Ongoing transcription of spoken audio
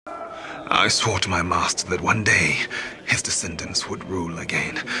I swore to my master that one day his descendants would rule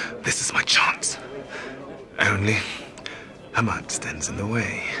again. This is my chance. Only Hamad stands in the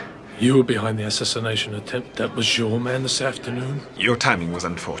way. You were behind the assassination attempt. That was your man this afternoon? Your timing was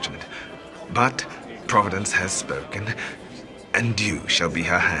unfortunate, but Providence has spoken, and you shall be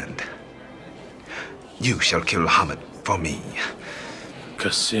her hand. You shall kill Hamad for me.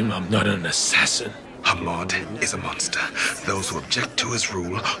 Qasim, I'm not an assassin. Hamad is a monster. Those who object to his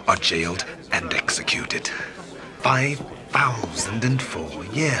rule are jailed and executed. 5,004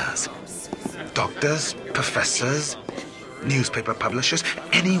 years. Doctors, professors, newspaper publishers,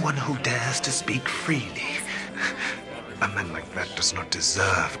 anyone who dares to speak freely. A man like that does not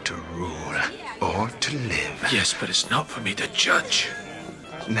deserve to rule or to live. Yes, but it's not for me to judge.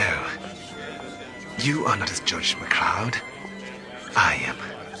 No. You are not his judge, MacLeod. I am.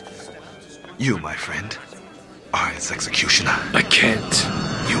 You, my friend, are his executioner. I can't.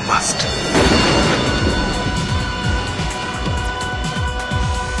 You must.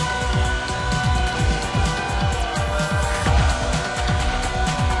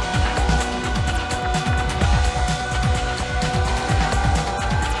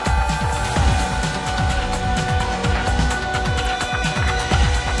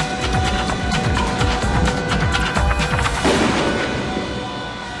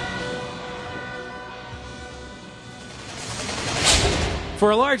 For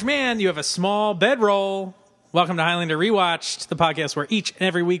a large man, you have a small bedroll. Welcome to Highlander Rewatched, the podcast where each and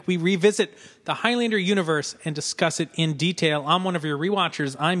every week we revisit the Highlander universe and discuss it in detail. I'm one of your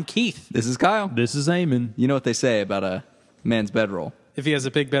rewatchers. I'm Keith. This is Kyle. This is Eamon. You know what they say about a man's bedroll? If he has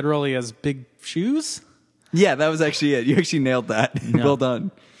a big bedroll, he has big shoes. Yeah, that was actually it. You actually nailed that. Yeah. Well done.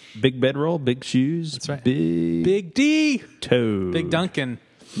 Big bedroll, big shoes. That's right. Big D. toe. Big Duncan.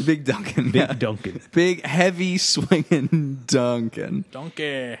 Big Duncan. Big Duncan. Big, heavy, swinging Duncan.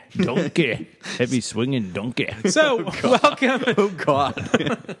 Donkey. Donkey. Heavy swinging donkey. So, welcome. Oh, God.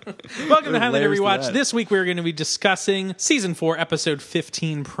 Welcome to Highlander layers to Rewatch. that. This week we're going to be discussing Season 4, Episode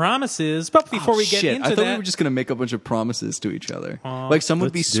 15, Promises. But before we get Shit. into I thought that... we were just going to make a bunch of promises to each other. Like, some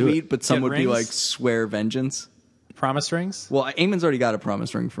would be let's do sweet, it. but some Get would be rings? like, swear vengeance. Promise rings? Well, Eamon's already got a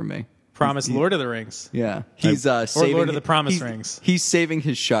promise ring from me. Promise Lord of the Rings. Yeah. He's saving... Lord of the Promise he's- Rings. He's saving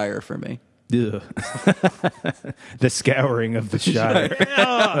his Shire for me. Ugh. The scouring of the Shire.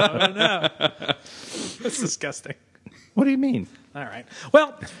 Oh, no. That's disgusting. What do you mean? All right.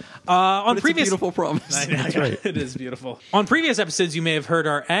 Well, on But it's previous... a beautiful promise. I know, it is beautiful. On previous episodes, you may have heard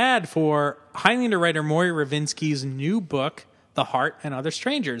our ad for Highlander writer Maury Ravinsky's new book, The Heart and Other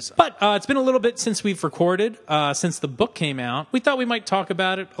Strangers. But it's been a little bit since we've recorded, since the book came out. We thought we might talk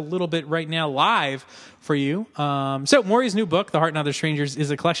about it a little bit right now live for you. So Maury's new book, The Heart and Other Strangers,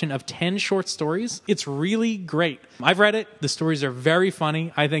 is a collection of 10 short stories. It's really great. I've read it. The stories are very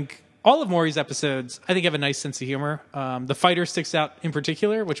funny. I think all of Maury's episodes, I think, have a nice sense of humor. The Fighter sticks out in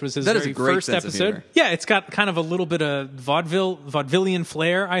particular, which was his That is very a great first sense of episode. humor. Yeah, it's got kind of a little bit of vaudevillian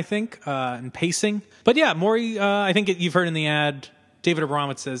flair, I think, and pacing. But yeah, Maury, I think you've heard in the ad, David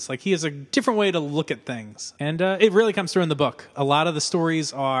Abramowitz says, like, he has a different way to look at things. And it really comes through in the book. A lot of the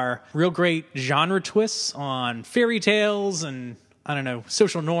stories are real great genre twists on fairy tales and, I don't know,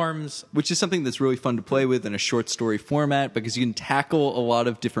 social norms. Which is something that's really fun to play with in a short story format because you can tackle a lot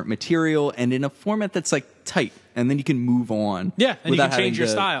of different material and in a format that's like tight, and then you can move on. Yeah, and you without can change having your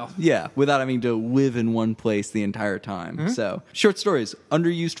to- style. Yeah, without having to live in one place the entire time. Mm-hmm. So, short stories,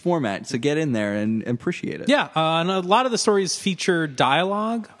 underused format, so get in there and appreciate it. Yeah, and a lot of the stories feature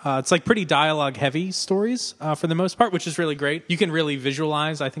dialogue. It's like pretty dialogue-heavy stories for the most part, which is really great. You can really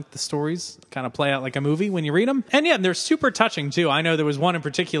visualize, I think, the stories kind of play out like a movie when you read them. And yeah, they're super touching, too. I know there was one in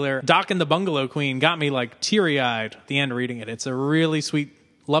particular, Doc and the Bungalow Queen, got me like teary-eyed at the end reading it. It's a really sweet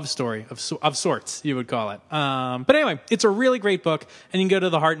love story of sorts, you would call it. But anyway, it's a really great book, and you can go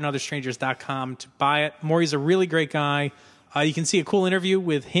to theheartandotherstrangers.com to buy it. Maury's a really great guy. You can see a cool interview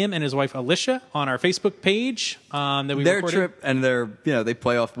with him and his wife Alicia on our Facebook page that we Their recorded. trip and they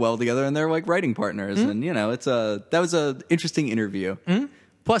play off well together and they're like writing partners and that was a interesting interview.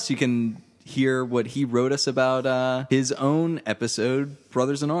 Plus you can hear what he wrote us about his own episode,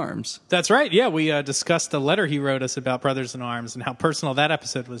 Brothers in Arms. That's right. Yeah, we discussed the letter he wrote us about Brothers in Arms and how personal that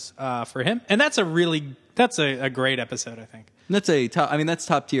episode was for him. And that's a great episode, I think. That's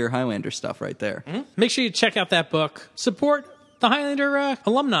top tier Highlander stuff right there. Make sure you check out that book. Support the Highlander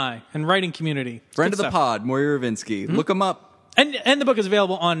alumni and writing community. It's Friend good of the stuff. pod, Maury Ravinsky. Look him up. And the book is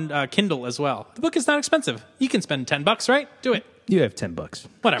available on Kindle as well. The book is not expensive. You can spend $10, right? Do it. You have $10.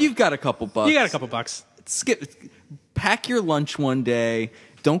 Whatever. You've got a couple bucks. You got a couple bucks. Pack your lunch one day.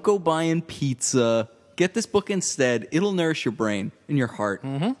 Don't go buying pizza. Get this book instead. It'll nourish your brain and your heart,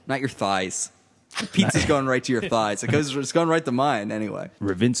 not your thighs. Pizza's going right to your thighs. It's going right to mine anyway.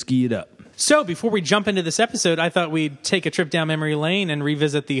 Ravinsky it up. So before we jump into this episode, I thought we'd take a trip down memory lane and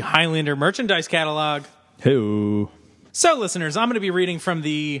revisit the Highlander merchandise catalog. Who? So, listeners, I'm going to be reading from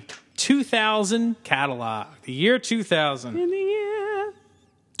the 2000 catalog, the year 2000. In the year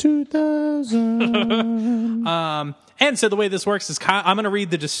 2000. And so the way this works is I'm going to read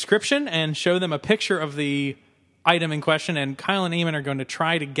the description and show them a picture of the item in question, and Kyle and Eamon are going to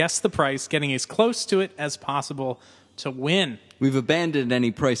try to guess the price, getting as close to it as possible to win. We've abandoned any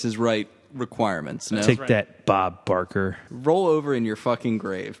Price is Right requirements. No? Take that, Bob Barker. Roll over in your fucking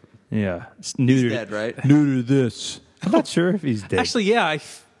grave. Yeah. It's new He's to, dead, right? New to this. I'm not sure if he's dead. Actually, yeah,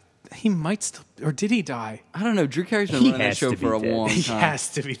 he might still, or did he die? I don't know. Drew Carey's been He running that has show to be for a dead. long He time. has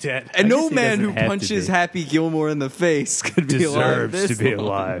to be dead. And I no guess he man doesn't who have to punches be. Happy Gilmore in the face could be alive deserves this to be long.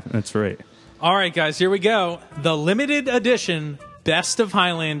 alive. That's right. All right, guys, here we go. The limited edition Best of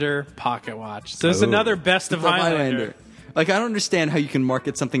Highlander pocket watch. So there's Oh. another Best of The Highlander. Like, I don't understand how you can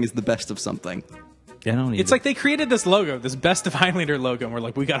market something as the best of something. I don't It's like they created this logo, this Best of Highlander logo, and we're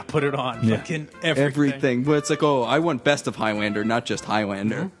like, we got to put it on Yeah. fucking Everything. But it's like, oh, I want best of Highlander, not just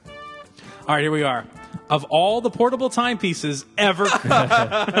Highlander. All right, here we are. Of all the portable timepieces ever,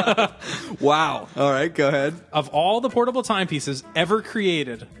 Wow. All right, go ahead. of all the portable timepieces ever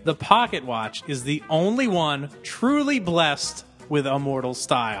created, the pocket watch is the only one truly blessed with immortal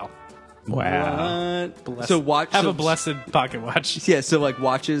style. wow. Blessed. So watch. Have so, a blessed pocket watch. Yeah. So like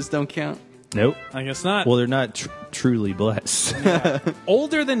watches don't count. Nope. I guess not. Well, they're not truly blessed.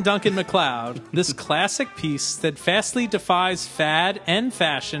 Older than Duncan MacLeod, this classic piece steadfastly defies fad and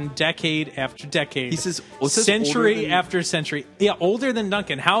fashion decade after decade. He says- well, it says century older than- after century. Yeah, older than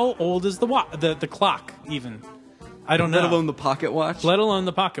Duncan. How old is the the clock even? I don't know. Let alone the pocket watch. Let alone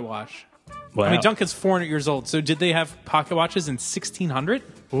the pocket watch. Wow. I mean, Duncan's 400 years old. So did they have pocket watches in 1600?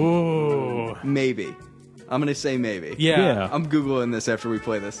 Ooh. Maybe. I'm gonna say maybe. Yeah. Yeah. I'm googling this after we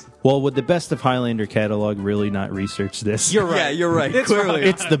play this. Well, would the Best of Highlander catalog really not research this? You're right. Yeah, you're right. It's Clearly,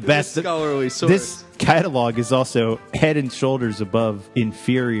 It's the best. scholarly source. This catalog is also head and shoulders above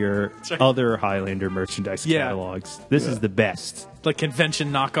inferior right. other Highlander merchandise Yeah. catalogs. This is the best. Like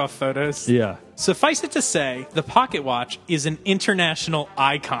convention knockoff photos. Yeah. Suffice it to say, the pocket watch is an international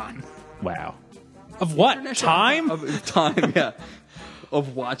icon. Wow. Of what? Time? of time. Yeah.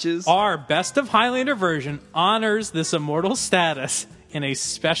 Of watches. Our Best of Highlander version honors this immortal status in a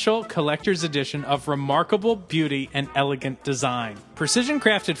special collector's edition of remarkable beauty and elegant design. Precision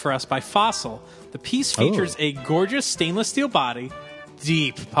crafted for us by Fossil, the piece features a gorgeous stainless steel body,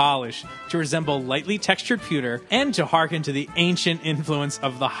 deep polish to resemble lightly textured pewter, and to hearken to the ancient influence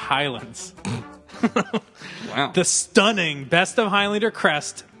of the Highlands. Wow. The stunning Best of Highlander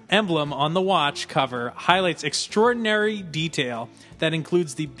crest emblem on the watch cover highlights extraordinary detail that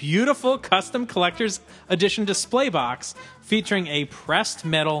includes the beautiful custom collector's edition display box featuring a pressed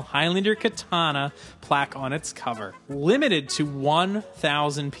metal Highlander katana plaque on its cover. Limited to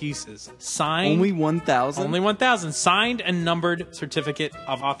 1,000 pieces. Signed. Only 1,000. Only 1,000. Signed and numbered certificate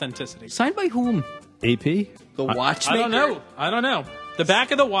of authenticity. Signed by whom? AP? The watchmaker. I don't know. The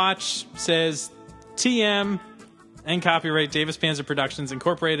back of the watch says TM and copyright Davis Panzer Productions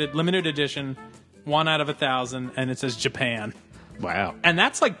Incorporated, limited edition, 1 out of 1,000, and it says Japan. Wow. And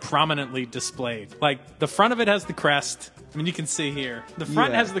that's like prominently displayed. Like the front of it has the crest. I mean, you can see here. The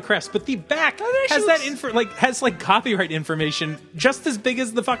front Yeah. has the crest, but the back actually has that looks- has copyright information just as big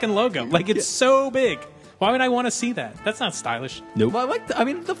as the fucking logo. Like it's so big. Why would I want to see that? That's not stylish. Nope. Well, I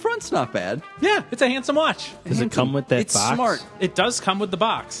mean, the front's not bad. Yeah, it's a handsome watch. Does it come with that It's box? smart. It does come with the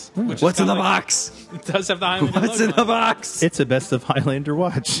box. Which is What's in kinda the like- box? It does have the Highlander What's logo in the on it. box? It's a Best of Highlander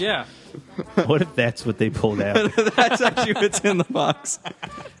watch. Yeah. What if that's what they pulled out? That's actually what's in the box.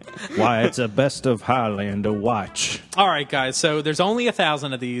 Why, it's a Best of Highlander watch. All right, guys. So there's only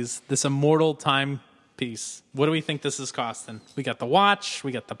 1,000 of these. This immortal timepiece. What do we think this is costing? We got the watch.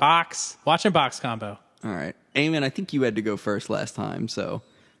 We got the box. Watch and box combo. All right. Eamon, I think you had to go first last time, so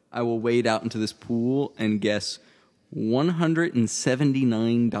I will wade out into this pool and guess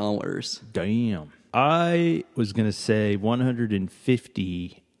 $179. Damn. I was going to say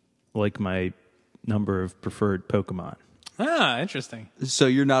 150, like my number of preferred Pokemon. Ah, interesting. So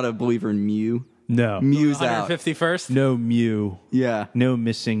you're not a believer in Mew? No. Mew's out. 151st. No Mew. Yeah. No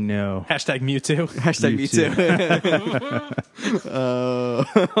missing no. Hashtag Mewtwo. Hashtag me too.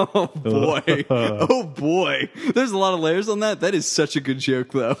 Oh boy. Oh boy. There's a lot of layers on that. That is such a good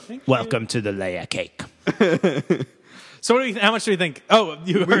joke, though. Welcome to the layer cake. So what do how much do we think? Oh,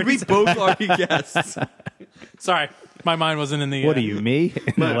 you We already both already guessed. Sorry. My mind wasn't in the. What are you, me?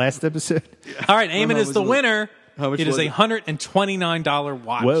 In the last episode? All right, Eamon is the winner. How much It is was a it? $129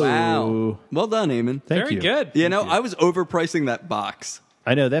 watch. Whoa. Wow. Well done, Eamon. Thank Very you. good. You know, I was overpricing that box.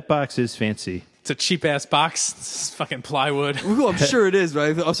 I know that box is fancy. It's a cheap ass box. It's fucking plywood. Well, I'm sure it is,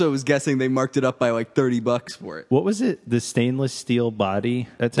 but I also was guessing they marked it up by like $30 for it. What was it? The stainless steel body?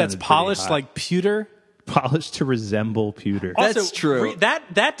 That's sounded pretty polished hot. like pewter. Polished to resemble pewter. That's true.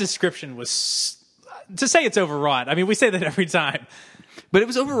 That description was to say it's overwrought. I mean, we say that every time. But it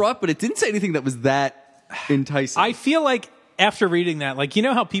was overwrought, but it didn't say anything that was that enticing. I feel like after reading that, like, you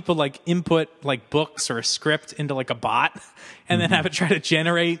know how people like input like books or a script into like a bot and then have it try to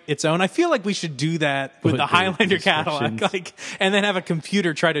generate its own. I feel like we should do that with With the the Highlander catalog, descriptions. like, and then have a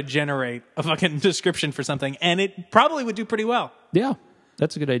computer try to generate a fucking description for something, and it probably would do pretty well. Yeah,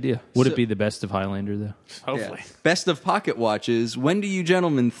 that's a good idea. Would So- it be the best of Highlander, though? Hopefully. Yeah. Best of pocket watches. When do you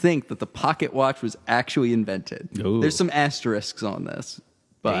gentlemen think that the pocket watch was actually invented? Ooh. There's some asterisks on this.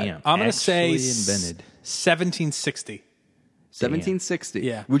 But Damn. I'm going to say Actually invented. 1760. 1760.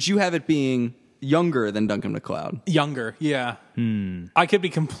 Yeah. Would you have it being younger than Duncan MacLeod? Younger, yeah. I could be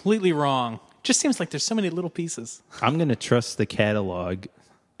completely wrong. Just seems like there's so many little pieces. I'm going to trust the catalog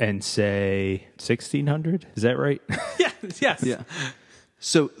and say 1600. Is that right? Yeah, yes. Yeah.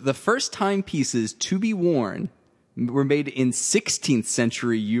 So the first timepieces to be worn were made in 16th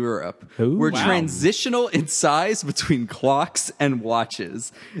century Europe, Ooh. were Wow. transitional in size between clocks and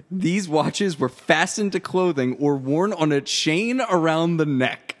watches. These watches were fastened to clothing or worn on a chain around the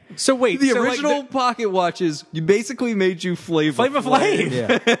neck. So wait, The so like original pocket watches you basically made you Flavor Flavor Flav.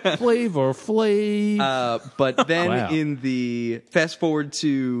 Yeah. Flavor Flav. But then Wow. in the fast forward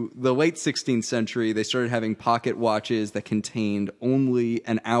to the late 16th century, they started having pocket watches that contained only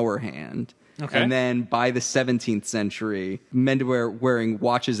an hour hand. Okay. And then by the 17th century, men were wearing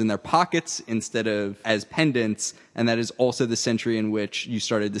watches in their pockets instead of as pendants. And that is also the century in which you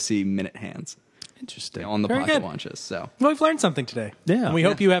started to see minute hands Interesting. on the Very pocket good. watches. So Well, we've learned something today. Yeah. And we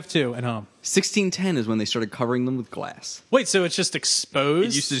hope you have too at home. 1610 is when they started covering them with glass. Wait, so it's just exposed?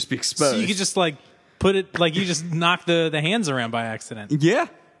 It used to just be So exposed. you could just like put it, like you just knock the hands around by accident. Yeah.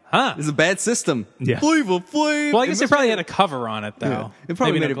 Huh. It's a bad system. Yeah. Flavor Flav. Well, I guess they probably had a cover on it, though. Yeah. It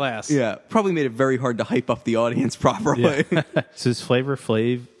probably Maybe made no it glass. Yeah, probably made it very hard to hype up the audience properly. So is Flavor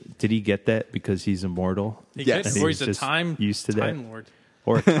Flav, did he get that because he's immortal? He Yes. could, And or he's he's a just time used to that. Time Lord.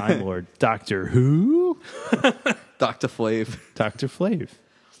 Or a Time Lord? Doctor Who? Dr. Flav. Dr. Flav.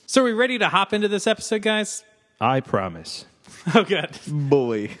 So are we ready to hop into this episode, guys? I promise. Oh, good.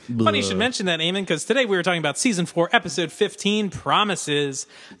 Boy. Funny you should mention that, Eamon, because today we were talking about Season 4, Episode 15, Promises.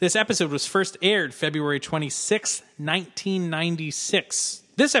 This episode was first aired February 26, 1996.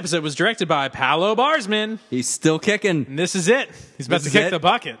 This episode was directed by Paolo Barsman, He's still kicking. and this is it. He's about This to is kick it? the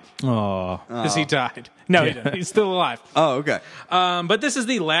bucket Oh, because he died. No, he didn't. He's still alive. Oh, okay. But this is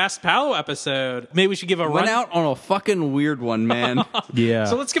the last Paolo episode. Maybe we should give a Went run. out on a fucking weird one, man. yeah.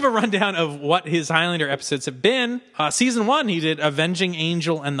 So let's give a rundown of what his Highlander episodes have been. Season 1, he did Avenging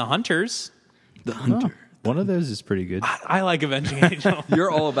Angel and the Hunters. The Hunter. One of those is pretty good. I like Avenging Angel. You're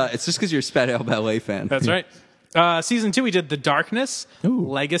all about it's just because you're a Spadale Ballet fan. That's right. Season 2, we did The Darkness, Ooh.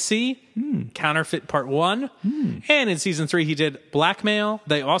 Legacy, Counterfeit Part 1. And in Season 3, he did Blackmail,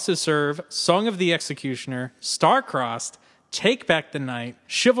 They Also Serve, Song of the Executioner, Star-Crossed, Take Back the Night,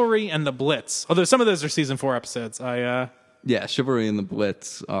 Chivalry, and The Blitz. Although some of those are Season 4 episodes. Yeah, Chivalry and the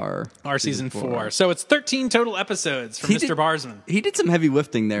Blitz are Season 4. So it's 13 total episodes from He Mr. did- Barsman. He did some heavy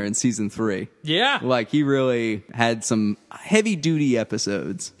lifting there in season 3. Yeah. Like he really had some heavy duty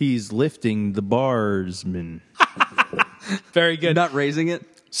episodes. He's lifting the barsman. Very good. Not raising it,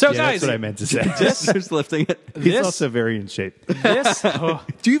 So, Yeah, guys, that's what I meant to say. just lifting it. He's this- also very in shape. this Do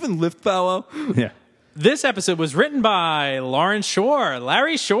you even lift, Paolo? yeah. this episode was written by Lawrence Shore,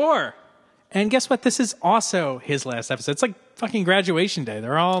 Larry Shore. And guess what? This is also his last episode. It's like fucking graduation day.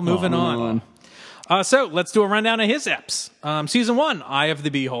 They're all moving on. So let's do a rundown of his eps. Season 1, Eye of the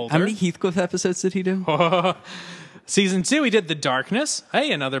Beholder. How many Heathcliff episodes did he do? Season 2, he did The Darkness.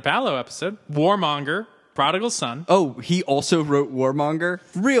 Hey, another Paolo episode. Warmonger, Prodigal Son. Oh, he also wrote Warmonger?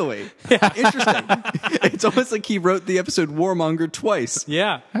 Really? Yeah. Interesting. It's almost like he wrote the episode Warmonger twice.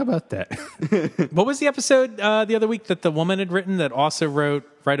 Yeah. How about that? What was the episode the other week that the woman had written that also wrote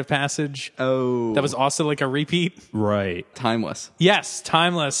Rite of Passage? Oh. That was also like a repeat? Right. timeless. Yes,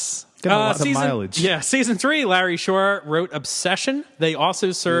 Timeless. Got a lot of mileage. Yeah, Season 3, Larry Shore wrote Obsession. They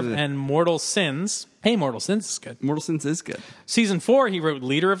Also Serve and Mortal Sins. Hey, Mortal Sins is good. Mortal Sins is good. Season 4, he wrote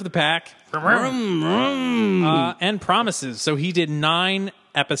Leader of the Pack. And Promises. So he did 9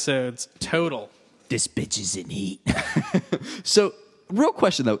 episodes total. This bitch is in heat. So Real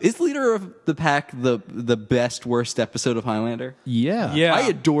question though: is Leader of the Pack the best worst episode of Highlander? Yeah. Yeah. I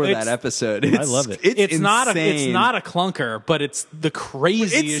adore It's- that episode. I love it. It's not insane. a clunker, but it's the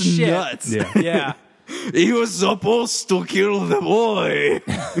craziest It's shit. nuts. Yeah. Yeah. He was supposed to kill the boy.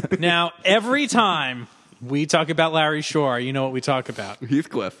 Now, every time we talk about Larry Shore, you know what we talk about.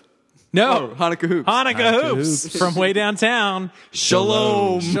 Heathcliff. No. Hanukkah Hoops. Hanukkah Hoops from way downtown.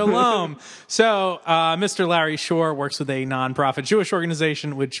 Shalom. Shalom. So, Mr. Larry Shore works with a nonprofit Jewish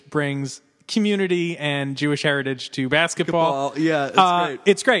organization which brings community and Jewish heritage to basketball. Basketball. Yeah, it's great.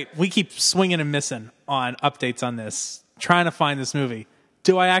 It's great. We keep swinging and missing on updates on this, trying to find this movie.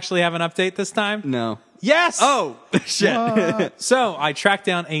 Do I actually have an update this time? No. Yes. Oh shit! So I tracked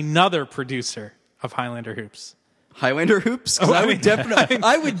down another producer of Highlander Hoops. Highlander Hoops. 'Cause I would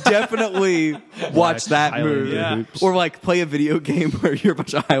definitely watch that Highlander movie, Hoops. or like play a video game where you're a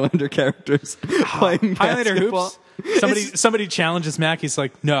bunch of Highlander characters playing Highlander basketball. Hoops. Somebody challenges Mac. He's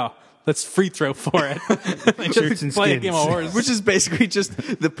like, no, let's free throw for it. They Shirts just and play a skins. game of horse. Which is basically just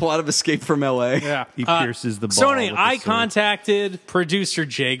the plot of Escape from L.A. Yeah. He pierces the ball. So anyway, with the I sword. contacted producer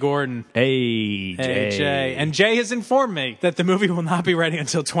Jay Gordon. Hey, Hey, Jay. Jay. And Jay has informed me that the movie will not be ready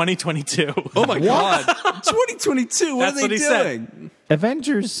until 2022. Oh my god, 2022. What That's are they what he said. doing?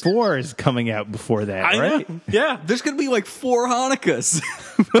 Avengers 4 is coming out before that, I right? know. Yeah. There's gonna be like 4 Hanukkahs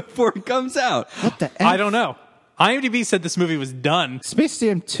before it comes out. What the F? I don't know. IMDb said this movie was done. Space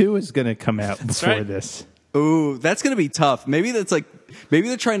Jam 2 is going to come out before right. this. Ooh, that's gonna be tough. Maybe they're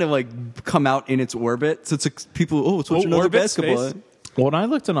trying to like come out in its orbit. So it's like people. Oh, let's watch another orbit basketball. space. Well, when I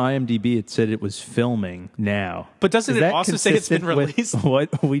looked on IMDb, it said it was filming now. But doesn't Is it that also say it's been consistent with released?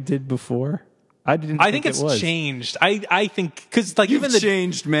 what we did before? I didn't. I think it it's was. changed. I think because like You've even the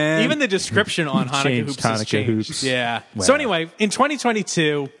changed, man. even the description on Hanukkah changed Hoops has Hanukkah changed. Hoops. Yeah. Wow. So anyway, in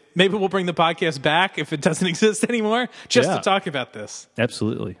 2022, maybe we'll bring the podcast back if it doesn't exist anymore, just Yeah. to talk about this.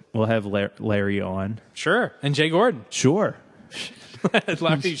 Absolutely. We'll have Larry on. Sure. And Jay Gordon. Sure.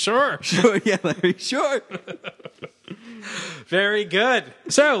 Larry, sure. Sure, yeah, Larry, sure. Very good.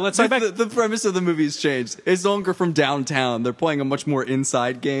 So let's talk back. The premise of the movie has changed. It's no longer from downtown. They're playing a much more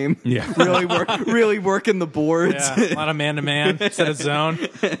inside game. Yeah. really working the boards. Yeah, a lot of man to man instead of zone.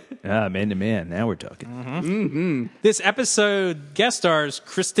 Man to man. Now we're talking. This episode guest stars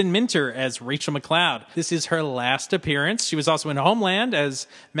Kristen Minter as Rachel McLeod. This is her last appearance. She was also in Homeland as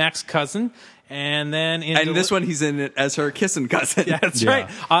Mac's cousin. And then in And this one, he's in it as her kissing cousin. Yeah, that's Yeah. right.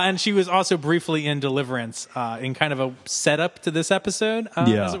 And she was also briefly in Deliverance in kind of a setup to this episode,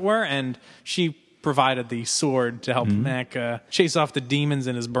 Yeah. as it were. And she provided the sword to help Mac chase off the demons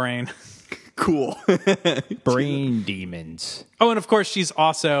in his brain. Cool. Brain demons. Oh, and of course, she's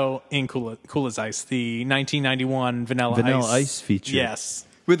also in Cool as Ice, the 1991 Vanilla Ice feature. Yes.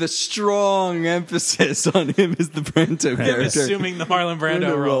 With a strong emphasis on him as the Brando I'm character. assuming the Marlon Brando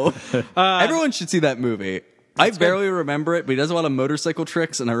Brando role. role. Everyone should see that movie. I barely remember it, but he does a lot of motorcycle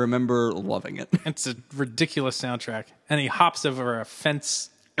tricks, and I remember loving it. It's a ridiculous soundtrack. And he hops over a fence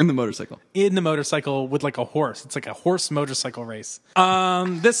In the motorcycle. in the motorcycle with like a horse. It's like a horse motorcycle race.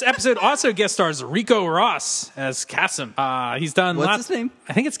 This episode also guest stars Rico Ross as Kasim. He's done What's lots. his name?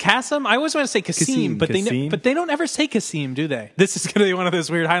 I think it's Kasim. I always want to say Kasim, but Kasim. they don't ever say Kasim, do they? This is going to be one of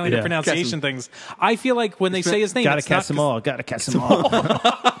those weird Highlander Yeah. pronunciation things. I feel like when they say his name, Gotta it's not cast them all. Gotta cast them all.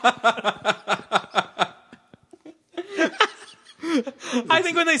 I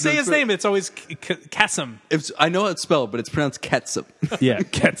think when they say his name, it's always Kasim. I know how it's spelled, but it's pronounced Ketchup. Yeah,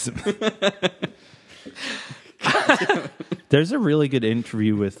 cats them. There's a really good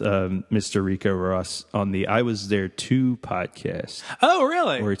interview with Mr. Rico Ross on the I Was There Too podcast, Oh,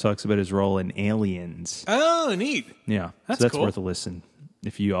 really? where he talks about his role in Aliens. Oh, neat. Yeah, That's so that's cool. worth a listen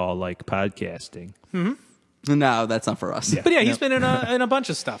if you all like podcasting. No, that's not for us. But yeah, he's been in a bunch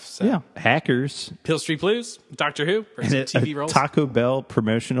of stuff. So. Yeah, Hackers. Pill Street Blues, Doctor Who, or some And TV a roles. Taco Bell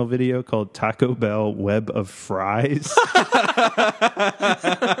promotional video called Taco Bell Web of Fries.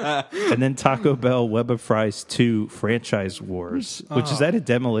 And then Taco Bell Web of Fries 2 Franchise Wars, which is that a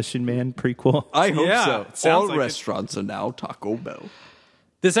Demolition Man prequel? I hope Yeah, so. it sounds All like it. restaurants are now Taco Bell.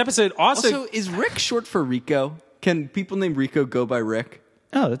 This episode also Also, is Rick short for Rico? Can people named Rico go by Rick?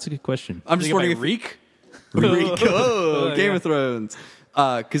 Oh, that's a good question. I'm just think wondering about if Reek. Rico, Game yeah. of Thrones.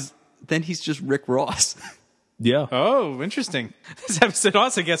 Because then he's just Rick Ross. Yeah. Oh, interesting. This episode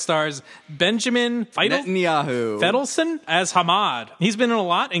also guest stars Benjamin Netanyahu. Fettelson as Hamad. He's been in a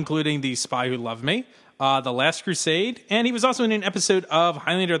lot, including The Spy Who Loved Me, The Last Crusade, and he was also in an episode of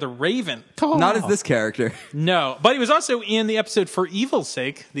Highlander the Raven. Not as this character. No, but he was also in the episode For Evil's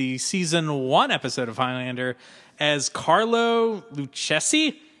Sake, the season 1 episode of Highlander, as Carlo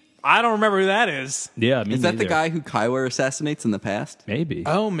Lucchesi. I don't remember who that is. Yeah, me Is that the neither. guy who Kyler assassinates in the past Maybe.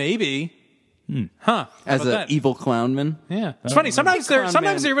 Oh, maybe. Huh. How as about an that? evil clownman? Yeah, it's funny. Sometimes Clown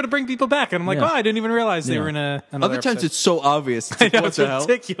sometimes man. they're able to bring people back, and I'm like, Yeah. oh, I didn't even realize they Yeah. were in another Other times episode. it's so obvious. It's I like, know, what it's the hell?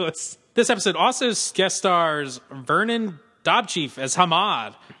 ridiculous. This episode also guest stars Vernon Dobchief as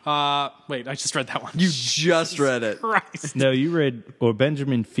Hamad. Wait, I just read that one. You just read it. Christ. No, you read, or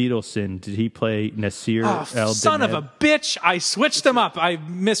Benjamin Fiedelson, did he play Nasir Oh, El son of a bitch. I switched them up. I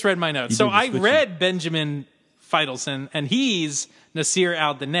misread my notes. You So did the I switching. read Benjamin Feidelson, and he's Nasir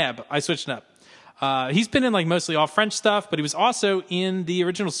Al-Deneb. I switched it up. He's been in like mostly all French stuff, but he was also in the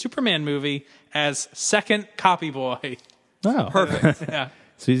original Superman movie as second copy boy. Oh, Perfect. Yeah.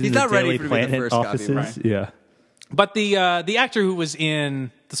 So he's in the not ready Daily for to be the Planet first copy, offices? right? Yeah. But the actor who was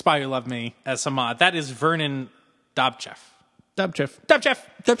in The Spy Who Loved Me as Hamad, that is Vernon Dobchev.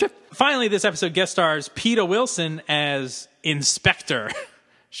 Dobchev. Finally, this episode guest stars Peter Wilson as Inspector.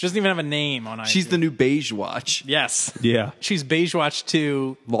 She doesn't even have a name on IMDb. She's the new Beige Watch. Yes. Yeah. She's Beige Watch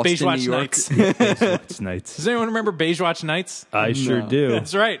 2, Lost Beige in Watch New York. Nights. It's nights. Does anyone remember Beige Watch Nights? I sure No. do.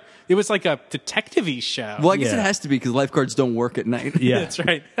 That's right. It was like a detective-y show. Well, I guess Yeah. it has to be because lifeguards don't work at night. Yeah. That's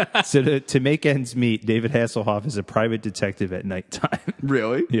right. So to make ends meet, David Hasselhoff is a private detective at nighttime.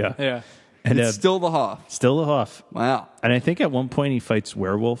 Really? Yeah. Yeah. And It's still the Hoff. still a Hoff. Wow. And I think at one point he fights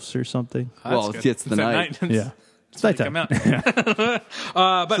werewolves or something. Well, That's it's good. the at night. Yeah. It's They nighttime. come out.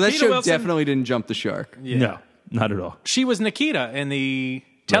 But So that Peter show Wilson, definitely didn't jump the shark. No, not at all. she was Nikita in the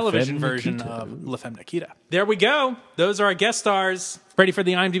television Femme version Nikita. of La Femme Nikita. There we go. Those are our guest stars. Ready for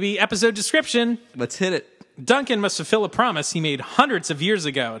the IMDb episode description. Let's hit it. Duncan must fulfill a promise he made hundreds of years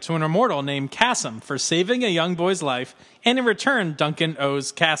ago to an immortal named Cassim for saving a young boy's life, and in return, Duncan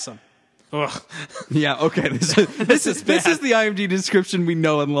owes Cassim. Ugh. Yeah, okay. This is bad. the IMDb description we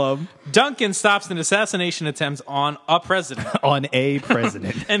know and love. Duncan stops an assassination attempt on a president. On a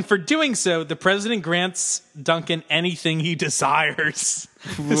president. And for doing so, the president grants Duncan anything he desires.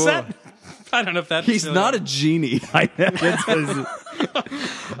 Is that? I don't know if that's. He's really- not a genie.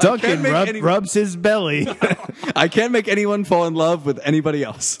 Duncan make any- rubs his belly. I can't make anyone fall in love with anybody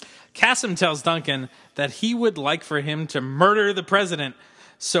else. Cassim tells Duncan that he would like for him to murder the president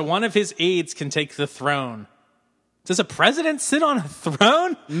so one of his aides can take the throne. Does a president sit on a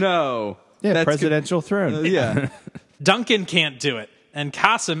throne? No. Yeah, That's presidential throne. Yeah. Duncan can't do it. And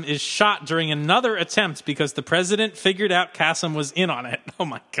Cassim is shot during another attempt because the president figured out Cassim was in on it. Oh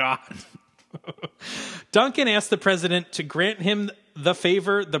my God. Duncan asked the president to grant him the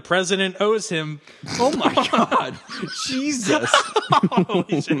favor the president owes him. Oh my God. Jesus.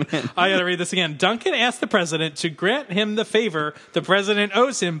 Holy shit. I gotta read this again. Duncan asked the president to grant him the favor the president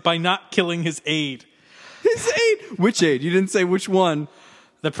owes him by not killing his aide. His aide. Which aide? You didn't say which one.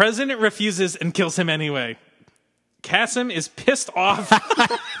 The president refuses and kills him anyway. Cassim is pissed off.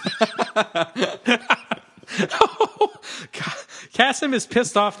 Cassim is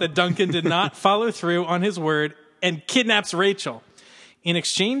pissed off that Duncan did not follow through on his word and kidnaps Rachel. In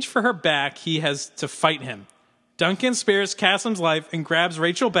exchange for her back, he has to fight him. Duncan spares Cassim's life and grabs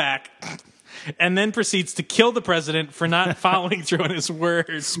Rachel back, and then proceeds to kill the president for not following through on his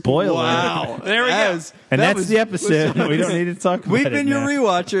word. Spoiler. Wow. There we go. And that that's was- the episode. We don't need to talk about We've it been your now.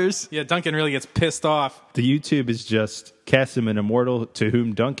 rewatchers. Yeah, Duncan really gets pissed off. The YouTube is just Cassim, an immortal to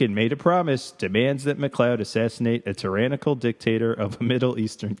whom Duncan made a promise, demands that McLeod assassinate a tyrannical dictator of a Middle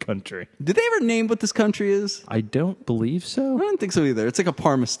Eastern country. Did they ever name what this country is? I don't believe I so. don't think so either. It's like a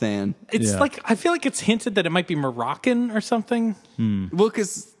Parmistan. It's Yeah. like, I feel like it's hinted that it might be Moroccan or something. Well,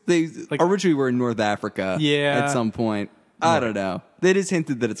 because they originally were in North Africa. Yeah. At some point. I don't know. It is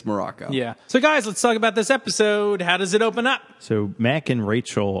hinted that it's Morocco. Yeah. So, guys, let's talk about this episode. How does it open up? So Mac and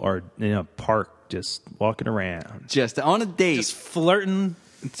Rachel are in a park just walking around. Just on a date. Just flirting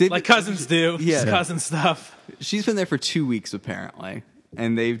Did- like cousins do. Yeah. Just cousin stuff. She's been there for 2 weeks, apparently.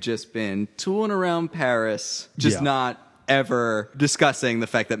 And they've just been tooling around Paris, just Yeah. not ever discussing the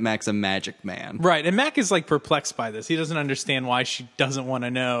fact that Mac's a magic man. Right. And Mac is like perplexed by this. He doesn't understand why she doesn't want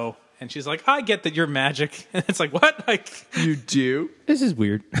to know. And she's like, I get that you're magic. And it's like, what? Like, You do? This is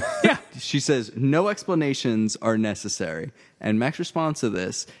weird. yeah. She says, no explanations are necessary. And Mac's response to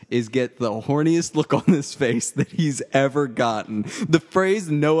this is get the horniest look on his face that he's ever gotten. The phrase,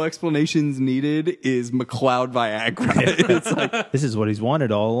 no explanations needed, is McLeod Viagra. It's like, This is what he's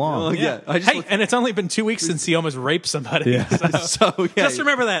wanted all along. yeah. I just Hey, and it's only been 2 weeks since he almost raped somebody. Yeah. so, yeah. Just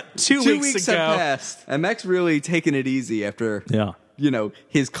remember that. 2 2 weeks weeks ago. have passed. And Mac's really taken it easy after, Yeah.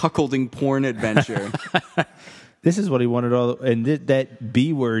 his cuckolding porn adventure. This is what he wanted all. And that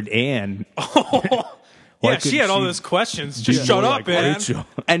B word, Anne. Yeah, she had all those questions. Just shut more up, like man. Rachel.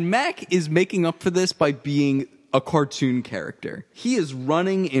 And Mac is making up for this by being a cartoon character. He is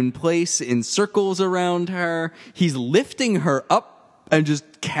running in place in circles around her. He's lifting her up and just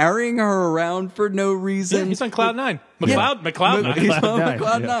carrying her around for no reason. Yeah, he's on Cloud 9. Yeah. McCloud 9. He's on Cloud9,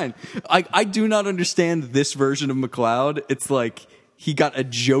 McCloud yeah. 9. I do not understand this version of McCloud. It's like he got a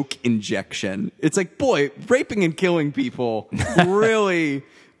joke injection. It's like, boy, raping and killing people really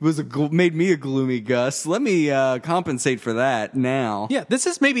made me a gloomy Gus. Let me compensate for that now. Yeah, this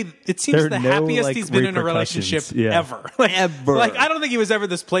is maybe, it seems There are the no, happiest like, he's been in a repercussions. relationship Yeah. ever. Like, Ever. Like, I don't think he was ever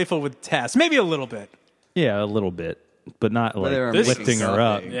this playful with Tess. Maybe a little bit. Yeah, a little bit, but not like they were lifting making her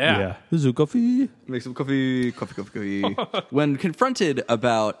up. something. Yeah. This is coffee. Make some coffee. When confronted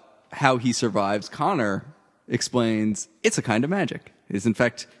about how he survives, Connor explains it's a kind of magic. It is, in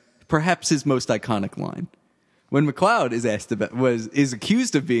fact, perhaps his most iconic line. When McCloud is is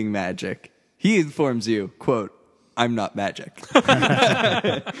accused of being magic, he informs you, quote, "I'm not magic."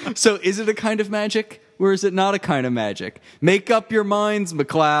 So is it a kind of magic, or is it not a kind of magic? Make up your minds,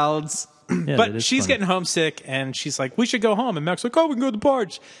 McClouds. Yeah, that But is she's funny. getting homesick, and she's like, we should go home. And Mac's like, oh, we can go to the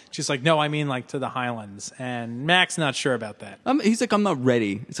barge. She's like, no, I mean like to the Highlands. And Mac's not sure about that. He's like, I'm not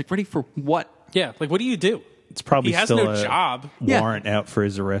ready. It's like, ready for what? Yeah, like, what do you do? It's probably He has still no a job. Yeah. warrant out for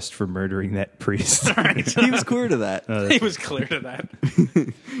his arrest for murdering that priest. He was clear to that. He was clear to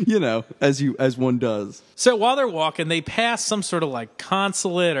that. You know, as one does. So while they're walking, they pass some sort of like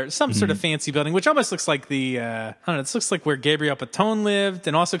consulate or some sort of fancy building, which almost looks like the, I don't know, it looks like where Gabrielle Patone lived,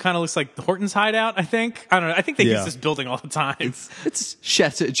 and also kind of looks like the Horton's hideout, I think. I don't know. I think they Yeah. use this building all the time. It's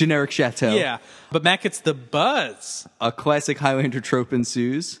generic chateau. Yeah. But Mac gets the buzz. A classic Highlander trope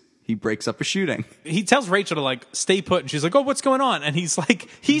ensues. He breaks up a shooting. He tells Rachel to like stay put, and she's like, "Oh, what's going on?" And he's like,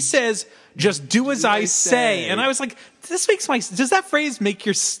 he says, "Just do as I say." And I was like, "This makes my does that phrase make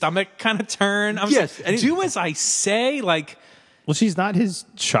your stomach kind of turn?" I was Yes, like, and it- "Do as I say," like. Well, she's not his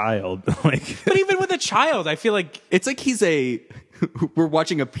child. Like, But even with a child, I feel like It's like we're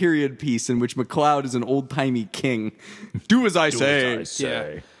watching a period piece in which McCloud is an old-timey king. Do as I say.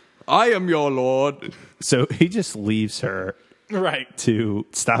 Yeah. I am your lord. so he just leaves her right. to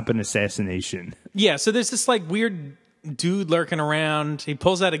stop an assassination. Yeah. So there's this like weird dude lurking around. He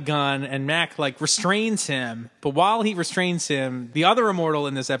pulls out a gun, and Mac like restrains him. But while he restrains him, the other immortal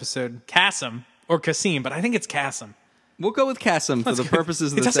in this episode, Kasim or Kasim, but I think it's Kasim. We'll go with Kasim for the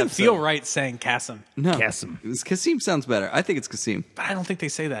purposes of It this doesn't episode. feel right saying Kasim, No. Kasim. Kasim sounds better. I think it's Kasim. but I don't think they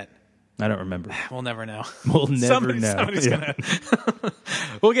say that. I don't remember. We'll never know. We'll never know. Somebody's Yeah. gonna.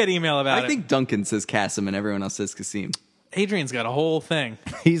 We'll get email about it. I think Duncan says Kasim and everyone else says Kasim. Adrian's got a whole thing.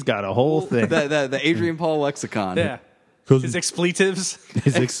 He's got a whole thing. The Adrian Paul lexicon. Yeah. His expletives.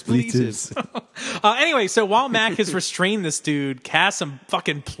 His expletives. Anyway, so while Mac has restrained this dude, Kasim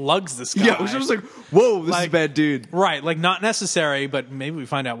fucking plugs this guy. Yeah, it was just like, whoa, this is a bad dude. Right, like not necessary, but maybe we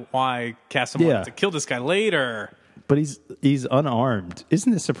find out why Kasim Yeah. wanted to kill this guy later. But he's unarmed.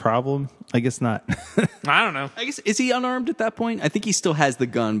 Isn't this a problem? I guess not. I don't know. I guess, is he unarmed at that point? I think he still has the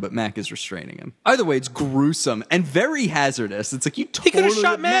gun, but Mac is restraining him. Either way, it's gruesome and very hazardous. It's like you totally could've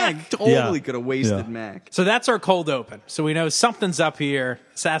shot Mac. Totally Yeah. could have wasted Yeah. Mac. So that's our cold open. So we know something's up here.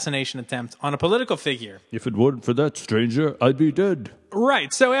 Assassination attempt on a political figure. If it weren't for that stranger, I'd be dead.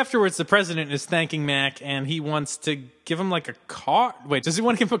 Right. So afterwards, the president is thanking Mac, and he wants to give him like a car. Wait, does he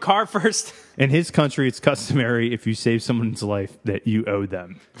want to give him a car first? In his country, it's customary if you save someone's life that you owe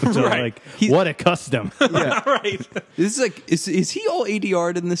them. So, Right. like, what a custom. Right. This is like, is he all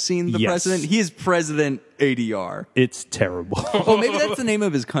ADR'd in this scene, the Yes. president? He is President ADR. It's terrible. Oh, maybe that's the name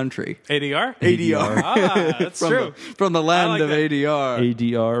of his country. ADR? ADR. Ah, that's true. From the land like of that. ADR.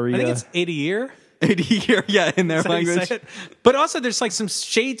 ADR. I think it's ADR. ADR, yeah, in their That's how you language. say it. But also, there's like some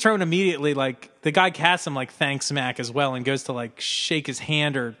shade thrown immediately. Like the guy Kasim like thanks Mac as well and goes to like shake his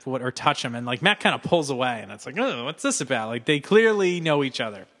hand or touch him, and like Mac kind of pulls away, and it's like, oh, what's this about? Like they clearly know each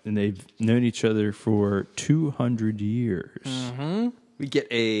other. And they've known each other for 200 years. We get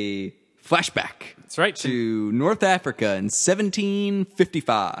a flashback. That's right. To North Africa in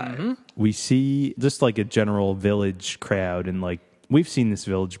 1755. We see just like a general village crowd, and like we've seen this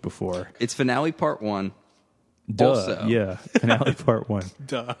village before. It's finale part 1. Duh. Also- Yeah. Finale part 1.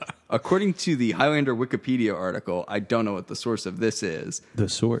 Duh. According to the Highlander Wikipedia article, I don't know what the source of this is. The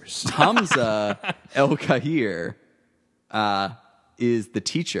source. Hamza El Kahir is the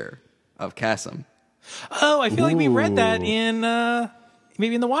teacher of Kasim. Oh, I feel like we read that Ooh. in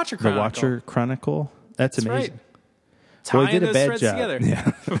maybe in the Watcher The Chronicle. Watcher Chronicle. That's That's amazing. right. Well, he Tying did a those bad threads job. together.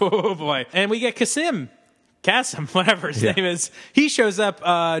 Yeah. Oh boy! And we get Kasim Kasim, whatever his name is, he shows up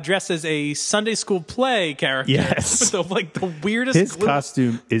dressed as a Sunday school play character. Yes. With the weirdest His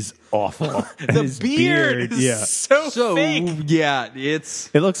costume is awful. The His beard is so fake. yeah, it's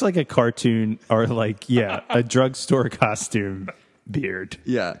It looks like a cartoon or a drugstore costume beard.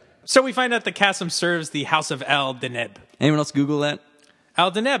 yeah. So we find out that Kasim serves the House of El Deneb. Anyone else Google that?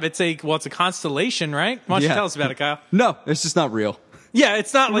 El Deneb, it's a constellation, right? Why don't you Yeah. tell us about it, Kyle? No, it's just not real. Yeah,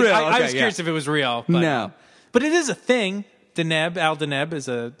 it's not like Real, I okay, was curious yeah. if it was real. But, No. but it is a thing. Deneb, Al Deneb is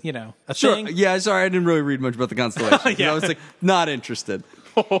a Sure. thing. Yeah, sorry, I didn't really read much about the constellation. Yeah. I was not interested.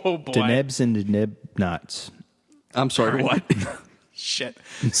 Oh boy, Denebs and Deneb knots. I'm sorry, what? shit.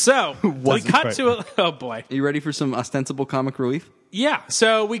 So we cut to oh boy, Are you ready for some ostensible comic relief? yeah.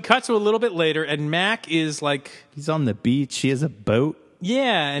 So we cut to a little bit later, and Mac is like, He's on the beach. He has a boat.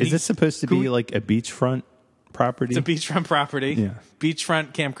 yeah, and Is this supposed to be like a beachfront property? it's a beachfront property, Yeah.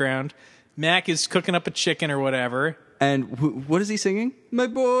 beachfront campground. Mac is cooking up a chicken or whatever. And what is he singing? My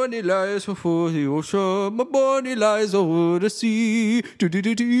body lies before the ocean, my body lies over the sea.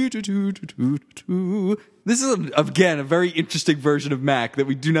 This is, again, a very interesting version of Mac that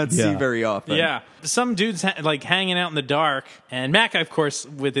we do not see Yeah. very often. Yeah, some dude's hanging out in the dark, and Mac, of course,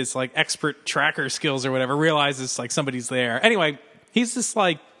 with his expert tracker skills or whatever, realizes somebody's there. Anyway, he's this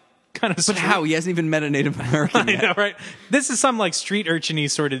kind of. But how? He hasn't even met a Native American I yet. know, right? This is some street urchin-y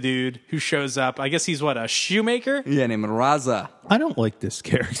sort of dude who shows up. I guess he's a shoemaker? Yeah, named Raza. I don't like this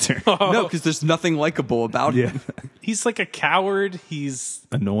character. No, because there's nothing likable about Yeah. him. He's like a coward. He's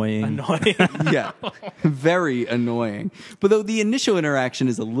Annoying. annoying. Yeah, very annoying. But though the initial interaction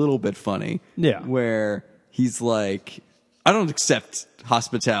is a little bit funny. Yeah. Where he's like, I don't accept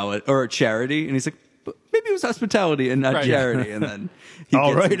hospitality or charity. And he's like, but maybe it was hospitality and not Right. charity. And then he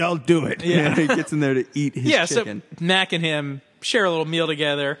All gets right, I'll do it. Yeah, he gets in there to eat his Yeah, chicken. so Mac and him share a little meal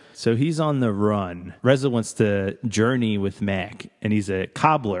together. So he's on the run. Reza wants to journey with Mac, and he's a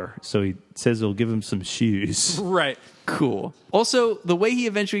cobbler, so he says he'll give him some shoes. Right. Cool. Also, the way he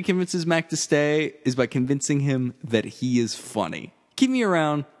eventually convinces Mac to stay is by convincing him that he is funny. Keep me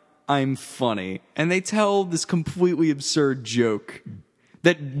around. I'm funny. And they tell this completely absurd joke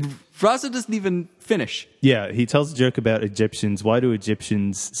that Raza doesn't even finish. Yeah, he tells a joke about Egyptians. Why do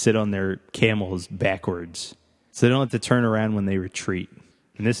Egyptians sit on their camels backwards? So they don't have to turn around when they retreat.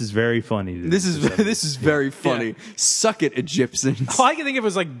 And this is very funny. This is very funny. Suck it, Egyptians. All I can think of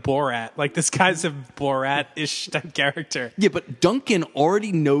was Borat. This guy's a Borat-ish type character. Yeah, but Duncan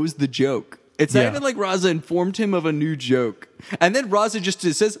already knows the joke. It's not Yeah. even like Raza informed him of a new joke. And then Raza just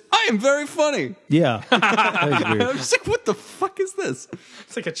says, I am very funny. Yeah. That was I'm weird. just like, what the fuck is this?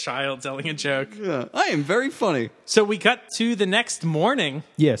 It's like a child telling a joke. Yeah, I am very funny. So we cut to the next morning.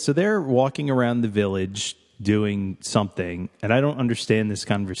 Yeah, so they're walking around the village doing something, and I don't understand this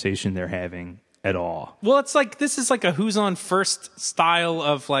conversation they're having at all. Well, it's this is a who's on first style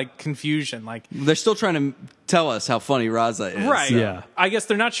of confusion. They're still trying to tell us how funny Raza is. Right. Yeah. I guess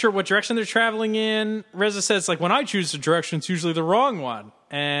they're not sure what direction they're traveling in. Reza says, when I choose a direction, it's usually the wrong one.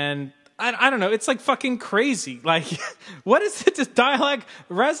 And I don't know. It's fucking crazy. What is it? This dialogue?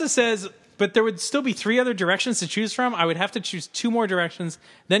 Reza says, but there would still be 3 other directions to choose from. I would have to choose 2 more directions,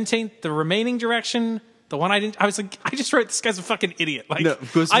 then take the remaining direction. The one I didn't. I was I just wrote this guy's a fucking idiot. No,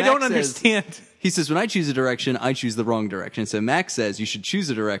 because I don't Max says- understand. He says, when I choose a direction, I choose the wrong direction. So Max says you should choose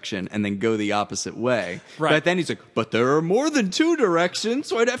a direction and then go the opposite way. Right. But then he's like, but there are more than 2 directions,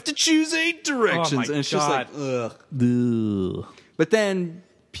 so I'd have to choose 8 directions. Oh my and it's God. just ugh. Ugh. But then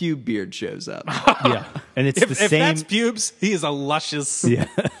Pew Beard shows up. Yeah. And it's If the same. that's pubes, he is a luscious. Yeah.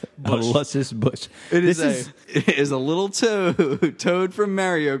 A luscious bush. It This is a little toad from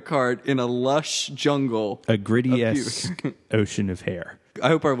Mario Kart in a lush jungle. a gritty-esque ocean of hair. I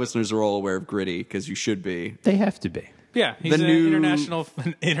hope our listeners are all aware of Gritty, because you should be. They have to be. Yeah, he's The an new- international.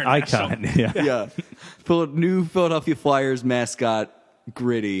 Icon. Yeah. Yeah. New Philadelphia Flyers mascot,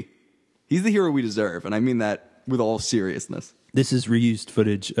 Gritty. He's the hero we deserve, and I mean that with all seriousness. This is reused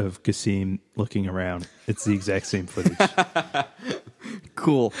footage of Kasim looking around. It's the exact same footage.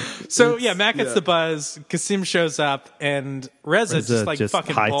 Cool. So yeah, Mac gets the buzz. Kasim shows up, and Reza Reza just just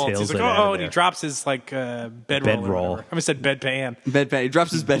fucking hightails bolts. He's it like, out of oh, and he there. drops his bedroll. Bedroll. I almost said bedpan. Bedpan. He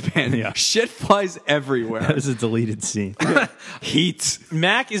drops his bedpan. Yeah. Shit flies everywhere. That was a deleted scene. Heat.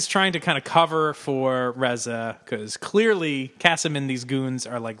 Mac is trying to kind of cover for Reza because clearly Kasim and these goons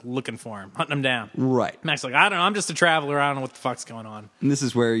are looking for him, hunting him down. Right. Mac's like, I don't know, I'm just a traveler. I don't know what the fuck's going on. And this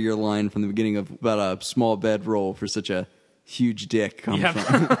is where your line from the beginning of about a small bedroll for such a huge dick comes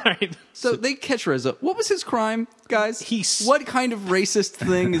from. Yeah, right. So they catch Reza. What was his crime, guys? He's- What kind of racist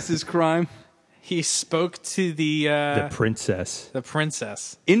thing is his crime? he spoke to the princess. the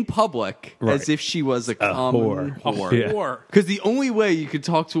princess. In public, Right. as if she was a common whore. whore. Yeah. Or Because the only way you could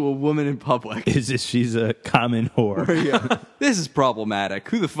talk to a woman in public. Is if she's a common whore. Yeah. This is problematic.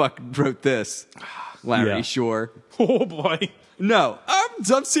 Who the fuck wrote this? Larry Yeah. Shore. oh boy. No,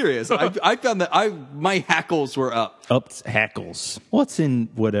 I'm serious. I found that my hackles were up. Hackles. What's in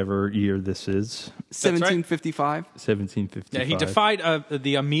whatever year this is? 1755. 1755. Yeah, he defied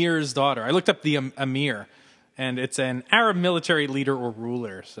the Amir's daughter. I looked up the Amir, and it's an Arab military leader or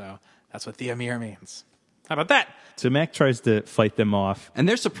ruler. So that's what the Amir means. How about that? So Mac tries to fight them off. And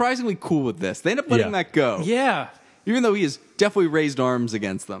they're surprisingly cool with this. They end up letting Yeah. that go. Yeah. Even though he has definitely raised arms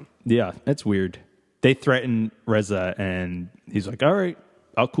against them. Yeah, that's weird. They threaten Reza, and he's like, all right,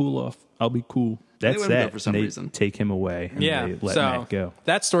 I'll cool off. I'll be cool. That's let him go that. for some And they reason. take him away, and Yeah, they let so Mac go.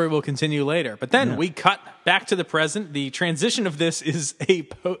 that story will continue later. But then we cut back to the present. The transition of this is a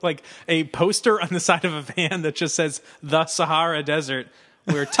poster on the side of a van that just says "The Sahara Desert,"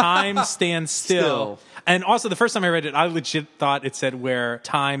 where time stands still. And also, the first time I read it, I legit thought it said "where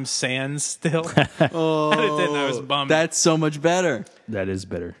time sands still." And it didn't. I was bummed. That's so much better. That is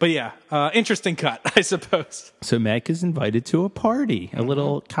better. But yeah, interesting cut, I suppose. So Mac is invited to a party, a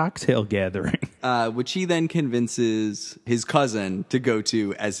little cocktail gathering. Which he then convinces his cousin to go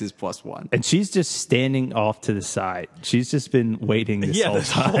to as his +1. And she's just standing off to the side. She's just been waiting this whole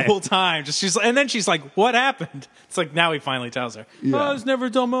time. Whole time. And then she's like, "What happened?" It's like now he finally tells her. Oh, there's never a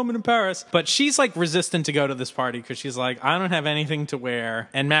dull moment in Paris. But she's like resistant to go to this party because she's like, I don't have anything to wear.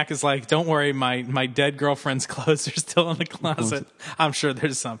 And Mac is like, don't worry, my dead girlfriend's clothes are still in the closet. I'm sure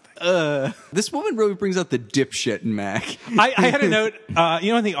there's something. This woman really brings out the dipshit in Mac. I had a note.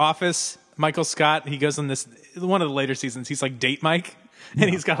 In The Office, Michael Scott, he goes on this one of the later seasons. He's like Date Mike, and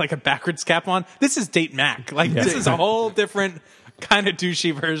he's got like a backwards cap on. This is Date Mac. Like this is a whole different kind of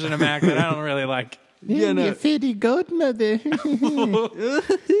douchey version of Mac that I don't really like. Yeah, no. Fitty godmother.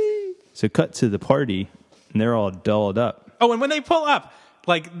 So cut to the party, and they're all dolled up. Oh, and when they pull up,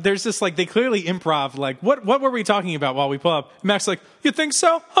 like there's this like they clearly improv. Like what were we talking about while we pull up? Mac's like, you think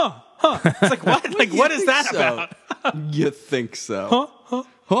so? Huh? It's like what? Like what is that about? You think so?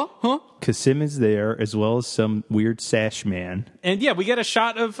 Huh? Kasim is there, as well as some weird sash man. And yeah, we get a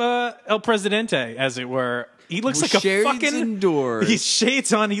shot of El Presidente, as it were. He looks like a Shades fucking indoors. He's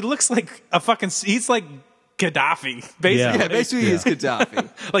shades on. He looks like a fucking. He's like Gaddafi, basically. Yeah, basically he's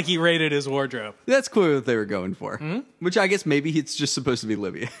Gaddafi. Like he raided his wardrobe. That's clearly what they were going for. Which I guess maybe it's just supposed to be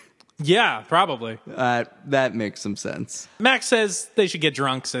Libya. Yeah, probably. That makes some sense. Max says they should get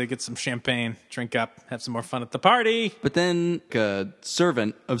drunk, so they get some champagne, drink up, have some more fun at the party. But then a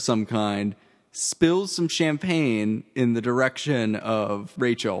servant of some kind spills some champagne in the direction of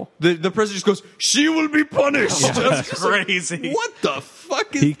Rachel. The president just goes, "She will be punished." That's crazy. What the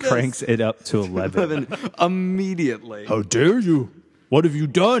fuck is He this? cranks it up to 11. Immediately. How dare you? What have you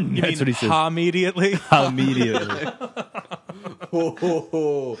done? You That's what he says. immediately. Immediately.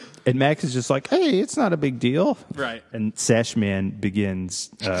 And Max is just like, hey, it's not a big deal. Right. And Sashman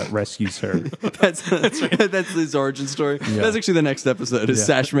rescues her. That's his origin story. That's actually the next episode. Is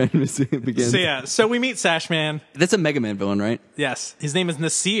Sashman begins. So we meet Sashman. That's a Mega Man villain, right? Yes, his name is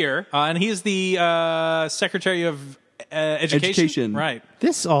Nasir, and he's the Secretary of Education. Right.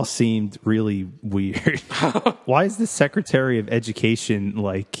 This all seemed really weird. Why is the Secretary of Education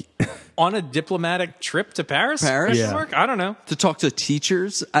like... On a diplomatic trip to Paris? Paris? Question Yeah. mark? I don't know. To talk to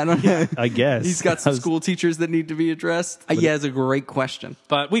teachers? I don't know. I guess. He's got some school teachers that need to be addressed. Yeah, it's a great question.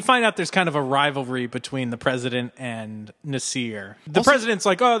 But we find out there's kind of a rivalry between the president and Nasir. The president's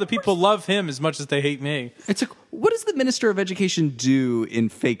like, oh, the people love him as much as they hate me. It's like, what does the Minister of Education do in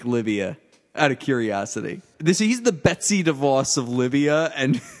fake Libya? Out of curiosity. He's the Betsy DeVos of Libya,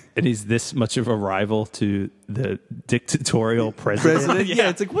 and And he's this much of a rival to the dictatorial president. yeah,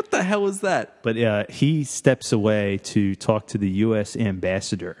 it's like, what the hell is that? But he steps away to talk to the U.S.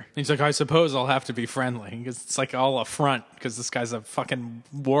 ambassador. He's like, I suppose I'll have to be friendly because it's like all a front because this guy's a fucking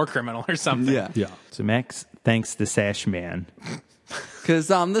war criminal or something. Yeah. So Max thanks the Sash Man.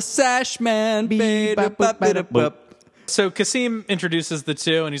 Because I'm the Sash Man. So Kasim introduces the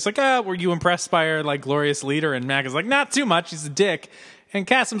two, and he's like, were you impressed by our like glorious leader? And Mac is like, not too much. He's a dick. And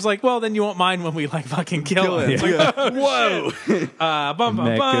Kasim's like, well, then you won't mind when we like fucking kill him. It's like, Whoa. bum, bum,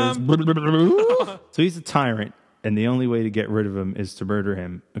 Mac bum. goes, so he's a tyrant, and the only way to get rid of him is to murder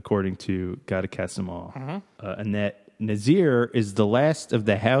him, according to God of Casimir. And that Nazir is the last of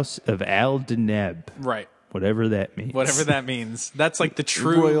the house of Al Deneb. Right. Whatever that means. Whatever that means. That's like the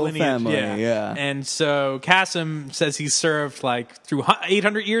true Royal lineage. family, yeah. And so Kasim says he's served like through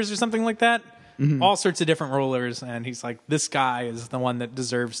 800 years or something like that. all sorts of different rulers, and he's like, this guy is the one that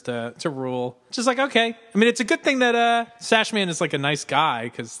deserves to rule. Just like, okay. I mean, it's a good thing that Sashman is like a nice guy,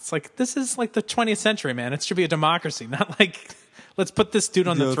 because it's like, this is like the 20th century, man. It should be a democracy, not like, let's put this dude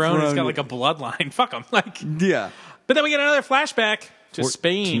on the throne who's got like a bloodline. Fuck him. Like, Yeah. but then we get another flashback to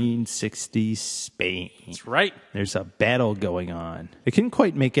Spain. 1460 Spain. That's right. There's a battle going on. I couldn't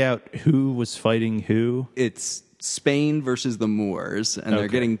quite make out who was fighting who. It's Spain versus the Moors,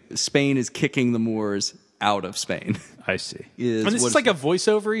 and Spain is kicking the Moors out of Spain. I see. And this is like a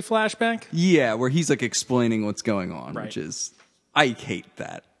voiceover-y flashback? Yeah, where he's like explaining what's going on, Right. which is, I hate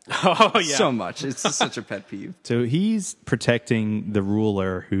that Oh, yeah. so much. It's just such a pet peeve. So he's protecting the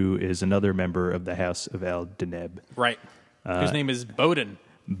ruler, who is another member of the House of Al Deneb, Right. Whose name is Bowden.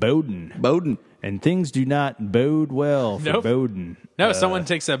 Bowden. And things do not bode well for Nope. Bowden. No, someone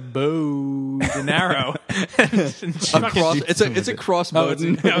takes a bow and arrow. It's a crossbow. Crossbow.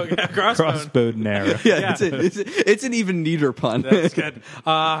 Crossbowden arrow. Yeah, it's an even neater pun. That's good.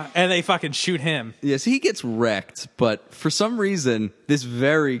 And they fucking shoot him. Yes, he gets wrecked, but for some reason, this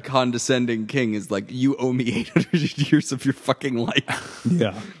very condescending king is like, you owe me 800 years of your fucking life.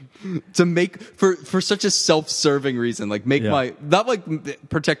 Yeah. To make, for such a self-serving reason, like make Yeah. not like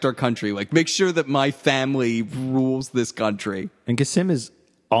protect our country, like make sure that my family rules this country. And Qasim is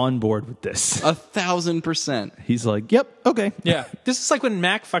on board with this. 1,000%. He's like, yep, okay. Yeah. This is like when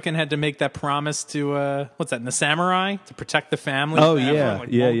Mac fucking had to make that promise to, what's that, in the samurai? To protect the family. Oh, forever, yeah. Like,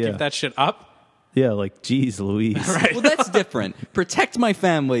 Yeah, won't yeah. give that shit up. Yeah, like, geez, Louise. Right. Well, that's different. Protect my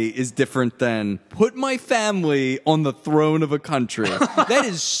family is different than put my family on the throne of a country. That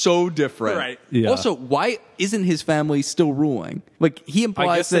is so different. Right. Yeah. Also, why isn't his family still ruling? Like, he implies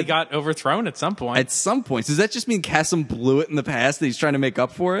I guess that they got overthrown at some point. at some points. Does that just mean Kasim blew it in the past that he's trying to make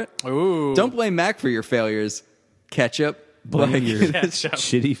up for it? Ooh. Don't blame Mac for your failures. Ketchup. Blame Like, your Yeah, shut up.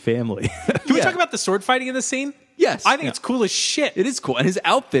 shitty family. Can we talk about the sword fighting in the scene? Yes. I think it's cool as shit. It is cool. And his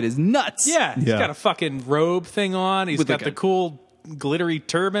outfit is nuts. Yeah. He's Yeah. got a fucking robe thing on. He's With got like the a- cool glittery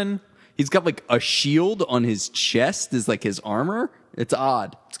turban. He's got like a shield on his chest is like his armor. It's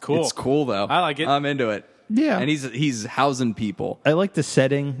odd. It's cool. It's cool though. I like it. I'm into it. Yeah. And he's housing people. I like the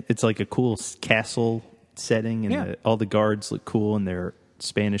setting. It's like a cool castle setting, and Yeah. all the guards look cool in their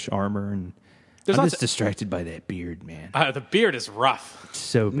Spanish armor. And There's I'm lots just distracted by that beard, man. The beard is rough.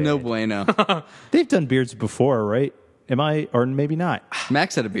 So bad. No bueno. They've done beards before, right? Am I, or maybe not?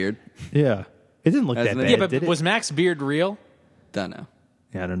 Max had a beard. Yeah. It didn't look that Hasn't it? bad, Yeah, but did it? was Mac's beard real? Don't know.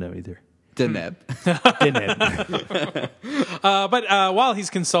 Yeah, I don't know either. Deneb. Didn't it? But while he's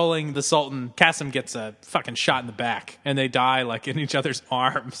consoling the Sultan, Qasim gets a fucking shot in the back, and they die like in each other's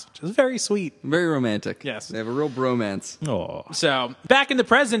arms, which is very sweet. Very romantic. Yes. They have a real bromance. Oh, So back in the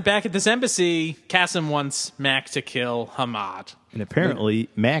present, back at this embassy, Qasim wants Mac to kill Hamad. and apparently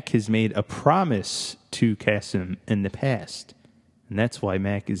Mac has made a promise to Qasim in the past, and that's why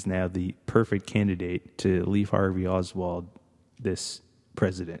Mac is now the perfect candidate to leave Harvey Oswald this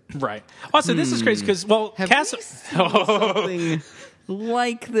president. Right. Also, this is crazy because, well, Qasim. Something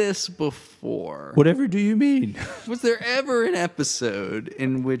like this before. Whatever do you mean? Was there ever an episode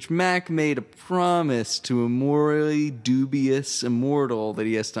in which Mac made a promise to a morally dubious immortal that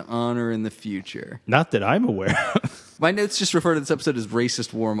he has to honor in the future? Not that I'm aware of. My notes just refer to this episode as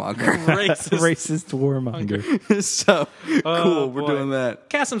racist warmonger. Racist. Racist warmonger. So cool, we're boy. doing that.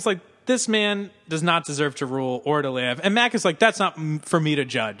 Qasim's like, this man does not deserve to rule or to live. And Mac is like, that's not for me to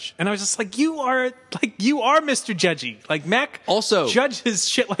judge. And I was just like, you are Mr. Judgy. Like, Mac Also- judges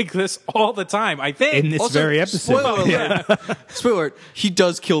shit like this all the time, I think. In this Also, very episode. Spoiler alert. Spoiler alert, he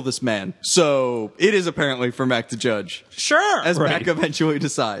does kill this man. So it is apparently for Mac to judge. Sure. As Right. Mac eventually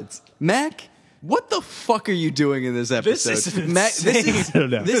decides. Mac, what the fuck are you doing in this episode? This is Mac, insane. I don't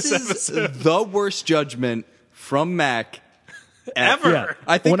know. This is the worst judgment from Mac Ever. Yeah.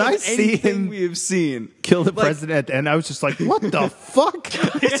 I think When of I see anything him we have seen. Kill the Like, president at the end, I was just like, what the fuck?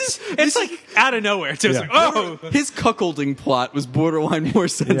 It's like out of nowhere, too. It's Yeah. like, oh. His cuckolding plot was borderline more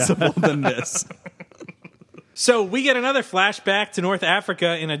sensible than this. So we get another flashback to North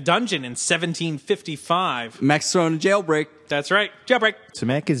Africa in a dungeon in 1755. Mac's thrown a jailbreak. That's right. Jailbreak. So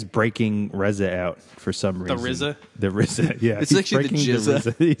Mac is breaking Reza out for some reason. RZA? The RZA, yeah. It's He's actually the breaking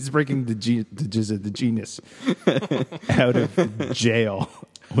Jizza. RZA. He's breaking the Jizza, the genius, out of jail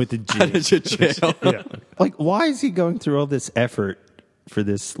with the G. Jail. Yeah. Like, why is he going through all this effort for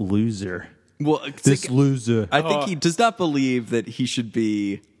this loser? Well, it's This like- loser. I think he does not believe that he should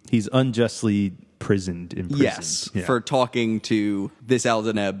be, He's unjustly imprisoned. yes, Yeah. for talking to this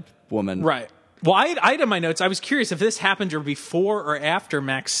Aldeneb woman. Right. Well, I had in my notes, I was curious if this happened before or after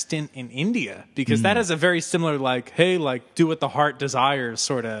Mac's stint in India, because that has a very similar, like, hey, like, do what the heart desires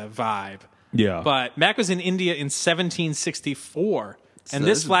sort of vibe. Yeah. But Mac was in India in 1764, and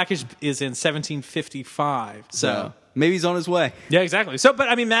this flag is in 1755. So maybe he's on his way. yeah, exactly. So, but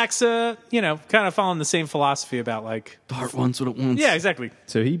I mean, Mac's kind of following the same philosophy about like The heart wants what it wants. yeah, exactly.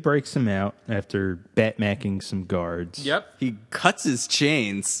 So he breaks him out after bat-macking some guards. Yep. He cuts his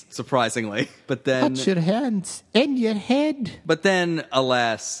chains, surprisingly. But then, your hands and your head.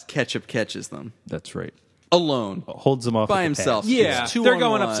 alas, Ketchup catches them. That's right. Alone. Holds him off By at the himself. pass. Yeah, It's 2 they're on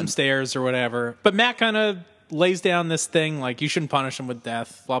going up 1. some stairs or whatever. But Mac kind of lays down this thing like you shouldn't punish him with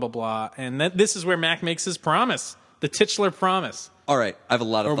death, blah blah blah. And this is where Mac makes his promise, the titular promise, All right, I have a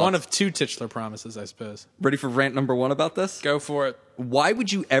lot of or thoughts. one of two titular promises, I suppose. Ready for rant number 1 about this? Go for it. Why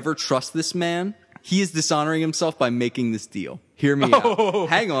would you ever trust this man? He is dishonoring himself by making this deal. Hear me out.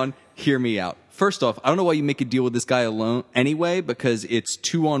 Hang on. Hear me out. First off, I don't know why you make a deal with this guy alone anyway, because it's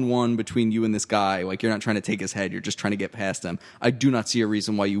 2-on-1 between you and this guy. Like, you're not trying to take his head. You're just trying to get past him. I do not see a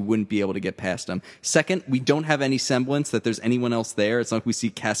reason why you wouldn't be able to get past him. Second, we don't have any semblance that there's anyone else there. It's not like we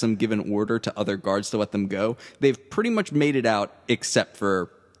see Kasim give an order to other guards to let them go. They've pretty much made it out except for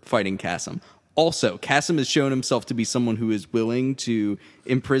fighting Kasim. Also, Kasim has shown himself to be someone who is willing to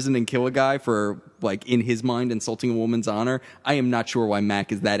imprison and kill a guy for, like, in his mind, insulting a woman's honor. I am not sure why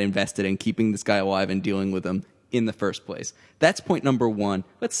Mac is that invested in keeping this guy alive and dealing with him in the first place. That's point number 1.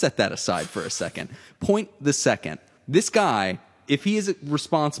 Let's set that aside for a second. Point the second. This guy, if he is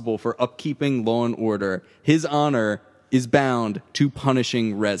responsible for upkeeping law and order, his honor is bound to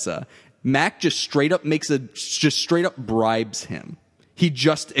punishing Reza. Mac just straight up bribes him. He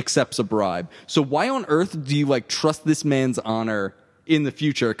just accepts a bribe. So why on earth do you trust this man's honor in the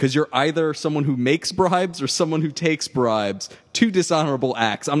future? Because you're either someone who makes bribes or someone who takes bribes. 2 dishonorable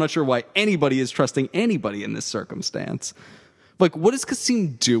acts. I'm not sure why anybody is trusting anybody in this circumstance. What is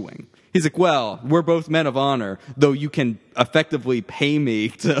Kasim doing? He's like, well, we're both men of honor, though you can effectively pay me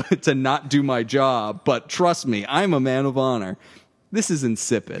to not do my job. But trust me, I'm a man of honor. This is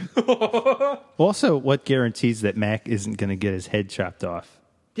insipid. Also, what guarantees that Mac isn't going to get his head chopped off?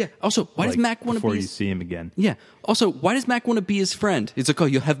 Yeah. Also, why does Mac want to before be you see him again? Yeah. Also, why does Mac want to be his friend? He's like, oh,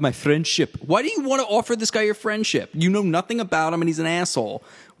 you have my friendship. Why do you want to offer this guy your friendship? You know nothing about him, and he's an asshole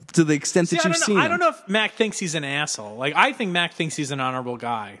to the extent that you've seen him. I don't know if Mac thinks he's an asshole. I think Mac thinks he's an honorable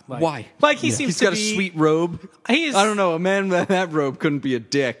guy. Why? He seems He's to got be a sweet robe. He's, I don't know. A man with that robe couldn't be a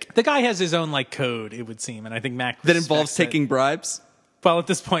dick. The guy has his own code, it would seem, and I think Mac That involves respects it. taking bribes? Well, at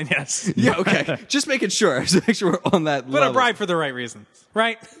this point, yes. Yeah, okay. Just making sure. Just make sure we're on that But level. a bribe for the right reasons,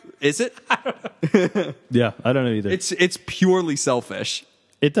 right? Is it? Yeah, I don't know either. It's purely selfish.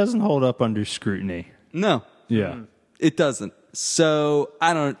 It doesn't hold up under scrutiny. No, Yeah. it doesn't. So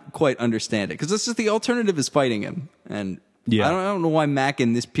I don't quite understand it. Because this is the alternative is fighting him. And Yeah. I don't know why Mac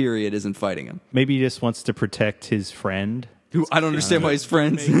in this period isn't fighting him. Maybe he just wants to protect his friend. Who I don't understand why he's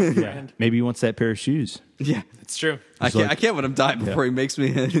friends. Yeah. Maybe he wants that pair of shoes. Yeah. It's true. I can't let him die before he makes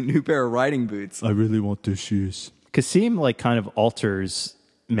me a new pair of riding boots. I really want those shoes. Kasim kind of alters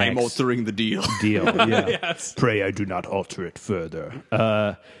Mac's I'm altering the deal. deal. Yeah. Yes. Pray I do not alter it further.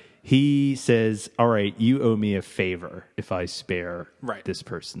 He says, all right, you owe me a favor if I spare this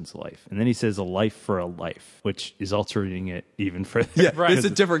person's life. And then he says a life for a life, which is altering it even further. Yeah, Right. it's a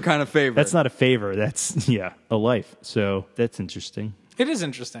different kind of favor. That's not a favor. That's, a life. So that's interesting. It is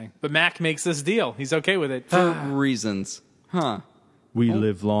interesting. But Mac makes this deal. He's okay with it. reasons. Huh. We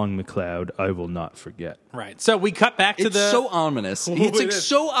live long, McLeod. I will not forget. Right. So we cut back to It's the... so ominous. Oh, It's it is.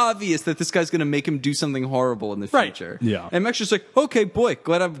 so obvious that this guy's going to make him do something horrible in the Right. future. Yeah. And Mac's just like, okay, boy,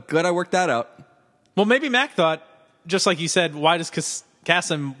 glad I worked that out. Well, maybe Mac thought, just like you said, why does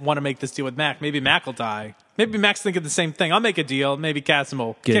Kasim want to make this deal with Mac? Maybe Mac will die. Maybe Mac's thinking the same thing. I'll make a deal. Maybe Kasim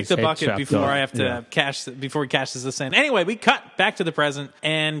will Get kick his the head bucket chopped before off. I have to Yeah. before he cashes this in. Anyway, we cut back to the present,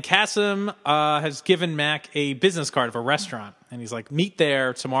 and Kasim has given Mac a business card of a restaurant. And he's like, meet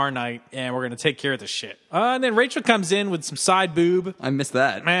there tomorrow night, and we're going to take care of this shit. And then Rachel comes in with some side boob. I missed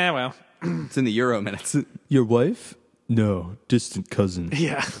that. Well, It's in the Euro minutes. Your wife? No, distant cousin.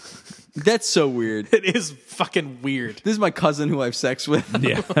 yeah. That's so weird. It is fucking weird. This is my cousin who I have sex with.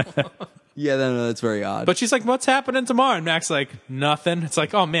 Yeah. Yeah, no, that's very odd. But she's like, what's happening tomorrow? And Mac's like, nothing. It's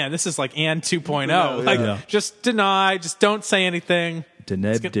like, oh man, this is like Anne 2.0. Like, yeah. just deny, just don't say anything.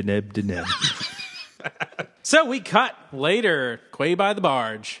 Deneb. So we cut later, Quay by the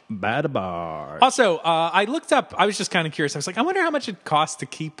barge. By the bar. Also, I looked up, I was just kind of curious. I was like, I wonder how much it costs to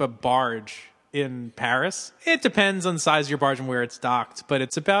keep a barge in Paris. It depends on the size of your barge and where it's docked, but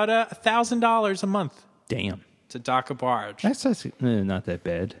it's about $1,000 a month Damn. to dock a barge. That's not that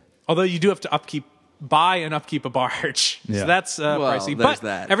bad. Although you do have to upkeep buy and upkeep a barge. Yeah. So that's pricey. there's But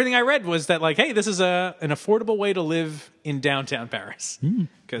that. everything I read was that, like, hey, this is an affordable way to live in downtown Paris.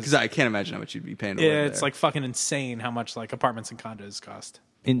 Because I can't imagine how much you'd be paying to live it's there. like fucking insane how much like apartments and condos cost.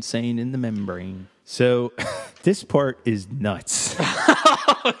 Insane in the membrane. So this part is nuts.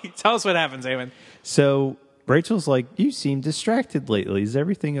 Tell us what happens, Eamon. So Rachel's like, you seem distracted lately. Is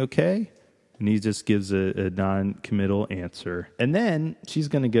everything okay? And he just gives a non-committal answer. And then she's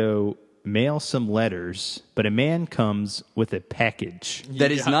going to go mail some letters, but a man comes with a package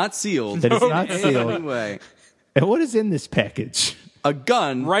that is not sealed. that is not in any sealed. way. And what is in this package? A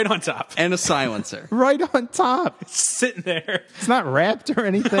gun Right on top. and a silencer. Right on top. Sitting there. It's not wrapped or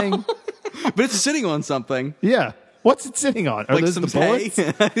anything. But it's sitting on something. Yeah. What's it sitting on? Are Like those some the bullets?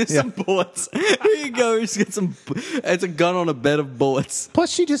 hay. Some bullets. Here you go. Just get some. It's a gun on a bed of bullets. Plus,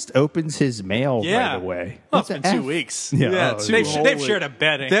 she just opens his mail Yeah. right away. Well, What's it's been the 2 weeks. Yeah, Yeah, oh, two They've, whole they've weeks. shared a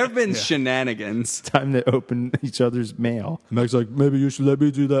bed. There have been shenanigans. time to open each other's mail. Meg's like, maybe you should let me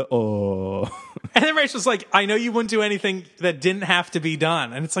do that. Oh. And then Rachel's like, I know you wouldn't do anything that didn't have to be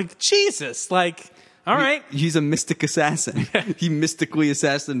done. And it's like, Jesus, like, all right. He's a mystic assassin. He mystically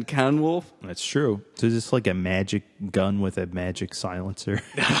assassinated Canwolf. That's true. So is this like a magic gun with a magic silencer?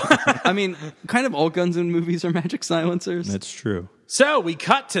 I mean, kind of all guns in movies are magic silencers. That's true. So we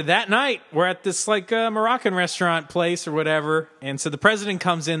cut to that night. We're at this like Moroccan restaurant place or whatever. And so the president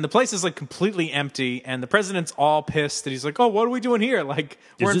comes in. The place is like completely empty. And the president's all pissed. And he's like, oh, what are we doing here? Like,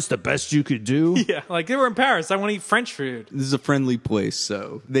 we're Is this the best you could do? yeah, like they were in Paris. I want to eat French food. This is a friendly place,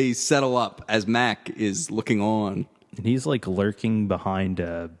 so they settle up as Mac is looking on. And he's like lurking behind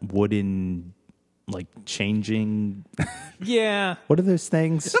a wooden, like changing. Yeah. What are those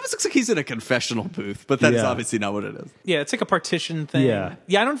things? It almost looks like he's in a confessional booth, but that is Yeah. obviously not what it is. Yeah, it's like a partition thing. Yeah.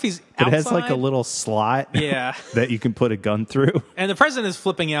 Yeah, I don't know if he's It outside. has like a little slot. Yeah. that you can put a gun through. And the president is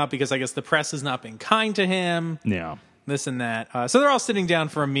flipping out because I guess the press has not been kind to him. Yeah. This and that. So they're all sitting down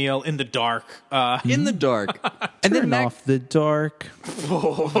for a meal in the dark. In the dark. And then Turn Mac, off the dark.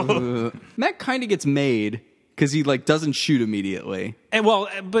 Mac kind of gets made because he like doesn't shoot immediately. And well,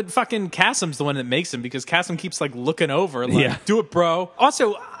 but fucking Kassem's the one that makes him because Kassem keeps like looking over, like, Yeah. do it, bro.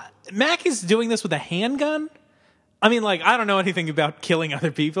 Also, Mac is doing this with a handgun. I mean, like, I don't know anything about killing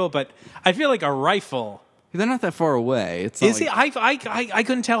other people, but I feel like a rifle. They're not that far away. It's not Is he? I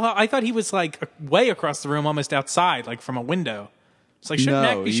couldn't tell how. I thought he was like way across the room, almost outside, like from a window. It's like, shouldn't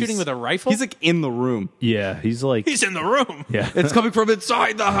Mac be he's- shooting with a rifle? He's like in the room. Yeah. He's like. He's in the room. Yeah. It's coming from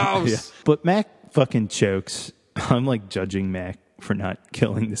inside the house. Yeah. But Mac fucking chokes. I'm like judging Mac for not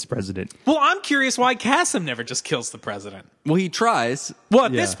killing this president. Well, I'm curious why Kassem never just kills the president. Well, he tries. Well,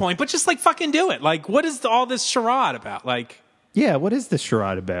 at Yeah. this point, but just like fucking do it. Like, what is all this charade about? Like, Yeah, what is this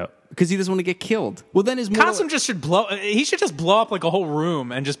charade about? Because he doesn't want to get killed. Well, then his Kassem just should blow. He should just blow up like a whole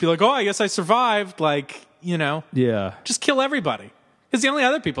room and just be like, "Oh, I guess I survived." Like, you know, Yeah. just kill everybody. Because the only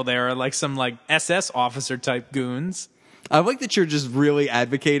other people there are like some like SS officer type goons. I like that you're just really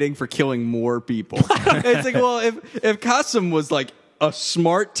advocating for killing more people. It's like, well, if Qasim was like a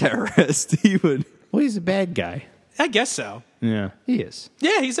smart terrorist, he would. Well, he's a bad guy. I guess so. Yeah, he is.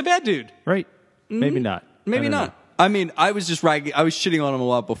 Yeah, he's a bad dude. Right? Maybe not. Maybe I don't not. I mean, I was just ragging. I was shitting on him a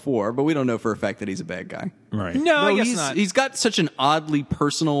lot before, but we don't know for a fact that he's a bad guy. know. Right. No, I guess he's, not. He's got such an oddly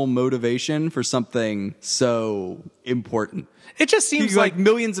personal motivation for something so important. It just seems Like like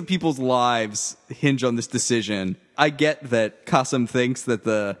millions of people's lives hinge on this decision. I get that Qasim thinks that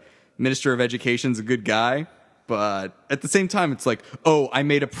the Minister of Education's a good guy, but at the same time, it's like, oh, I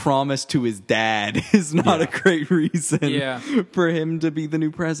made a promise to his dad is not a great reason Yeah. for him to be the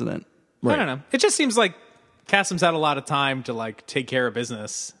new president. I don't know. It just seems like Kassem's had a lot of time to like take care of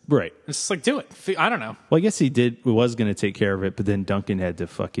business. Right. It's just like do it. I don't know. Well, I guess he was going to take care of it, but then Duncan had to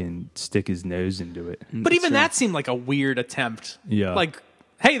fucking stick his nose into it. But even that seemed like a weird attempt. Yeah. Like,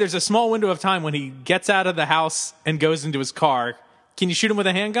 hey, there's a small window of time when he gets out of the house and goes into his car. Can you shoot him with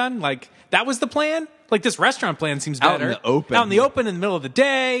a handgun? Like, that was the plan? Like, this restaurant plan seems Out in better. the open. Out in the open in the middle of the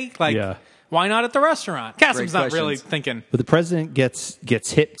day. Like, Yeah. why not at the restaurant? Kassem's not really questions. thinking. But the president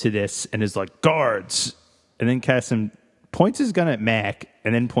gets hip to this and is like, guards. And then Kasem points his gun at Mac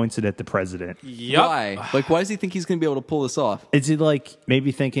and then points it at the president. Yup. Why? Like, why does he think he's going to be able to pull this off? Is he like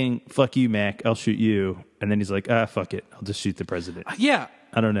maybe thinking, fuck you, Mac, I'll shoot you? And then he's like, fuck it, I'll just shoot the president. Yeah.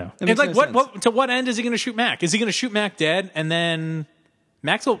 I don't know. And makes like, no sense. what to what end is he going to shoot Mac? Is he going to shoot Mac dead and then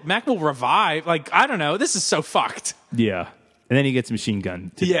Mac will revive? Like, I don't know. This is so fucked. Yeah. And then he gets machine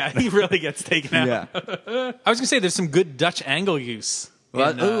gun. Yeah, he really gets taken out. Yeah. I was gonna say there's some good Dutch angle use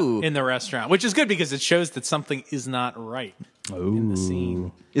What? Ooh. in the restaurant, which is good because it shows that something is not right in the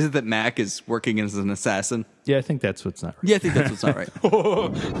scene. Is it that Mac is working as an assassin? Yeah, I think that's what's not right. Yeah, I think that's what's not right.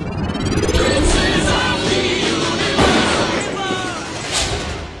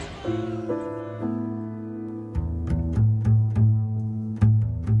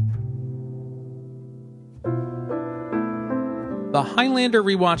 The Highlander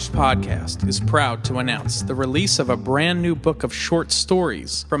Rewatched podcast is proud to announce the release of a brand new book of short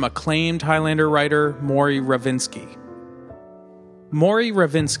stories from acclaimed Highlander writer Maury Ravinsky. Maury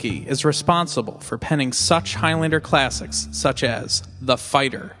Ravinsky is responsible for penning such Highlander classics such as The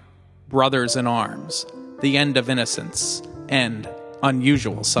Fighter, Brothers in Arms, The End of Innocence, and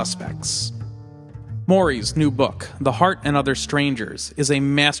Unusual Suspects. Maury's new book, The Heart and Other Strangers, is a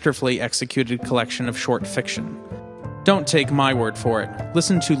masterfully executed collection of short fiction. Don't take my word for it.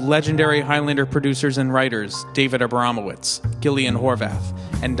 Listen to legendary Highlander producers and writers David Abramowitz, Gillian Horvath,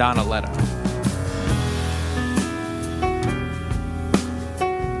 and Donna Leto.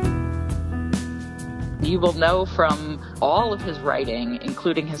 You will know from all of his writing,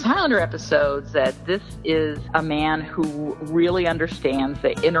 including his Highlander episodes, that this is a man who really understands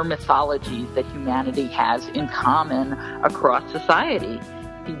the inner mythologies that humanity has in common across society.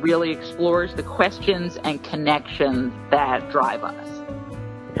 He really explores the questions and connections that drive us.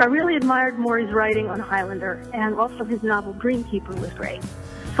 So I really admired Maury's writing on Highlander, and also his novel Dreamkeeper was great.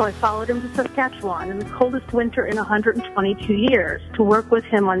 So I followed him to Saskatchewan in the coldest winter in 122 years to work with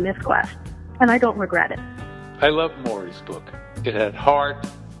him on MythQuest, and I don't regret it. I love Maury's book. It had heart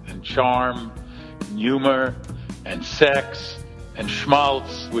and charm, and humor and sex and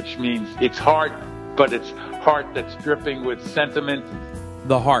schmaltz, which means it's heart, but it's heart that's dripping with sentiment.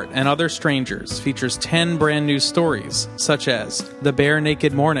 The Heart and Other Strangers features 10 brand new stories, such as The Bare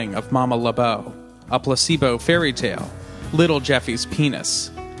Naked Morning of Mama LeBeau, A Placebo Fairy Tale, Little Jeffy's Penis,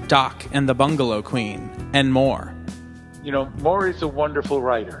 Doc and the Bungalow Queen, and more. You know, Maury's a wonderful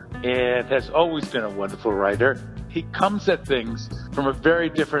writer and has always been a wonderful writer. He comes at things from a very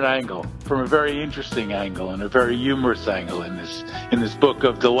different angle, from a very interesting angle and a very humorous angle in this book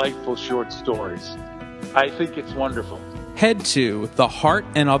of delightful short stories. I think it's wonderful. Head to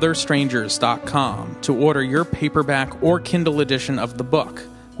theheartandotherstrangers.com to order your paperback or Kindle edition of the book,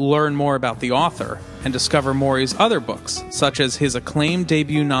 learn more about the author, and discover Maury's other books, such as his acclaimed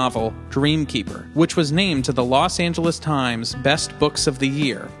debut novel, Dreamkeeper, which was named to the Los Angeles Times Best Books of the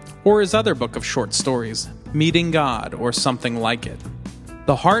Year, or his other book of short stories, Meeting God or Something Like It.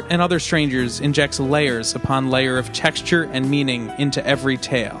 The Heart and Other Strangers injects layers upon layer of texture and meaning into every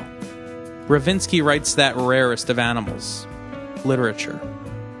tale. Ravinsky writes that rarest of animals, literature.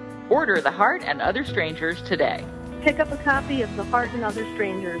 Order The Heart and Other Strangers today. Pick up a copy of The Heart and Other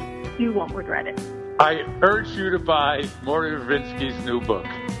Strangers. You won't regret it. I urge you to buy Maury Ravinsky's new book.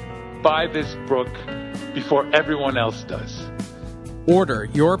 Buy this book before everyone else does. Order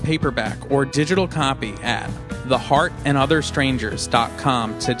your paperback or digital copy at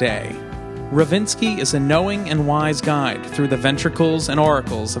theheartandotherstrangers.com today. Ravinsky is a knowing and wise guide through the ventricles and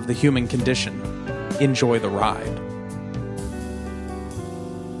oracles of the human condition. Enjoy the ride.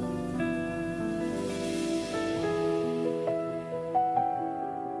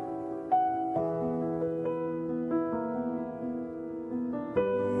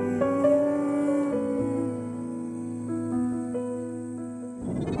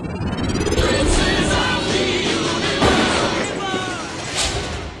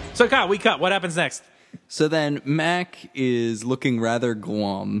 So, Kyle, we cut. What happens next? So then Mac is looking rather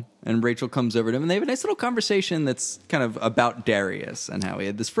glum, and Rachel comes over to him, and they have a nice little conversation that's kind of about Darius and how he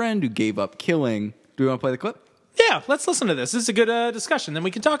had this friend who gave up killing. Do we want to play the clip? Yeah, let's listen to this. This is a good discussion. Then we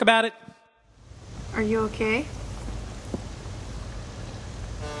can talk about it. Are you okay?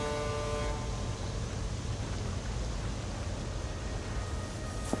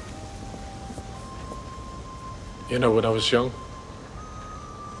 You know, when I was young,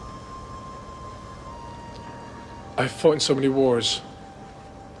 I fought in so many wars,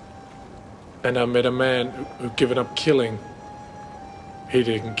 and I met a man who'd given up killing. He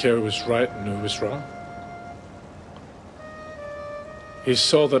didn't care who was right and who was wrong. He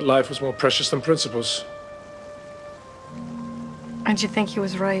saw that life was more precious than principles. And you think he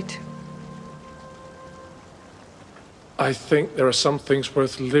was right? I think there are some things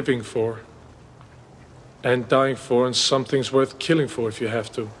worth living for and dying for, and some things worth killing for if you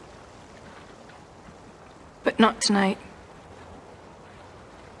have to. But not tonight.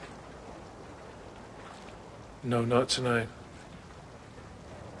 No, not tonight.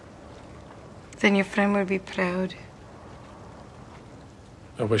 Then your friend would be proud.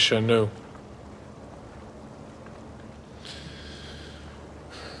 I wish I knew.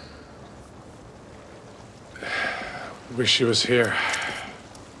 Wish he was here.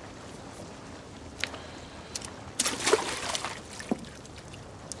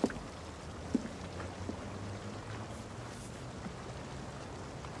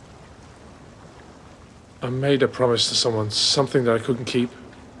 made a promise to someone, something that I couldn't keep.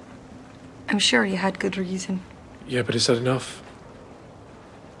 I'm sure you had good reason. Yeah, but is that enough?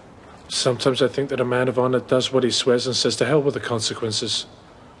 Sometimes I think that a man of honor does what he swears and says to hell with the consequences.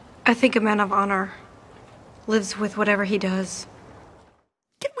 I think a man of honor lives with whatever he does.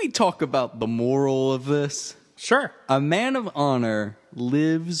 Can we talk about the moral of this? Sure. A man of honor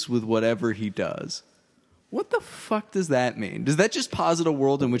lives with whatever he does. What the fuck does that mean? Does that just posit a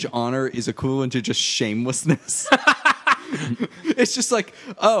world in which honor is equivalent to just shamelessness? It's just like,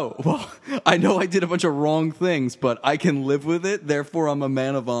 oh, well, I know I did a bunch of wrong things, but I can live with it, therefore I'm a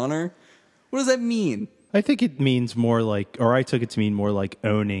man of honor. What does that mean? I think it means more like, or I took it to mean more like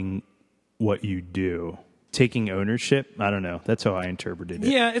owning what you do. Taking ownership. I don't know. That's how I interpreted it.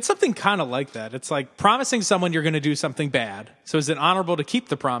 Yeah, it's something kind of like that. It's like promising someone you're going to do something bad. So is it honorable to keep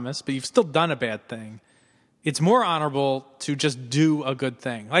the promise, but you've still done a bad thing? It's more honorable to just do a good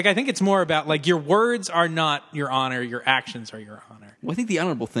thing. Like, I think it's more about, like, your words are not your honor, your actions are your honor. Well, I think the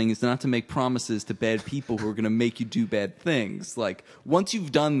honorable thing is not to make promises to bad people who are going to make you do bad things. Like, once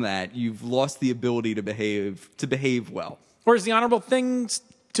you've done that, you've lost the ability to behave well. Or is the honorable thing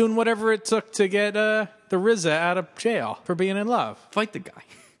doing whatever it took to get the RZA out of jail for being in love? Fight the guy.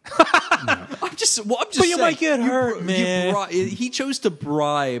 I'm just But you saying, might get hurt, man. He chose to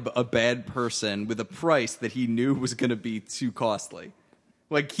bribe a bad person with a price that he knew was going to be too costly.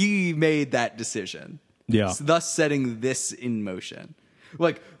 Like, he made that decision. Yeah. Thus setting this in motion.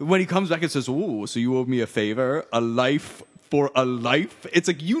 Like, when he comes back and says, "Ooh, so you owe me a favor? A life for a life?" It's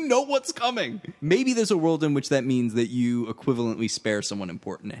like, you know what's coming. Maybe there's a world in which that means that you equivalently spare someone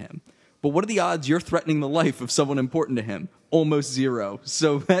important to him. But what are the odds you're threatening the life of someone important to him? Almost zero.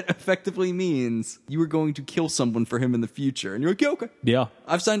 So that effectively means you are going to kill someone for him in the future. And you're like, yeah, okay. Yeah.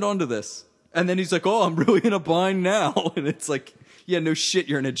 I've signed on to this. And then he's like, oh, I'm really in a bind now. And it's like, yeah, no shit,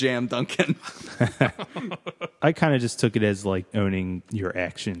 you're in a jam, Duncan. I kind of just took it as like owning your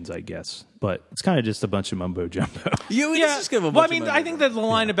actions, I guess. But it's kind of just a bunch of mumbo jumbo. Well, I mean, I think that the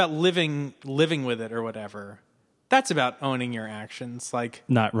line about living with it or whatever, that's about owning your actions. Like,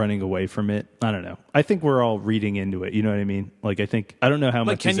 Not running away from it. I don't know. I think we're all reading into it. You know what I mean? Like, I don't know how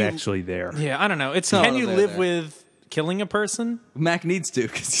much is actually there. Yeah, I don't know. Can you live with killing a person? Mac needs to,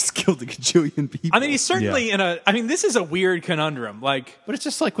 because he's killed a gajillion people. I mean, he's certainly this is a weird conundrum. Like, but it's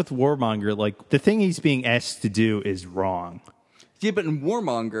just like with Warmonger, like the thing he's being asked to do is wrong. Yeah, but in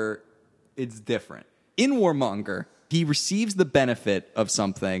Warmonger, it's different. In Warmonger, he receives the benefit of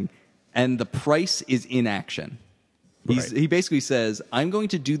something, and the price is inaction. He basically says, I'm going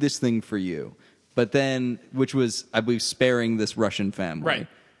to do this thing for you. But then, which was, I believe, sparing this Russian family. Right.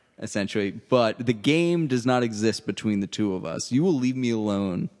 Essentially. But the game does not exist between the two of us. You will leave me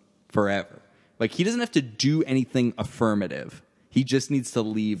alone forever. Like, he doesn't have to do anything affirmative. He just needs to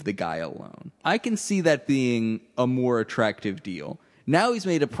leave the guy alone. I can see that being a more attractive deal. Now he's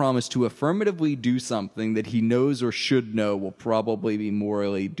made a promise to affirmatively do something that he knows or should know will probably be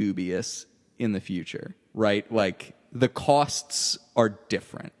morally dubious in the future. Right? Like, the costs are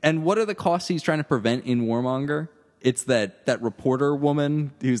different. And what are the costs he's trying to prevent in Warmonger? It's that reporter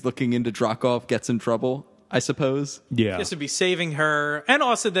woman who's looking into Drakov gets in trouble, I suppose. Yeah. he has to be saving her, and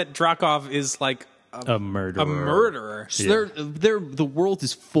also that Drakov is like a murderer. A murderer. So the world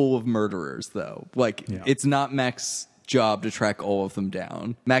is full of murderers, though. Like, it's not Mac's job to track all of them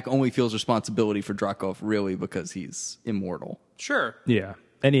down. Mac only feels responsibility for Drakov, really, because he's immortal. Sure. Yeah.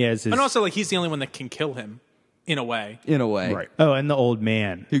 And he has his... And also, like, he's the only one that can kill him. In a way. Right. Oh, and the old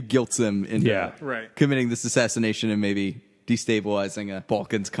man. Who guilts him into Right. committing this assassination and maybe destabilizing a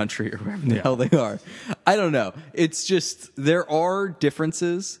Balkans country or wherever the hell they are. I don't know. It's just, there are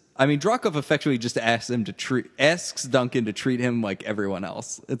differences. I mean, Drakov effectively just asks Duncan to treat him like everyone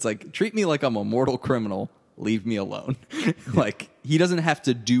else. It's like, treat me like I'm a mortal criminal. Leave me alone. Like, he doesn't have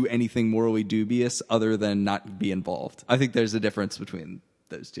to do anything morally dubious other than not be involved. I think there's a difference between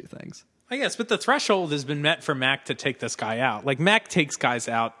those two things. I guess, but the threshold has been met for Mac to take this guy out. Like, Mac takes guys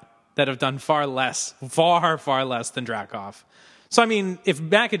out that have done far less than Drakov. So, I mean, if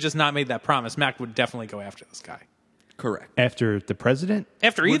Mac had just not made that promise, Mac would definitely go after this guy. Correct. After the president?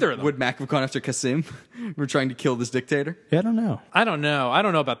 After either of them. Would Mac have gone after Qasim? We're trying to kill this dictator? Yeah, I don't know. I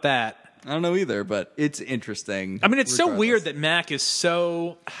don't know about that. I don't know either, but it's interesting. I mean, it's so weird that Mac is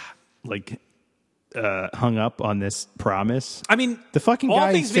so... Like... hung up on this promise. I mean, the fucking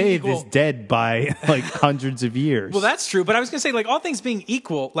guy he saved is dead by like hundreds of years. Well, that's true, but I was going to say, like, all things being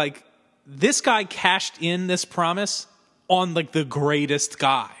equal, like, this guy cashed in this promise on, like, the greatest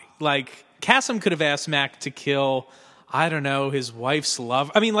guy. Like, Qasim could have asked Mac to kill, I don't know, his wife's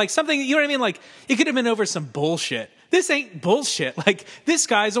love. I mean, like, something, you know what I mean? Like, it could have been over some bullshit. this ain't bullshit. Like, this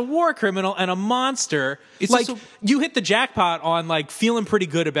guy's a war criminal and a monster. It's like, also- you hit the jackpot on, like, feeling pretty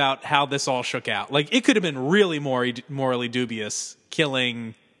good about how this all shook out. Like, it could have been really morally dubious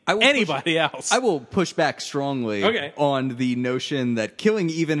killing anybody else. I will push back strongly Okay. on the notion that killing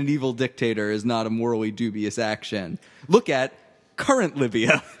even an evil dictator is not a morally dubious action. Look at current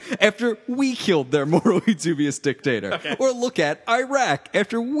Libya after we killed their morally dubious dictator. Okay. Or look at Iraq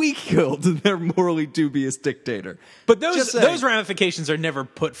after we killed their morally dubious dictator. But Just saying. those ramifications are never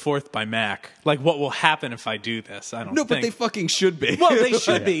put forth by Mac. Like, what will happen if I do this? I don't No, think. but they fucking should be. Well, they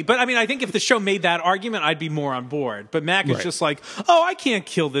should be. But I mean, I think if the show made that argument, I'd be more on board. But Mac is just like, oh, I can't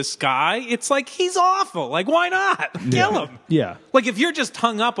kill this guy. It's like, he's awful. Like, why not? Kill him. Yeah. Like, if you're just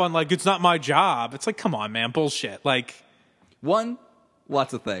hung up on, like, it's not my job, it's like, come on, man, bullshit. Like, One,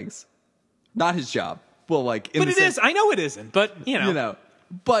 lots of things. Not his job. Well, like, in but the it sense- is. I know it isn't. But, you know.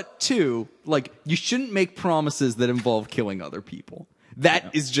 But two, like, you shouldn't make promises that involve killing other people.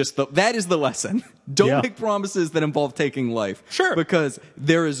 That is the lesson. Don't make promises that involve taking life. Sure. Because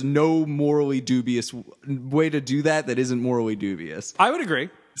there is no morally dubious way to do that isn't morally dubious. I would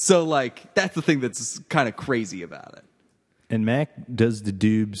agree. So, like, that's the thing that's kind of crazy about it. And Mac does the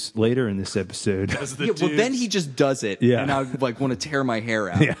dubes later in this episode. Well, then he just does it. Yeah. And I like want to tear my hair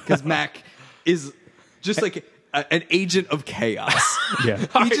out. Because Mac is just like an agent of chaos. Yeah.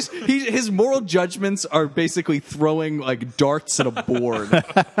 His moral judgments are basically throwing like darts at a board.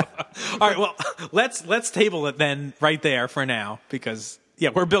 All right, well, let's table it then right there for now, because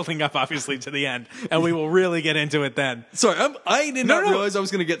we're building up obviously to the end, and we will really get into it then. Sorry, I did not realize I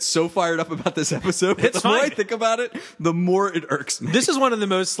was going to get so fired up about this episode. But It's the more I fine. think about it, the more it irks me. This is one of the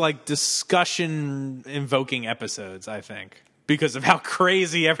most like discussion invoking episodes, I think, because of how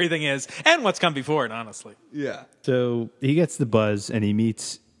crazy everything is and what's come before it, honestly. Yeah. So he gets the buzz and he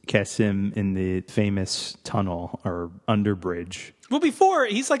meets Kasim in the famous tunnel or underbridge. Well, before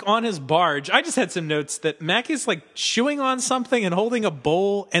he's like on his barge, I just had some notes that Mac is like chewing on something and holding a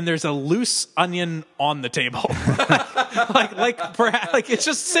bowl, and there's a loose onion on the table. like it's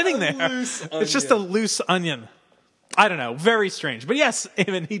just sitting there. It's just a loose onion. I don't know. Very strange. But yes,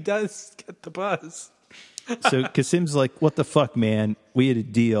 Eamon, he does get the buzz. So Kasim's like, what the fuck, man? We had a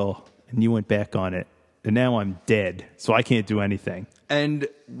deal and you went back on it. And now I'm dead, so I can't do anything. And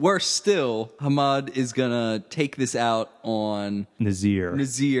worse still, Hamad is going to take this out on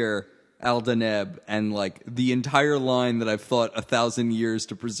Nazir Al-Daneb, and like the entire line that I've thought 1,000 years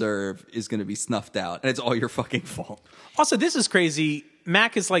to preserve is going to be snuffed out, and it's all your fucking fault. Also, this is crazy.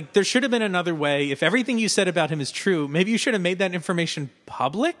 Mac is like, there should have been another way. If everything you said about him is true, maybe you should have made that information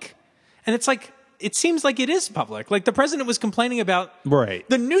public. And it's like, it seems like it is public. Like the president was complaining about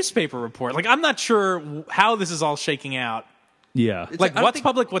the newspaper report. Like, I'm not sure how this is all shaking out. Yeah. Like, what's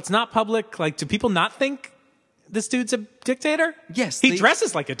public, what's not public? Like, do people not think this dude's a dictator? Yes. He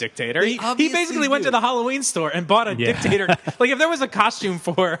dresses like a dictator. He obviously basically went to the Halloween store and bought a dictator. Like, if there was a costume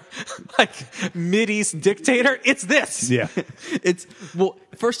for, like, Mideast dictator, it's this. Yeah. Well,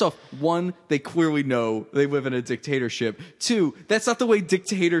 first off, one, they clearly know they live in a dictatorship. Two, that's not the way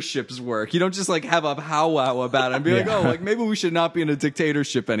dictatorships work. You don't just, like, have a powwow about it and be like, oh, like, maybe we should not be in a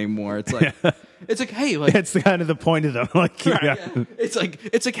dictatorship anymore. It's like... It's like, hey, like that's kind of the point of them. Like, it's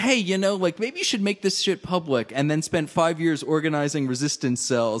like, hey, you know, like maybe you should make this shit public, and then spend 5 years organizing resistance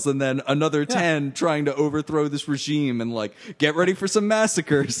cells, and then another 10 trying to overthrow this regime, and like get ready for some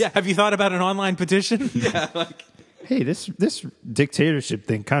massacres. Yeah, have you thought about an online petition? Yeah, like hey, this dictatorship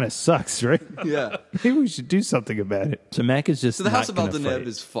thing kind of sucks, right? Yeah, maybe we should do something about it. So Mac is just so the House of not gonna Al-Daneb fight.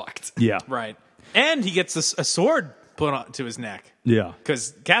 is fucked. Yeah, right. And he gets a sword put on to his neck. Yeah.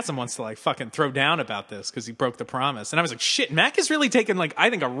 Because Kasim wants to like fucking throw down about this because he broke the promise. And I was like, shit, Mac is really taking like, I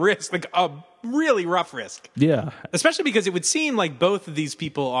think a risk, like a really rough risk. Yeah. Especially because it would seem like both of these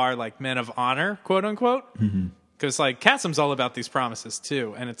people are like men of honor, quote unquote. Because like Kasim's all about these promises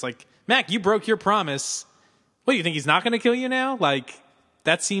too. And it's like, Mac, you broke your promise. What, you think he's not going to kill you now? Like,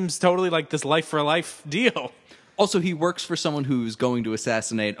 that seems totally like this life for life deal. Also, he works for someone who's going to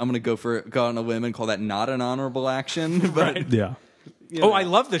assassinate. I'm going to go on a limb and call that not an honorable action. But yeah. Oh, I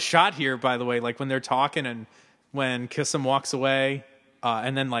love the shot here, by the way, like when they're talking and when Kasim walks away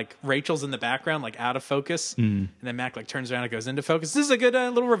and then like Rachel's in the background, like out of focus. And then Mac like turns around and goes into focus. This is a good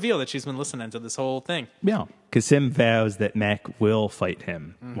little reveal that she's been listening to this whole thing. Yeah. Kasim vows that Mac will fight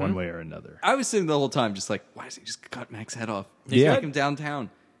him one way or another. I was sitting the whole time just like, why does he just cut Mac's head off? Yeah. Take him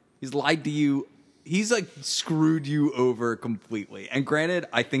downtown. He's lied to you. He's like screwed you over completely. And granted,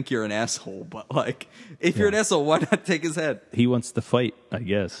 I think you're an asshole, but like, if you're an asshole, why not take his head? He wants to fight, I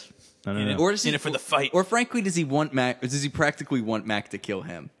guess. I don't know. Or is he in it for the fight. Or frankly, does he want Mac? Or does he practically want Mac to kill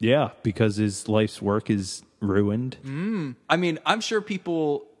him? Yeah, because his life's work is ruined. I mean, I'm sure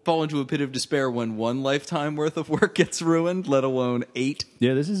people fall into a pit of despair when one lifetime worth of work gets ruined, let alone 8.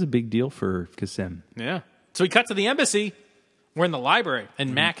 Yeah, this is a big deal for Kasim. Yeah. So we cut to the embassy. We're in the library,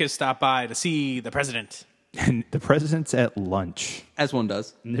 and Mac has stopped by to see the president. And the president's at lunch. As one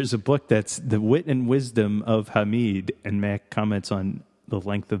does. And there's a book that's The Wit and Wisdom of Hamid, and Mac comments on the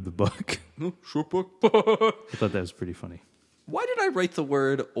length of the book. Short book. I thought that was pretty funny. Why did I write the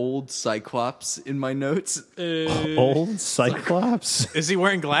word old Cyclops in my notes? Old Cyclops? Is he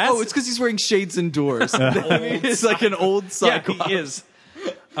wearing glasses? Oh, it's because he's wearing shades indoors. I mean, it's like an old Cyclops. Yeah, he is.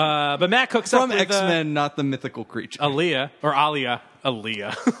 But Mac hooks up From with X-Men, not the mythical creature. Aaliyah. Aaliyah.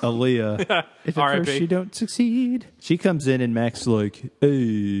 Aaliyah. If at R.I.P. first you don't succeed. She comes in and Mac's like,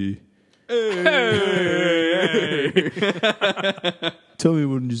 hey. Tell me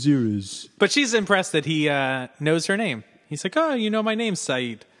what Nazir is. But she's impressed that he knows her name. He's like, oh, you know my name's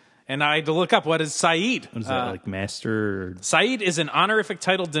Saeed. And I had to look up, what is Saeed? What is that, like master? Or... Saeed is an honorific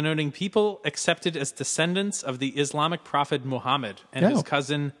title denoting people accepted as descendants of the Islamic prophet Muhammad and his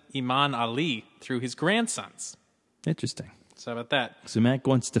cousin Iman Ali through his grandsons. Interesting. So how about that? So Mac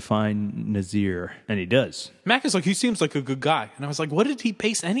wants to find Nazir, and he does. Mac is like, he seems like a good guy. And I was like, what did he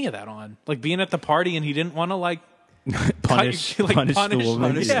base any of that on? Like being at the party and he didn't want to like... punish the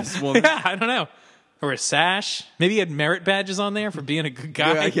woman. Yeah, I don't know. Or a sash. Maybe he had merit badges on there for being a good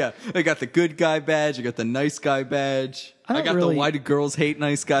guy. Yeah. I got the good guy badge. I got the nice guy badge. I got the why do girls hate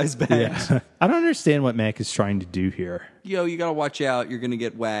nice guys badge. Yeah. I don't understand what Mac is trying to do here. Yo, you got to watch out. You're going to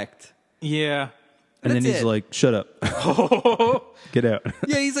get whacked. Yeah. And then he's like, shut up. Get out.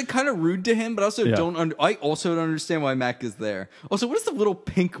 Yeah, he's like kind of rude to him, but also I also don't understand why Mac is there. Also, what is the little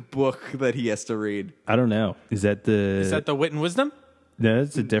pink book that he has to read? I don't know. Is that the Wit and Wisdom? No,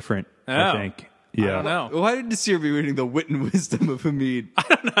 that's a different, I think. Yeah. I don't know. Why did Nasir be reading the Wit and Wisdom of Hamid? I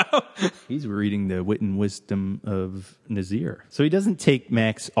don't know. He's reading the Wit and Wisdom of Nazir. So he doesn't take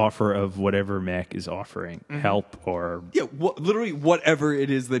Mac's offer of whatever Mac is offering, help or... Yeah, literally whatever it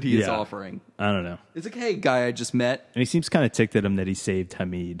is that he is offering. I don't know. It's like, hey, guy I just met. And he seems kind of ticked at him that he saved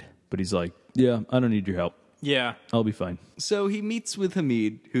Hamid. But he's like, yeah, I don't need your help. Yeah. I'll be fine. So he meets with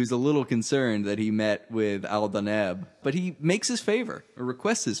Hamid, who's a little concerned that he met with Al-Danab, but he makes his favor, or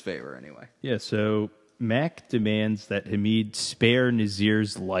requests his favor anyway. Yeah, so Mac demands that Hamid spare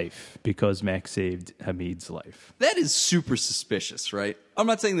Nazir's life because Mac saved Hamid's life. That is super suspicious, right? I'm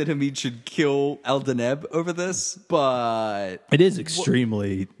not saying that Hamid should kill Al-Danab over this, but... It is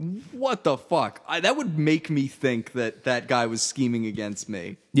extremely... What the fuck? That would make me think that that guy was scheming against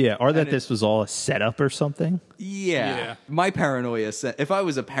me. Yeah, or that this was all a setup or something. Yeah. My paranoia... If I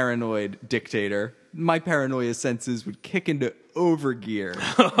was a paranoid dictator, my paranoia senses would kick into overgear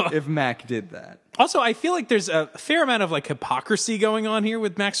if Mac did that. Also, I feel like there's a fair amount of like hypocrisy going on here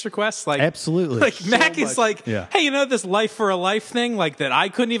with Mac's request. Like, absolutely. Like Mac is like, hey, you know this life for a life thing, like that I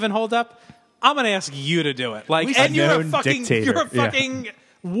couldn't even hold up. I'm gonna ask you to do it. Like, and you're a fucking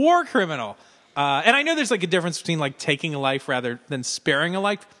war criminal. And I know there's like a difference between like taking a life rather than sparing a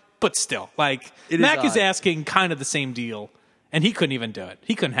life, but still, like Mac is asking kind of the same deal, and he couldn't even do it.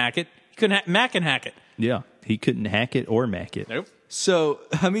 He couldn't hack it. Mac can hack it. Yeah, he couldn't hack it or Mac it. Nope. So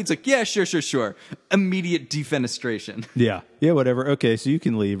Hamid's like, yeah, sure. Immediate defenestration. Yeah, whatever. Okay, so you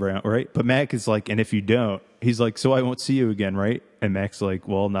can leave, right? But Mac is like, and if you don't, he's like, so I won't see you again, right? And Mac's like,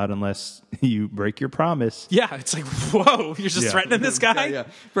 well, not unless you break your promise. Yeah, it's like, whoa, you're just threatening this guy? Yeah.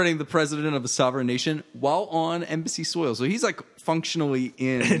 Threatening the president of a sovereign nation while on embassy soil. So he's like functionally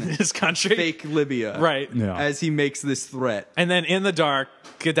in his country. Fake Libya. Right. Yeah. As he makes this threat. And then in the dark,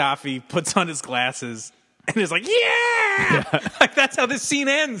 Gaddafi puts on his glasses and is like, yeah! Like, that's how this scene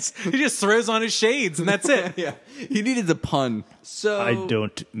ends. He just throws on his shades, and that's it. Yeah. He needed the pun. So I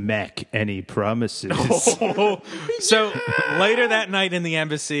don't Mac any promises. So later that night in the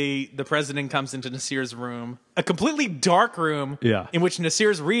embassy, the president comes into Nasir's room, a completely dark room in which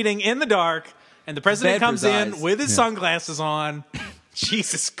Nasir's reading in the dark, and the president comes in with his sunglasses on.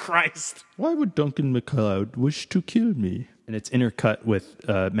 Jesus Christ. Why would Duncan MacLeod wish to kill me? And it's intercut with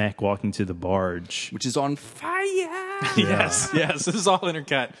Mac walking to the barge. Which is on fire. Yes. This is all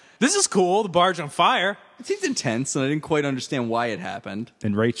intercut. This is cool, the barge on fire. It seems intense, and I didn't quite understand why it happened.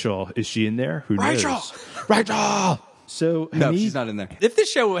 And Rachel, is she in there? Who knows? Rachel! So no, she's not in there. If this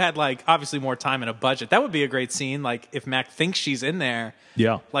show had like obviously more time and a budget, that would be a great scene. Like if Mac thinks she's in there,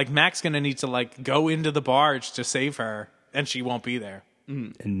 like Mac's gonna need to like go into the barge to save her, and she won't be there.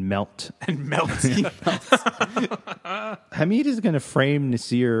 And melt. Hamid is going to frame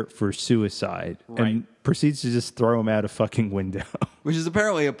Nasir for suicide and proceeds to just throw him out a fucking window. Which is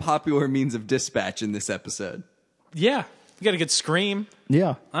apparently a popular means of dispatch in this episode. Yeah. You got a good scream.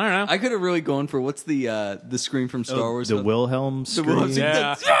 Yeah. I don't know. I could have really gone for what's the scream from Star Wars? The Wilhelm scream. Wilhelm scream.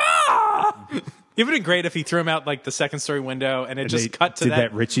 Yeah. It would have been great if he threw him out like the second story window and it just they cut to did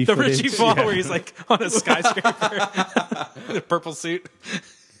that Richie the footage? Richie fall Yeah. where he's like on a skyscraper in a purple suit.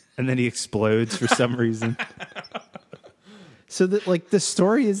 And then he explodes for some reason. So the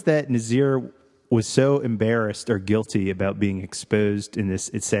story is that Nazir was so embarrassed or guilty about being exposed in this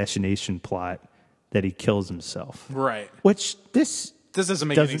assassination plot that he kills himself. Right. Which this doesn't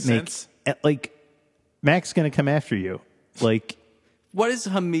make any sense. Like, Mac's going to come after you. Like, Why does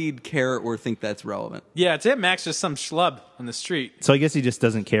Hamid care or think that's relevant? Yeah, to him, Mac's just some schlub on the street. so I guess he just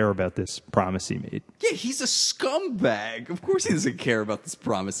doesn't care about this promise he made. Yeah, he's a scumbag. Of course he doesn't care about this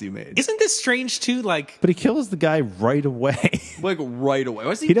promise he made. Isn't this strange too? Like, But he kills the guy right away. Like right away.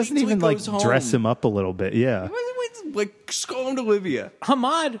 Why does He doesn't wait till even like goes home? dress him up a little bit. Yeah. Why does he wait, like scold Olivia?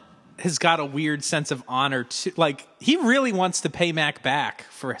 Hamad has got a weird sense of honor too. Like, he really wants to pay Mac back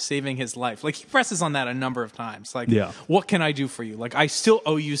for saving his life. Like, he presses on that a number of times. Like, Yeah. what can I do for you? Like, I still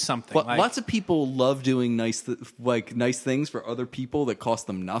owe you something. Well, Like, lots of people love doing nice things for other people that cost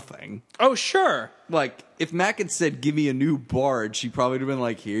them nothing. oh, sure. Like, if Mac had said, give me a new barge, she probably would have been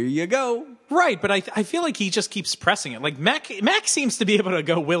like, here you go. Right, but I feel like he just keeps pressing it. Like, Mac seems to be able to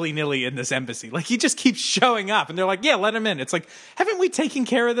go willy-nilly in this embassy. Like, he just keeps showing up, and they're like, yeah, let him in. It's like, haven't we taken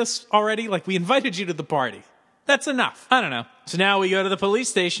care of this already? Like, we invited you to the party. That's enough. I don't know. So now we go to the police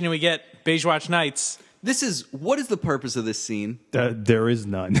station and we get Beige Watch Nights. What is the purpose of this scene? There is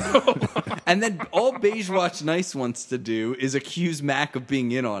none. And then all Beige Watch Nice wants to do is accuse Mac of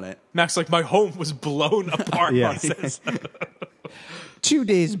being in on it. Mac's like, my home was blown apart. Yeah. Mark says. 2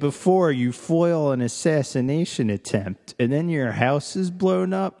 days before you foil an assassination attempt and then your house is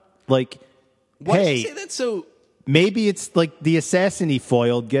blown up. Like, Why did hey, you say that so... maybe it's like the assassin he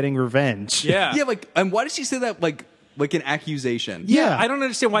foiled getting revenge. Yeah. Yeah, like, and why did she say that like an accusation? Yeah. I don't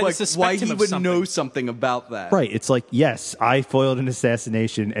understand why Like, they suspect why him he of would something. know something about that. Right. It's like, yes, I foiled an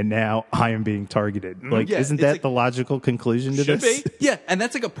assassination and now I am being targeted. Like, Yeah, isn't it's that like- the logical conclusion to Should this? be. Yeah, and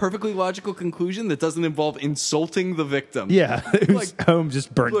that's like a perfectly logical conclusion that doesn't involve insulting the victim. Yeah. Whose Like- home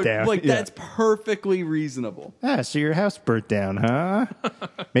just burnt Look, down. like Yeah. that's perfectly reasonable. Ah, so your house burnt down, huh?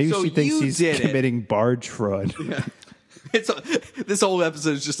 Maybe So she thinks you he's did it. committing barge fraud. This whole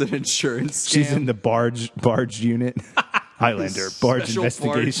episode is just an insurance scam. She's in the barge unit. Highlander, barge Special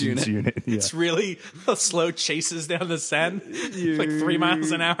investigations barge unit. Yeah. It's really slow chases down the Seine. It's like 3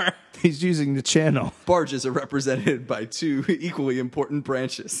 miles an hour. He's using the channel. Barges are represented by two equally important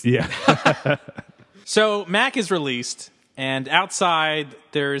branches. Yeah. So Mac is released, and outside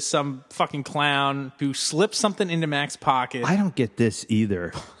there's some fucking clown who slips something into Mac's pocket. I don't get this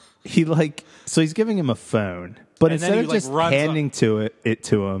either. So he's giving him a phone, but And then instead he, of like, just runs handing it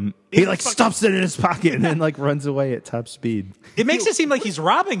to him, he like stuffs it in his pocket and then like runs away at top speed. It makes it seem like he's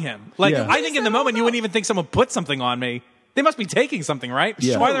robbing him. Like, Yeah. I think in the moment you wouldn't even think someone put something on me. They must be taking something, right?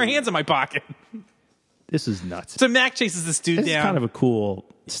 Yeah. Why are their hands in my pocket? This is nuts. So Mac chases this dude This is down. kind of a cool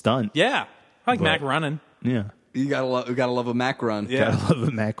stunt. Yeah. I like But- Mac running. Yeah. You gotta love a Mac run. Yeah. Gotta love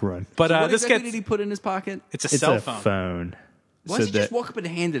a Mac run. But What this exactly gets... did he put in his pocket? It's a It's cell a phone. phone. Why So does he just that- walk up and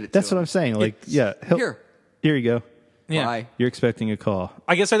hand it? That's to what him? I'm saying. Like, yeah. Here you go. Yeah. Bye. You're expecting a call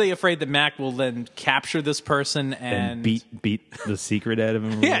I guess are they afraid that Mac will then capture this person and and... beat the secret out of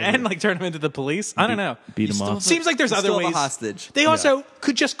him. or Yeah, whatever. and like turn him into the police. I don't know. Beat him still off. have Seems like there's You other still have a ways. hostage. They also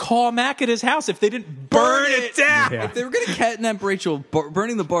could just call Mac at his house if they didn't burn it down. Yeah. If they were gonna catnap Rachel,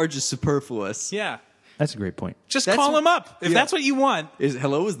 burning the barge is superfluous. Yeah. That's a great point. Just That's call what- him up if yeah. that's what you want. Is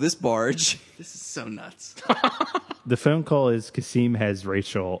this barge? This is so nuts. The phone call is Kasim has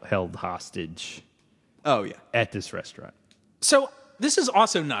Rachel held hostage Oh yeah. at this restaurant. So this is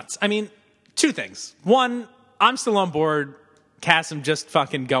also nuts. I mean, 2 things. One, I'm still on board Kasim just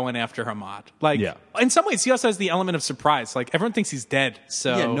fucking going after Hamad. Like, Yeah. in some ways, he also has the element of surprise. Like, everyone thinks he's dead.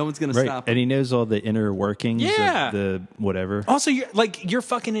 So Yeah, no one's gonna Right. stop. And he knows all the inner workings Yeah. of the whatever. Also, you're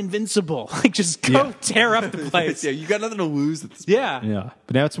fucking invincible. Like, just go Yeah. tear up the place. Yeah, you got nothing to lose at this point. Yeah. Yeah.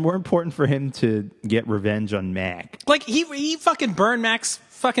 But now it's more important for him to get revenge on Mac. Like, he fucking burned Mac's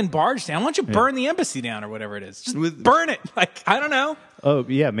fucking barge down. Why don't you burn the embassy down or whatever it is? Just burn it. Like, I don't know. Oh,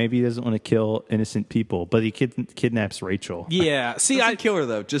 yeah. Maybe he doesn't want to kill innocent people, but he kidnaps Rachel. Yeah. See, Doesn't kill her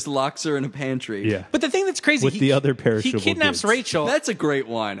though. Just locks her in a pantry. Yeah. but the thing that's crazy, With the other perishable he kidnaps goods. Rachel. That's a great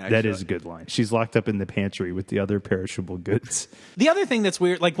line. Actually. That is a good line. She's locked up in the pantry with the other perishable goods. The other thing that's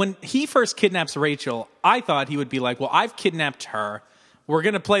weird, like when he first kidnaps Rachel, I thought he would be like, well, I've kidnapped her. We're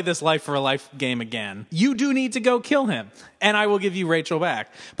going to play this life for a life game again. You do need to go kill him, and I will give you Rachel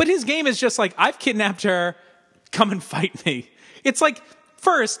back. But his game is just like, I've kidnapped her. Come and fight me. It's like,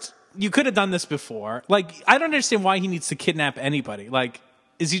 first, you could have done this before. Like, I don't understand why he needs to kidnap anybody. Like,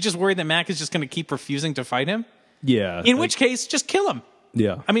 is he just worried that Mac is just going to keep refusing to fight him? Yeah. In which case, just kill him.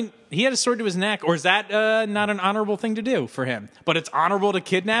 Yeah. I mean, he had a sword to his neck, or is that not an honorable thing to do for him? But it's honorable to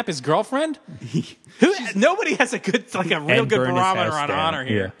kidnap his girlfriend? Nobody has a good, like a real And good burn his barometer house on down. honor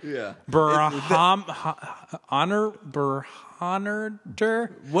here. Yeah. Honor.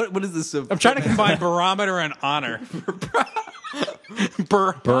 What is this? I'm trying to combine barometer and honor.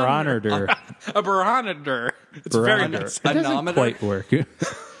 Barometer. A barometer. It's very Barometer. nice. It doesn't Anometer? quite work.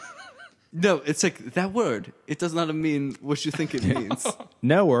 No, it's like that word. It does not mean what you think it means.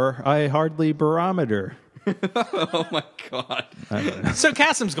 Knower, I hardly barometer. Oh my god. So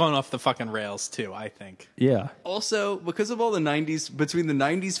Kasim's going off the fucking rails too, I think. Yeah. Also, because of all the 90s, between the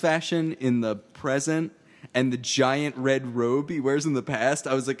 90s fashion in the present and the giant red robe he wears in the past,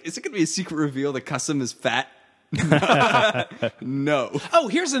 I was like, is it going to be a secret reveal that Kasim is fat? No. Oh,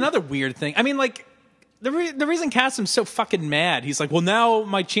 here's another weird thing. I mean, like, the reason Kasim's so fucking mad, he's like, well, now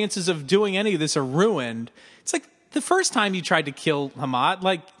my chances of doing any of this are ruined. It's like, the first time you tried to kill Hamad,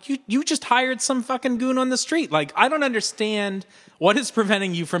 like, you just hired some fucking goon on the street. Like, I don't understand what is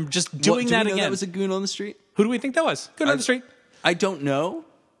preventing you from just doing Do that we know again. that was a goon on the street? Who do we think that was? Goon on the street? I don't know.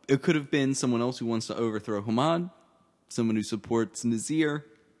 It could have been someone else who wants to overthrow Hamad, someone who supports Nazir.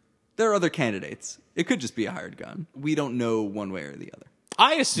 There are other candidates. It could just be a hired gun. We don't know one way or the other.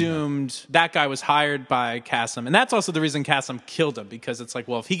 I assumed that guy was hired by Kasim, and that's also the reason Kasim killed him, because it's like,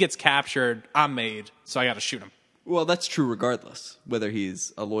 well, if he gets captured, I'm made, so I got to shoot him. Well, that's true regardless, whether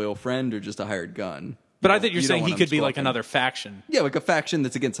he's a loyal friend or just a hired gun. But I think you're You don't saying want he him could be like squawking. another faction. Yeah, like a faction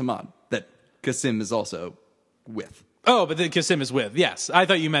that's against Hamad that Kasim is also with. Oh, but then Kasim is with. Yes. I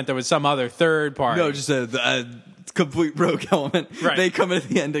thought you meant there was some other third party. No, just a complete rogue element. Right. They come in at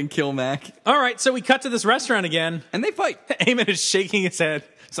the end and kill Mac. All right, so we cut to this restaurant again. And they fight. Eamon is shaking his head.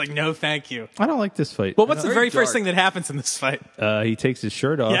 It's like, no, thank you. I don't like this fight. Well, what's the Very very first dark. thing that happens in this fight? He takes his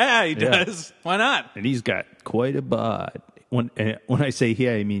shirt off. Yeah, he does. Why not? And he's got quite a bod. When I say he,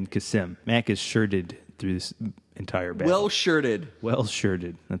 I mean Kasim. Mac is shirted through this entire battle. Well shirted. Well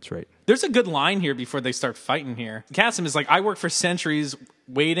shirted. That's right. There's a good line here before they start fighting here. Kasim is like, I worked for centuries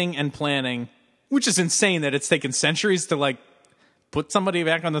waiting and planning, which is insane that it's taken centuries to, like, put somebody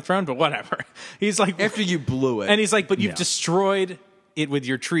back on the throne, but whatever. He's like... After you blew it. And he's like, but you've Yeah. destroyed it with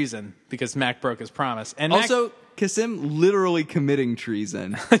your treason because Mac broke his promise. And Also, Kasim literally committing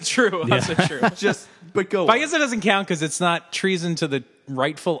treason. Mac, true, also true. But go But I on. guess it doesn't count because it's not treason to the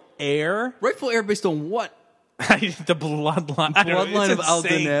rightful heir. Rightful heir based on what? The bloodline. I don't know, Bloodline it's of Al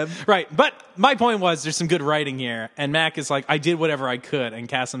insane. Deneb. Right. But my point was there's some good writing here. And Mac is like, I did whatever I could. And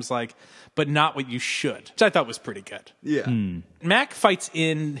Kasim's like, but not what you should. Which I thought was pretty good. Yeah. Mac fights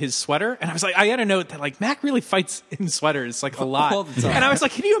in his sweater. And I was like, I got to note that, like, Mac really fights in sweaters, like, a lot. All the time. And I was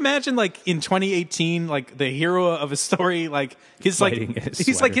like, can you imagine, like, in 2018, like, the hero of a story, like, his, like, Fighting in his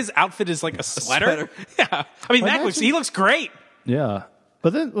he's like, sweater. his outfit is like a sweater. sweater. Yeah. I mean, Mac imagine- he looks great. Yeah.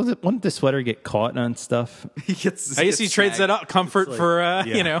 But then, wouldn't the sweater get caught on stuff? He gets, I guess he trades that up, comfort for, yeah.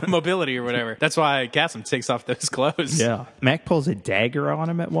 you know, mobility or whatever. That's why Kasim takes off those clothes. Yeah. Mac pulls a dagger on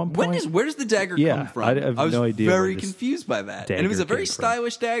him at one point. Where does the dagger Yeah, come from? I have was no idea very where this confused by that. And it was a dagger very came from.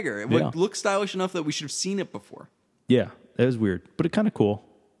 stylish dagger. It Yeah. would look stylish enough that we should have seen it before. Yeah. That was weird. But it kind of cool.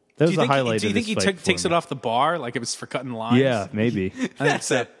 That was Do you the think, highlight do you of think this he fight for takes me. it off the bar like it was for cutting lines? Yeah, maybe. I think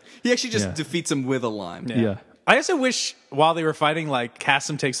so. He actually just Yeah. defeats him with a line. Yeah. I also wish while they were fighting, like,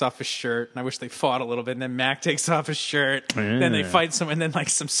 Kasim takes off his shirt, and I wish they fought a little bit, and then Mac takes off his shirt, then they Yeah. fight some, and then, like,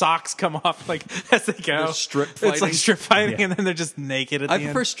 some socks come off, like, as they go. They're strip It's like fighting. strip fighting, and then they're just naked at I the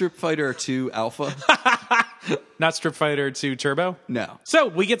prefer end. Strip Fighter 2 Alpha. Not Strip Fighter 2 Turbo? No. So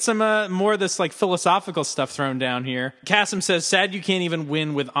we get some more of this, like, philosophical stuff thrown down here. Kasim says, sad you can't even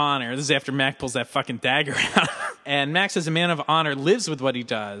win with honor. This is after Mac pulls that fucking dagger out. And Mac says a man of honor lives with what he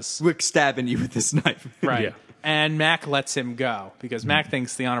does. We're stabbing you with this knife. Right. Yeah. And Mac lets him go because Mac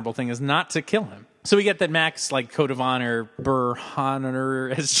thinks the honorable thing is not to kill him. So we get that Mac's, like, code of honor, honor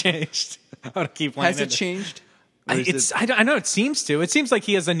has changed. I'm going to keep playing Has it changed? Or is It's, it- I know it seems to. It seems like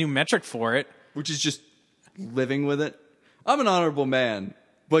he has a new metric for it. which is just living with it. I'm an honorable man.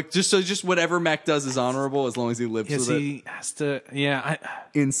 Like, just whatever Mac does is honorable as long as he lives Because with it. he has to, yeah.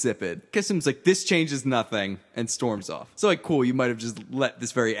 Insipid. Kasim's like, this changes nothing, and storms off. So, like, cool, you might have just let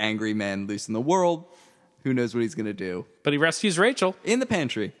this very angry man loose in the world. Who knows what he's going to do? But he rescues Rachel. In the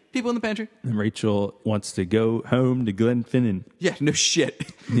pantry. People in the pantry? And Rachel wants to go home to Glenfinnan. Yeah, no shit.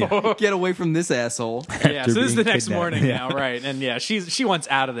 Get away from this asshole. Yeah, so this is the being next kidnapped. morning Yeah. now, right? And yeah, she wants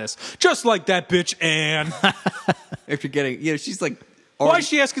out of this. Just like that bitch Anne. After getting, she's like, Why is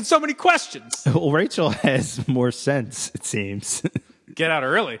she asking so many questions? Well, Rachel has more sense, it seems. Get out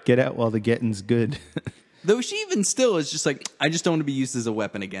early. Get out while the getting's good. Though she even still is just like, I just don't want to be used as a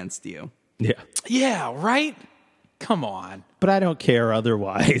weapon against you. Yeah. Yeah, right? Come on. But I don't care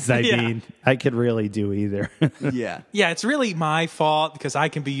otherwise. I Yeah. mean, I could really do either. Yeah. Yeah, it's really my fault because I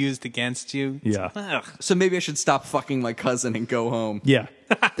can be used against you. Yeah. Ugh. So maybe I should stop fucking my cousin and go home. Yeah.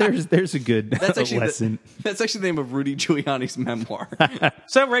 There's a good That's actually lesson. that's actually the name of Rudy Giuliani's memoir.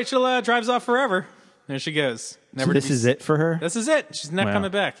 So Rachel drives off forever. There she goes. So this is it for her? This is it. She's not Wow.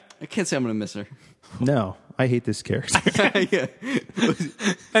 coming back. I can't say I'm going to miss her. No. I hate this character. Yeah.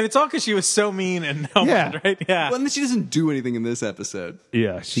 And it's all because she was so mean and no Yeah. one, right? Yeah. Well, and then she doesn't do anything in this episode.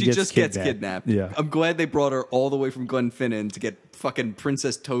 Yeah. She gets just gets kidnapped. Yeah. I'm glad they brought her all the way from Glenfinnan to get fucking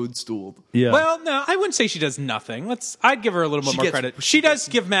Princess Toadstooled. Yeah. Well, no, I wouldn't say she does nothing. I'd give her a little bit She more gets- credit. She does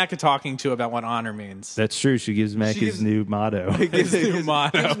give Mac a talking to about what honor means. That's true. She gives Mac She his gives- new motto. new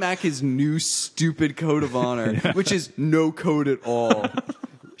motto. Gives Mac his new stupid code of honor, which is no code at all.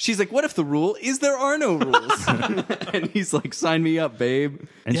 She's like, what if the rule is there are no rules? And he's like, sign me up, babe.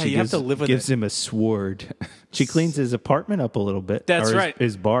 And Yeah, she you have to live with gives it. him a sword. She cleans his apartment up a little bit. That's or his- right.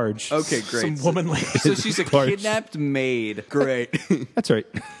 His barge. Okay, great. Some womanly. So she's a Barge. kidnapped maid. Great. That's right.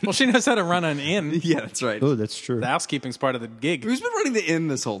 Well, she knows how to run an inn. Yeah, that's right. Oh, that's true. The housekeeping's part of the gig. Who's been running the inn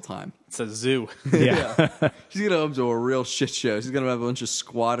this whole time? It's a zoo. Yeah. She's gonna come to a real shit show. She's gonna have a bunch of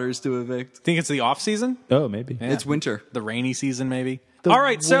squatters to evict. Think it's the off season? Oh, maybe. It's winter. The rainy season, maybe. The All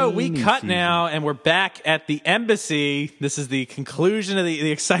right, so we rainy cut season. now, and we're back at the embassy. This is the conclusion of the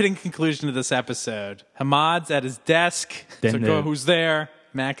exciting conclusion of this episode. Hamad's at his desk. Then So the- who's there?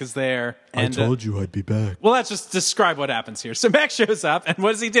 Mac is there. And, you I'd be back. well, let's just describe what happens here. So Mac shows up, and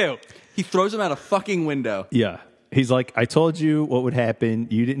what does he do? He throws him out a fucking window. Yeah. He's like, I told you what would happen.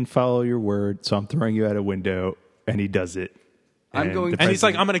 You didn't follow your word, so I'm throwing you out a window. And he does it. I'm going- And he's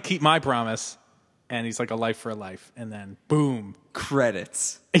like, I'm going to keep my promise. And he's like, a life for a life. And then, boom.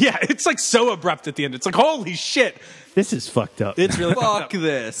 Credits. Yeah, it's like so abrupt at the end. It's like, holy shit. This is fucked up. It's really Fuck fucked up.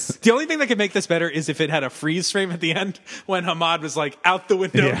 this. The only thing that could make this better is if it had a freeze frame at the end when Hamad was like out the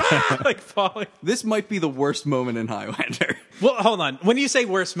window, like falling. This might be the worst moment in Highlander. Well, hold on. When you say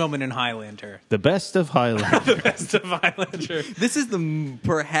worst moment in Highlander, The best of Highlander. best of Highlander. This is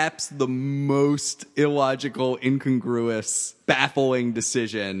perhaps the most illogical, incongruous, baffling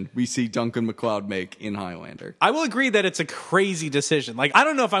decision we see Duncan MacLeod make in Highlander. I will agree that it's a crazy decision. Like, I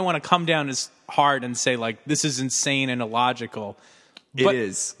don't know if I want to come down as hard and say, like, this is insane and illogical. It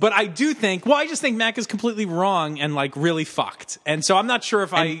is. But I do think, well, I just think Mac is completely wrong and, like, really fucked. And so I'm not sure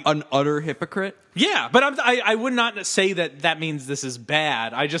if An utter hypocrite. Yeah, but I would not say that means this is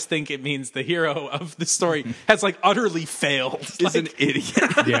bad. I just think it means the hero of the story has, like, utterly failed. Is an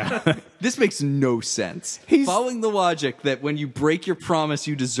idiot. yeah. This makes no sense. Following the logic that when you break your promise,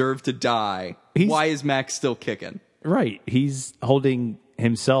 you deserve to die. Why is Max still kicking? Right. He's holding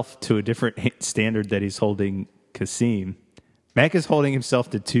himself to a different standard that he's holding Kasim. Mac is holding himself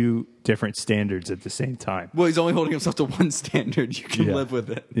to two different standards at the same time. Well, he's only holding himself to one standard. You can Yeah. live with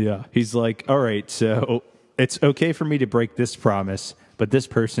it. Yeah. He's like, all right, so it's okay for me to break this promise, but this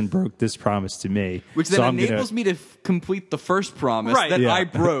person broke this promise to me. Which then so I'm enables me to complete the first promise Right. that Yeah. I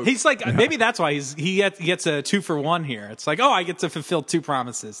broke. He's like, maybe that's why he gets a 2-for-1 here. It's like, oh, I get to fulfill 2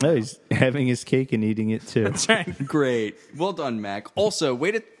 promises. No, he's having his cake and eating it too. That's right. Great. Well done, Mac. Also,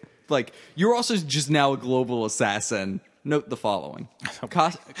 way to, like, you're also just now a global assassin. Note the following.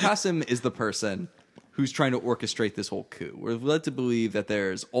 Qasim is the person who's trying to orchestrate this whole coup. We're led to believe that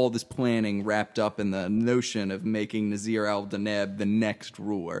there's all this planning wrapped up in the notion of making Nazir al-Daneb the next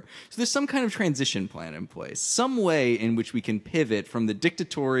ruler. So there's some kind of transition plan in place, some way in which we can pivot from the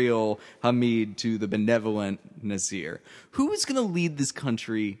dictatorial Hamid to the benevolent Nazir. Who is going to lead this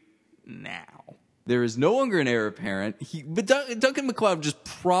country now? There is no longer an heir apparent. But Duncan MacLeod just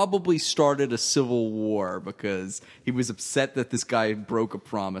probably started a civil war because he was upset that this guy broke a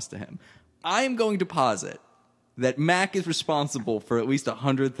promise to him. I am going to posit that Mac is responsible for at least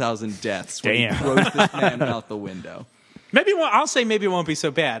 100,000 deaths when Damn. he throws this man out the window. I'll say maybe it won't be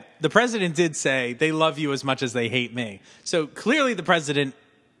so bad. The president did say they love you as much as they hate me. So clearly the president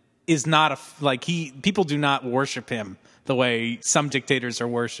is not people do not worship him the way some dictators are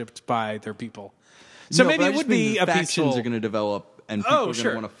worshipped by their people. So No, maybe but I it just would mean be a factions peaceful. are going to develop and people are going to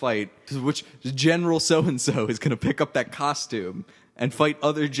sure. want to fight. Which General so-and-so is going to pick up that costume and fight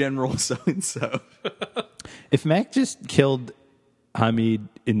other General so-and-so. If Mac just killed Hamid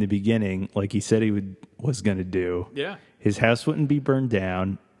in the beginning, like he said he was going to do, Yeah. his house wouldn't be burned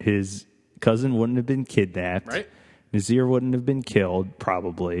down. His cousin wouldn't have been kidnapped. Right. Nazir wouldn't have been killed,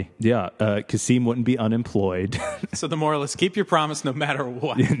 probably. Yeah, Kasim wouldn't be unemployed. So the moral is keep your promise no matter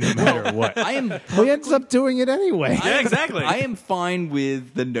what. No matter what. I am. Well, he ends up doing it anyway. Yeah, exactly. I am fine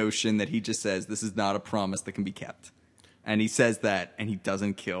with the notion that he just says this is not a promise that can be kept, and he says that, and he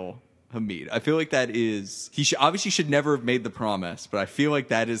doesn't kill Hamid. I feel like that is he obviously should never have made the promise, but I feel like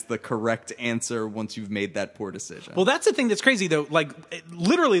that is the correct answer once you've made that poor decision. Well, that's the thing that's crazy, though. Like,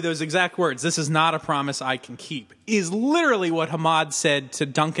 literally, those exact words, "This is not a promise I can keep," is literally what Hamad said to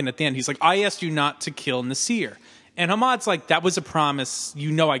Duncan at the end. He's like, "I asked you not to kill Nasir." And Hamad's like, "That was a promise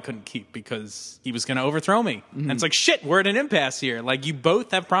you know I couldn't keep because he was going to overthrow me." And it's like, shit, we're at an impasse here. Like, you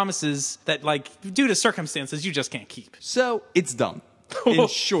both have promises that, like, due to circumstances, you just can't keep. So it's dumb. In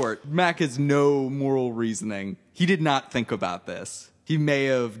short, Mac has no moral reasoning. He did not think about this. He may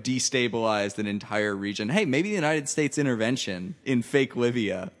have destabilized an entire region. Hey, maybe the United States intervention in fake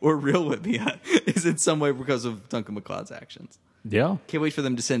Libya or real Libya is in some way because of Duncan MacLeod's actions. Yeah. Can't wait for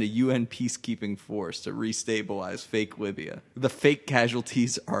them to send a UN peacekeeping force to restabilize fake Libya. The fake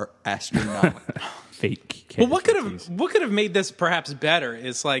casualties are astronomical. Fake. Well, what could have made this perhaps better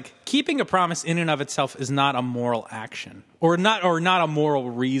is like keeping a promise in and of itself is not a moral action or not a moral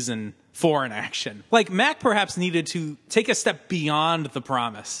reason for an action. Like Mac perhaps needed to take a step beyond the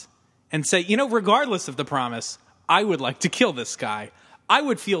promise and say, you know, regardless of the promise, I would like to kill this guy. I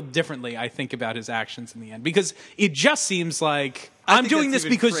would feel differently, I think, about his actions in the end because it just seems like I'm doing this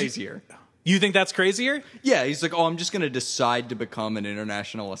because crazier. You think that's crazier? Yeah, he's like, oh, I'm just going to decide to become an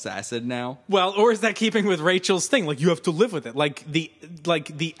international assassin now. Well, or is that keeping with Rachel's thing? Like, you have to live with it. Like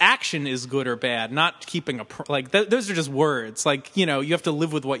the action is good or bad, not keeping those are just words. Like, you know, you have to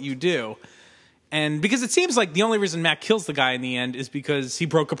live with what you do. And because it seems like the only reason Mac kills the guy in the end is because he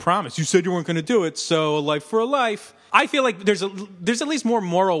broke a promise. You said you weren't going to do it, so a life for a life. I feel like there's at least more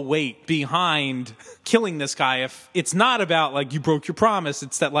moral weight behind killing this guy if it's not about, like, you broke your promise.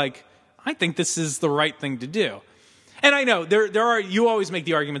 It's that, like, I think this is the right thing to do. And I know you always make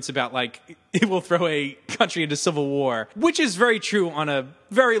the arguments about like it will throw a country into civil war, which is very true on a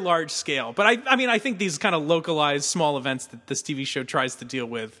very large scale. But I mean, I think these kind of localized small events that this TV show tries to deal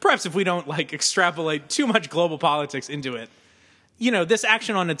with, perhaps if we don't like extrapolate too much global politics into it, you know, this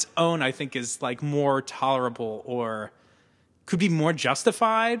action on its own, I think is like more tolerable or could be more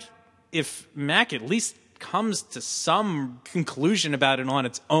justified if Mac at least comes to some conclusion about it on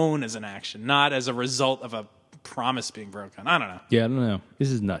its own as an action, not as a result of a promise being broken. I don't know. Yeah, I don't know. This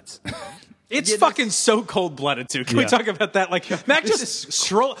is nuts. It's fucking so cold-blooded, too. Can we talk about that? Like, Mac just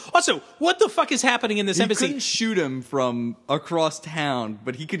stroll... Also, what the fuck is happening in this embassy? He couldn't shoot him from across town,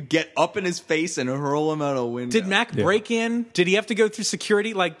 but he could get up in his face and hurl him out a window. Did Mac break in? Did he have to go through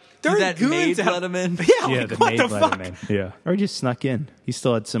security? Like, there Did that maid let him in? Yeah, Yeah, like, the what maid the let fuck? him in. Yeah. Or he just snuck in. He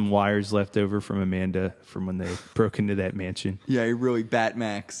still had some wires left over from Amanda from when they broke into that mansion. Yeah, he really bat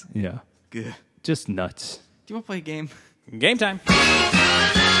Max. Yeah. Good. Just nuts. Do you want to play a game? Game time.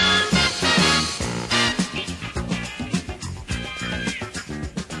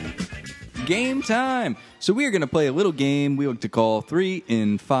 Game time! So we are going to play a little game we like to call 3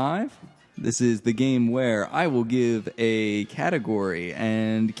 in 5. This is the game where I will give a category,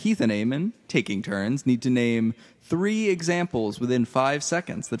 and Keith and Eamon, taking turns, need to name 3 examples within 5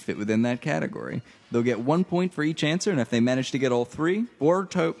 seconds that fit within that category. They'll get 1 point for each answer, and if they manage to get all 3, 4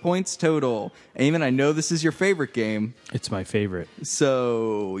 points total. Eamon, I know this is your favorite game, It's my favorite.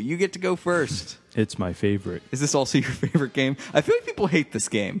 so you get to go first. It's my favorite. Is this also your favorite game? I feel like people hate this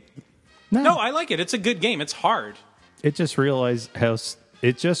game. No, I like it. It's a good game. It's hard. It just makes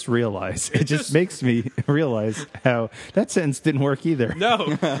me realize how that sentence didn't work either. No.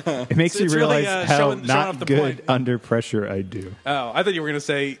 It makes me It's really, realize how showing off not the good point. under pressure I do. Oh, I thought you were going to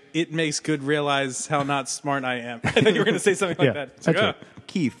say, it makes good realize how not smart I am. I thought you were going to say something like Yeah, that. It's like, that's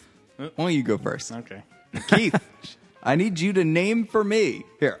Keith, why don't you go first? Okay. Keith, I need you to name for me.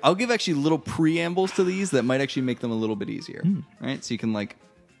 Here, I'll give actually little preambles to these that might actually make them a little bit easier. Right? So you can, like,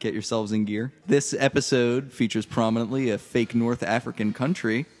 get yourselves in gear. This episode features prominently a fake North African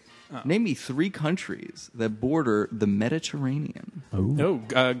country. Name me 3 countries that border the Mediterranean.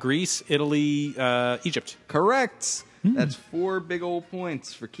 Greece, Italy, Egypt. Correct. That's 4 big old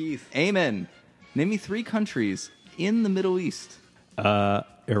points for Keith. Eamon, name me 3 countries in the Middle East.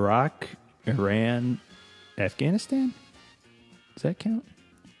 Iraq, Iran, Afghanistan? Does that count?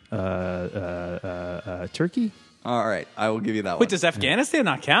 Turkey? All right, I will give you that one. Wait, does Afghanistan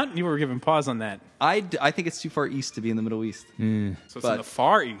not count? You were giving pause on that. I think it's too far east to be in the Middle East. So it's But- in the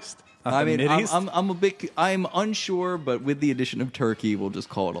Far East. Not I the mean, Mid-East? I'm unsure, but with the addition of Turkey, we'll just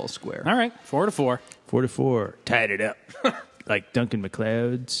call it all square. All right, 4-4. 4-4. Tied it up. like Duncan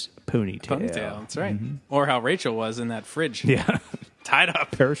MacLeod's ponytail. Ponytail, that's right. Or how Rachel was in that fridge. Yeah. Tied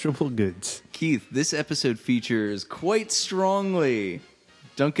up. Perishable goods. Keith, this episode features quite strongly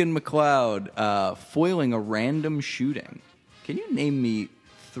Duncan MacLeod foiling a random shooting. Can you name me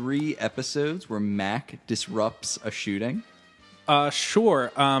 3 episodes where Mac disrupts a shooting?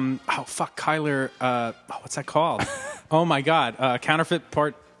 Sure. Oh, fuck, Kyler. What's that called? Oh, my God. Counterfeit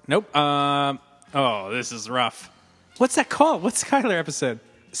part. Nope. Oh, this is rough. What's that called? What's the Kyler episode?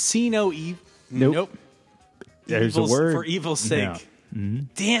 See no evil. Nope. There's a word. For evil's sake. No. Mm-hmm.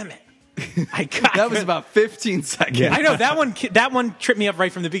 Damn it. I got That was about 15 seconds. Yeah. I know that one tripped me up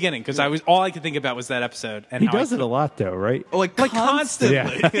right from the beginning because all I could think about was that episode. And He how does it a lot, though, right? Oh, like constantly.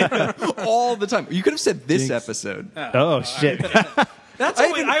 Yeah. all the time. You could have said this Jinx. episode. Oh, shit. That's I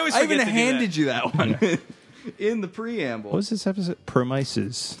always, I always I forget even to do that. handed you that one in the preamble. What was this episode?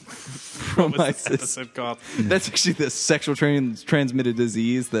 Promises. What was this episode called? That's actually the sexual transmitted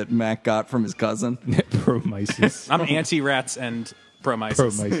disease that Mac got from his cousin. Promises. I'm anti-rats and pro-mices.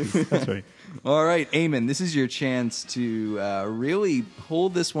 Promises. That's right. All right, Eamon, this is your chance to really pull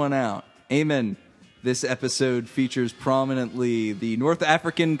this one out. Eamon, this episode features prominently the North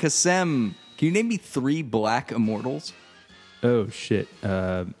African Kasem. Can you name me 3 black immortals? Oh, shit.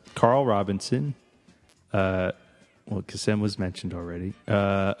 Carl Robinson. Well, Kasem was mentioned already.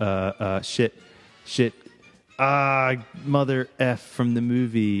 Shit. Mother F from the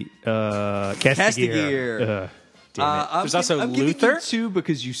movie. Castigier. Damn it. There's also I'm giving Luther? you 2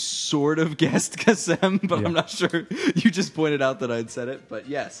 because you sort of guessed Kasem, but I'm not sure. You just pointed out that I'd said it, but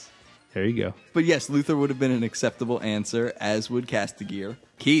yes. There you go. But yes, Luther would have been an acceptable answer, as would Castigier.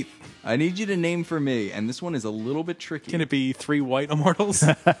 Keith, I need you to name for me, and this one is a little bit tricky. Can it be 3 white immortals?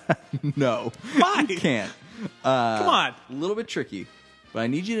 No. Why? You can't. Come on. A little bit tricky, but I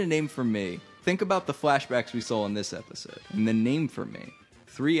need you to name for me. Think about the flashbacks we saw in this episode, and then name for me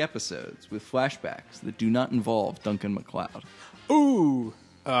 3 episodes with flashbacks that do not involve Duncan MacLeod. Ooh.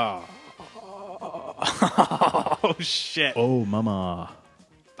 Oh, shit. Oh, mama.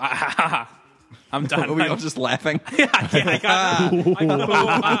 I'm done. Are we all just laughing? I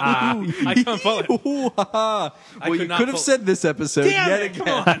can't pull it. Well, you could not could have pull- said this episode Damn yet it, again.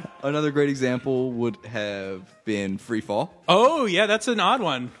 come on. Another great example would have been Freefall. Oh, yeah, that's an odd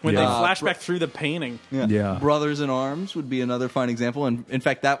one. When they Yeah. flash back through the painting. Yeah. Brothers in Arms would be another fine example. And in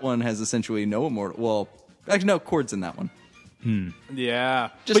fact, that one has essentially no immortal. Well, actually, no chords in that one. Yeah.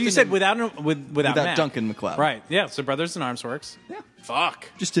 Just But you to said name- without Without Mac. Duncan MacLeod. Right. Yeah, so Brothers in Arms works. Yeah. Fuck.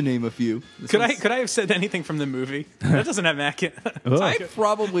 Just to name a few. Could I have said anything from the movie? That doesn't have Mac in it. Oh, I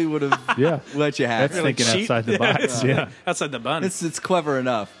probably would have yeah. let you have That's it. thinking cheat? outside the box. Yeah. Outside the bun. It's clever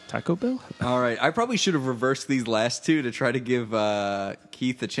enough. Taco Bell? All right. I probably should have reversed these last 2 to try to give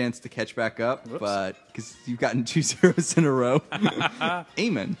Keith a chance to catch back up, but because you've gotten 2 zeros in a row.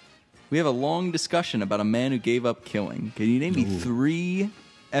 Eamon, we have a long discussion about a man who gave up killing. Can you name me 3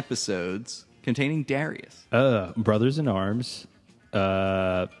 episodes containing Darius? Brothers in Arms.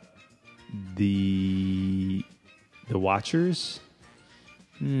 The Watchers.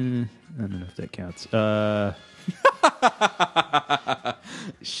 I don't know if that counts.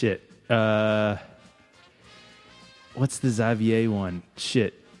 Shit. What's the Xavier one?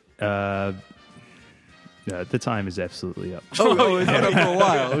 Shit. The time is absolutely up. It's been up for a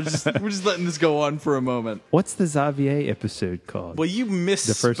while. We're just letting this go on for a moment. What's the Xavier episode called? well, you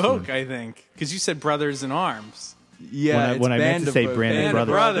first one. misspoke, I think, because you said Brothers in Arms. Yeah, when I meant to say Brandon Band of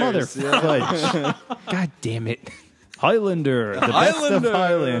Brothers. Brothers. Mother fudge. God damn it. Highlander. The best of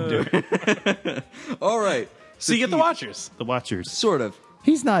Highlander. All right. So you get the Watchers. The Watchers. Sort of.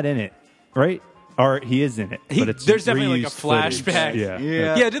 He's not in it, right? Or he is in it. But it's There's definitely like a reused footage. flashback. Yeah.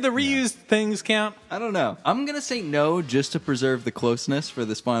 Yeah, did the reused things count? I don't know. I'm going to say no just to preserve the closeness for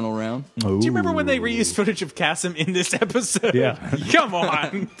this final round. Do you remember when they reused footage of Kasim in this episode? Yeah. Come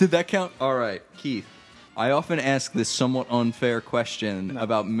on. Did that count? All right, Keith. I often ask this somewhat unfair question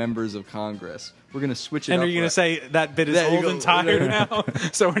about members of Congress. We're going to switch it And up. are you going to say that bit is There you old go. and tired now,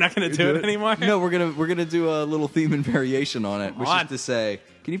 so we're not going to do it anymore? No, we're gonna do a little theme and variation on it, which on. is to say,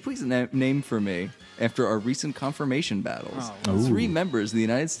 can you please name for me, after our recent confirmation battles, 3 members of the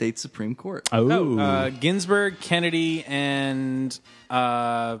United States Supreme Court? Oh, Ginsburg, Kennedy, and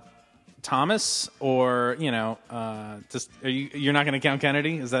Thomas, or just you're not going to count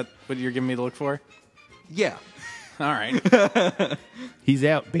Kennedy? Is that what you're giving me to look for? Yeah. All right. He's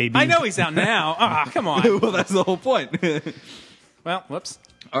out, baby. I know he's out now. Ah, come on. Well, that's the whole point. Well, whoops.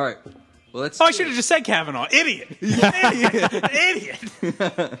 All right. Well, let's. Oh, I should have just said Kavanaugh. Idiot. Idiot.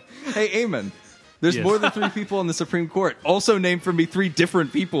 Hey, Eamon. There's Yes. more than 3 people on the Supreme Court. Also, name for me 3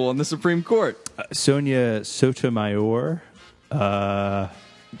 different people on the Supreme Court. Sonia Sotomayor.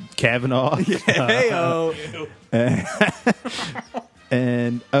 Kavanaugh. Hey-o.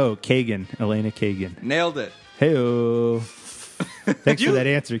 And Kagan, Elena Kagan. Nailed it. Hey-o. Thanks for that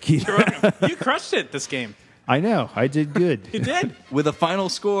answer, Keith. You crushed it this game. I know. I did good. You did. With a final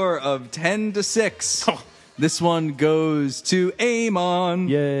score of 10-6. Oh. This one goes to Amon.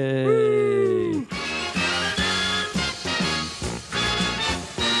 Yay.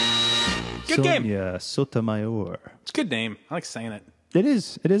 Good game. Sonia Sotomayor. It's a good name. I like saying it. It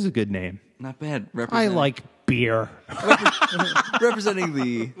is. It is a good name. Not bad. I like beer. representing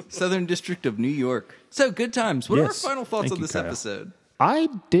the Southern District of New York. So, good times. What are our Yes. final thoughts Thank on you, this Kyle. episode? I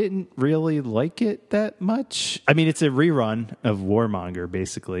didn't really like it that much. I mean, it's a rerun of Warmonger,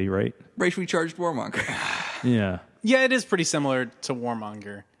 basically, right? Racially charged warmonger. Yeah. Yeah, it is pretty similar to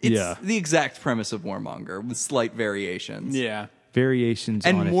Warmonger. It's Yeah. the exact premise of Warmonger with slight variations. Yeah. Variations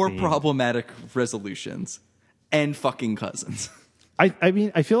on And a more theme. problematic resolutions. And fucking cousins. I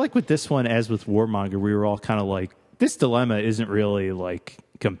mean, I feel like with this one, as with Warmonger, we were all kind of like, this dilemma isn't really like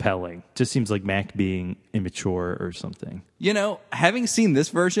compelling. Just seems like Mac being immature or something. You know, having seen this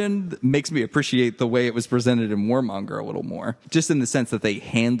version makes me appreciate the way it was presented in Warmonger a little more. Just in the sense that they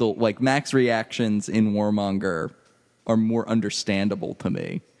handle, like, Mac's reactions in Warmonger are more understandable to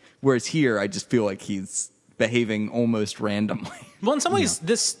me. Whereas here, I just feel like he's behaving almost randomly. Well, in some ways,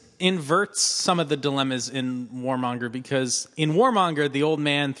 this inverts some of the dilemmas in Warmonger, because in Warmonger, the old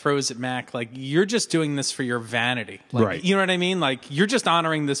man throws at Mac, like, you're just doing this for your vanity. Like, Right. You know what I mean? Like, you're just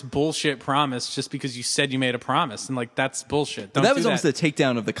honoring this bullshit promise just because you said you made a promise. And, like, that's bullshit. Don't That do was almost a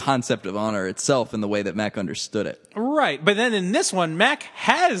takedown of the concept of honor itself and the way that Mac understood it. Right. But then in this one, Mac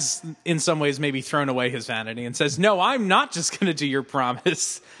has, in some ways, maybe thrown away his vanity and says, no, I'm not just going to do your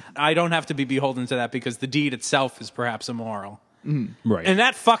promise. I don't have to be beholden to that because the deed itself is perhaps immoral. Right. And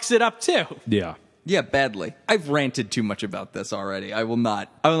that fucks it up, too. yeah. Yeah, badly. I've ranted too much about this already. I will not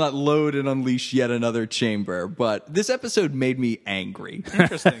load and unleash yet another chamber, but this episode made me angry.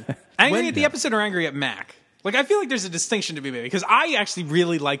 Interesting. Angry at the episode or angry at Mac? Like, I feel like there's a distinction to be made, because I actually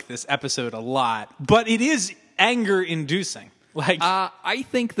really like this episode a lot, but it is anger-inducing. Like, I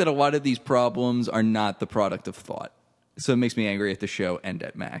think that a lot of these problems are not the product of thought. So it makes me angry at the show and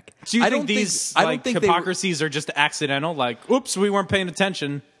at Mac. do you I think don't these I don't like think they were- hypocrisies are just accidental? Like, oops, we weren't paying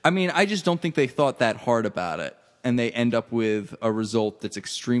attention. I mean, I just don't think they thought that hard about it. And they end up with a result that's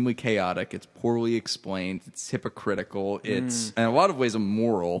extremely chaotic. It's poorly explained. It's hypocritical. It's, in a lot of ways,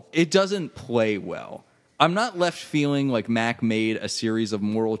 immoral. It doesn't play well. I'm not left feeling like Mac made a series of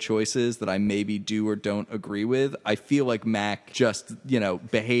moral choices that I maybe do or don't agree with. I feel like Mac just,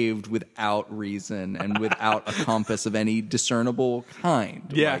 behaved without reason and without a compass of any discernible kind.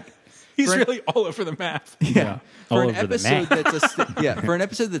 Yeah. Like, He's for an- really all over the map. Yeah. for All an over the episode map. that's for an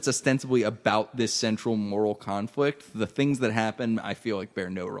episode that's ostensibly about this central moral conflict, the things that happen, I feel like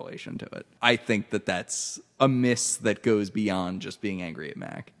bear no relation to it. I think that that's a miss that goes beyond just being angry at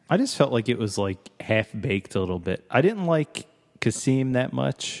Mac. I just felt like it was like half baked a little bit. I didn't like Kasim that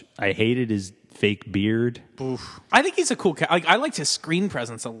much. I hated his fake beard. I think he's a cool Like, I liked his screen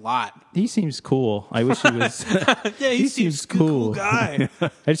presence a lot. He seems cool. I wish he was. Yeah, he seems cool guy. I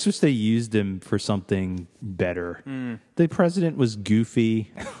just wish they used him for something better. The president was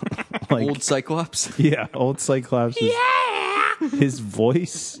goofy. Like, Old Cyclops. yeah, old Cyclops. His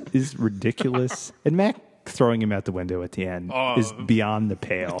voice is ridiculous. And Mac throwing him out the window at the end is beyond the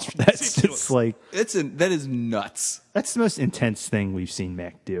pale. That's just like, That is nuts. that's the most intense thing we've seen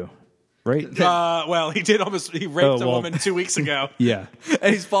Mac do. Right? Well, he raped a well. woman 2 weeks ago. Yeah.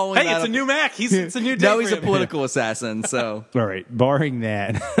 And he's following Hey, that it's a up- new Mac. It's a new day Now for he's a him. political assassin, so All right. Barring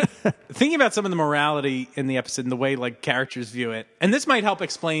that. Thinking about some of the morality in the episode and the way like characters view it, and this might help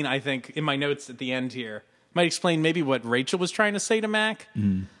explain, I think, in my notes at the end here, might explain maybe what Rachel was trying to say to Mac.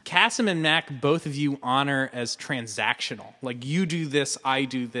 Kasim and Mac both view honor as transactional. Like, you do this, I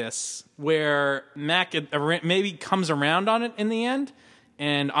do this. Where Mac maybe comes around on it in the end,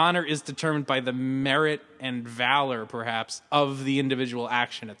 and honor is determined by the merit and valor, perhaps, of the individual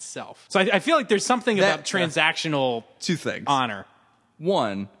action itself. So I feel like there's something about transactional two things. honor.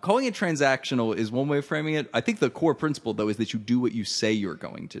 One, calling it transactional is one way of framing it. I think the core principle, though, is that you do what you say you're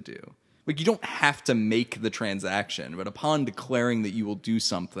going to do. Like, you don't have to make the transaction, but upon declaring that you will do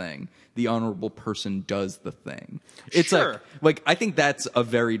something, the honorable person does the thing. It's Sure. like I think that's a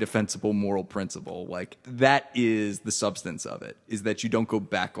very defensible moral principle. Like, that is the substance of it, is that you don't go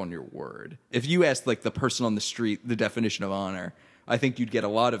back on your word. If you asked, like, the person on the street the definition of honor, I think you'd get a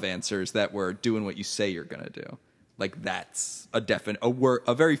lot of answers that were doing what you say you're going to do. Like, that's a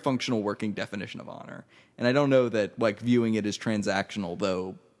very functional working definition of honor. And I don't know that, like, viewing it as transactional,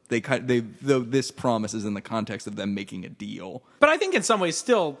 though, this promise is in the context of them making a deal. But I think in some ways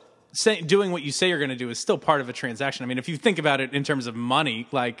still doing what you say you're going to do is still part of a transaction. I mean, if you think about it in terms of money,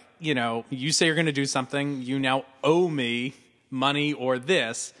 like, you know, you say you're going to do something, you now owe me money or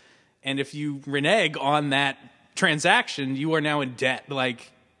this, and if you renege on that transaction, you are now in debt.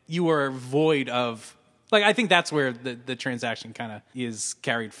 Like, you are void of... Like, I think that's where the transaction kind of is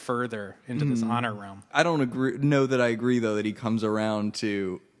carried further into this honor realm. I don't know that I agree, though, that he comes around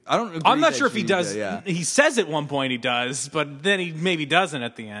to... I'm not sure if he does. He says at one point he does, but then he maybe doesn't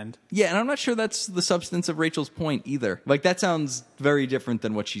at the end. Yeah, and I'm not sure that's the substance of Rachel's point either. Like, that sounds very different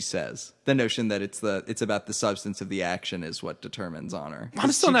than what she says. The notion that it's about the substance of the action is what determines honor.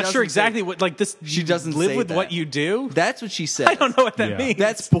 I'm still not sure exactly what, like, this. She doesn't live say with that. what you do. That's what she says. I don't know what that means.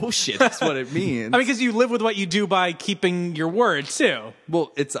 That's bullshit. That's what it means. I mean, because you live with what you do by keeping your word too.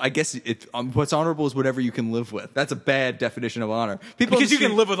 Well, I guess what's honorable is whatever you can live with. That's a bad definition of honor. Because you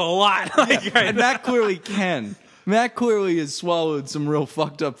can live with a lot. Like, and Matt clearly can. Matt clearly has swallowed some real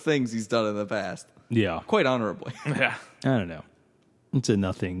fucked up things he's done in the past. Yeah. Quite honorably. Yeah. I don't know. It's a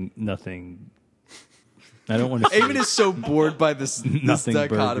nothing. I don't want to. Eamon is so bored by this dichotomy.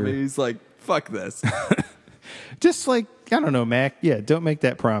 Burger. He's like, fuck this. Just like, I don't know, Mac. Yeah, don't make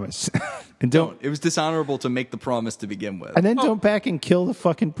that promise. And don't. It was dishonorable to make the promise to begin with. And then don't back and kill the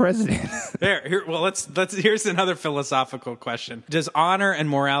fucking president. Well, here's another philosophical question. Does honor and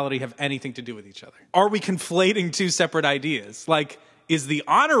morality have anything to do with each other? Are we conflating two separate ideas? Like, is the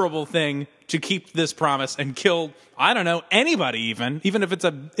honorable thing to keep this promise and kill, I don't know, anybody even if it's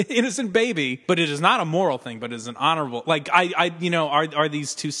an innocent baby, but it is not a moral thing, but it is an honorable, like, are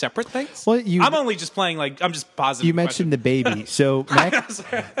these two separate things? Well, I'm only just playing, like, I'm just positive. You mentioned the baby. So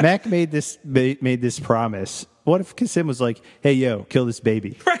Mac made this promise. What if Kasim was like, hey, yo, kill this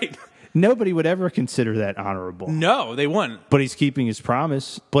baby? Right. Nobody would ever consider that honorable. No, they wouldn't. But he's keeping his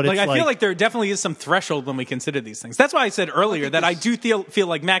promise. But like, it's I feel like there definitely is some threshold when we consider these things. That's why I said earlier that I do feel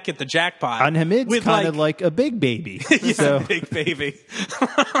like Matt hit the jackpot. On Hamid's kind of like a big baby. Yeah, so. big baby.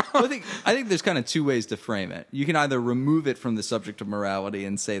 Well, I think there's kind of two ways to frame it. You can either remove it from the subject of morality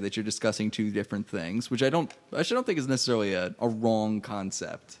and say that you're discussing two different things, which I don't think is necessarily a wrong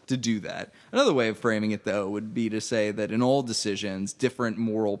concept to do that. Another way of framing it, though, would be to say that in all decisions, different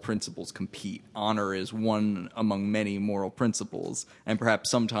moral principles compete. Honor is one among many moral principles, and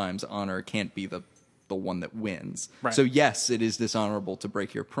perhaps sometimes honor can't be the one that wins. Right. So yes, it is dishonorable to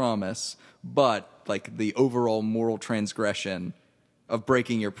break your promise, but like the overall moral transgression of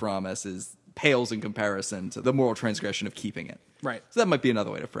breaking your promise pales in comparison to the moral transgression of keeping it. Right. So that might be another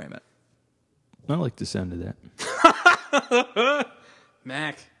way to frame it. I like the sound of that.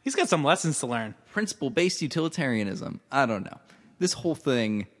 Mac, he's got some lessons to learn. Principle-based utilitarianism. I don't know. This whole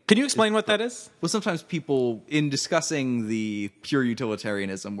thing... Can you explain what that is? Well, sometimes people, in discussing the pure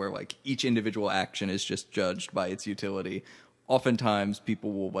utilitarianism, where like each individual action is just judged by its utility, oftentimes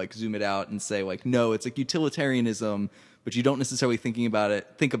people will like zoom it out and say like, no, it's like utilitarianism, but you don't necessarily think about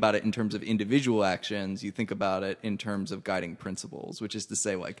it in terms of individual actions. You think about it in terms of guiding principles, which is to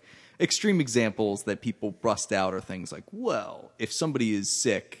say like extreme examples that people bust out are things like, well, if somebody is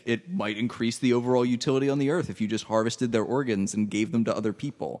sick, it might increase the overall utility on the earth if you just harvested their organs and gave them to other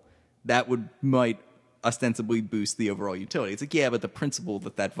people. That might ostensibly boost the overall utility. It's like, yeah, but the principle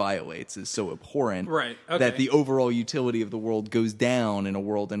that violates is so abhorrent right. Okay. that the overall utility of the world goes down in a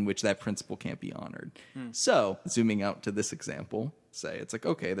world in which that principle can't be honored. So, zooming out to this example, say it's like,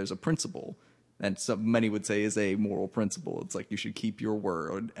 okay, there's a principle, and many would say is a moral principle. It's like you should keep your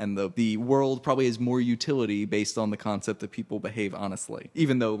word, and the world probably has more utility based on the concept that people behave honestly,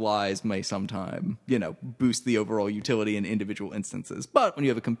 even though lies may sometime, boost the overall utility in individual instances. But when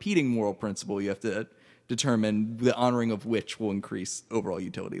you have a competing moral principle, you have to determine the honoring of which will increase overall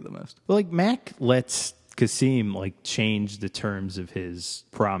utility the most. Well, like Mac lets Kasim like change the terms of his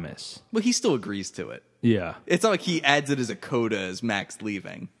promise. Well, he still agrees to it. Yeah. It's not like he adds it as a coda as Mac's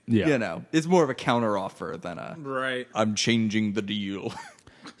leaving. Yeah. It's more of a counteroffer than right. I'm changing the deal.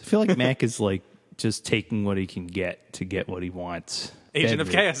 I feel like Mac is like just taking what he can get to get what he wants. Agent of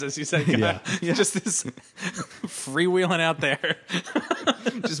Chaos, as you said. Yeah. Just this freewheeling out there.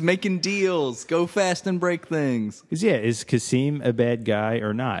 Just making deals. Go fast and break things. Is Kasim a bad guy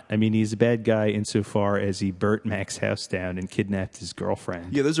or not? I mean, he's a bad guy insofar as he burnt Mac's house down and kidnapped his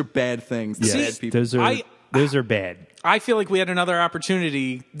girlfriend. Yeah, those are bad things. Yes, Bad people. Those are bad. I feel like we had another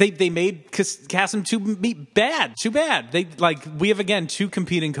opportunity. They made Kasim too bad. We have again two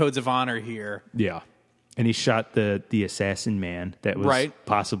competing codes of honor here. Yeah. And he shot the assassin man that was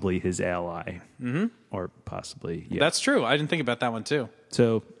possibly his ally. Mm-hmm. or possibly, yeah. That's true. I didn't think about that one too.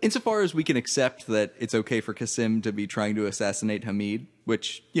 So, Insofar as we can accept that it's okay for Qasim to be trying to assassinate Hamid,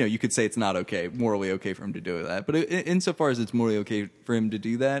 which, you could say it's not okay, morally okay for him to do that. But insofar as it's morally okay for him to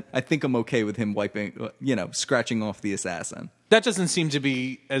do that, I think I'm okay with him scratching off the assassin. That doesn't seem to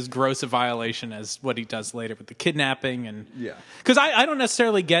be as gross a violation as what he does later with the kidnapping. And Yeah. Because I don't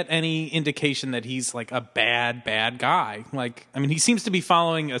necessarily get any indication that he's like a bad guy. Like, I mean, he seems to be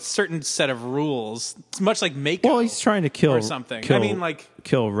following a certain set of rules. It's much like Mako. well, he's trying to kill or something. I mean, like,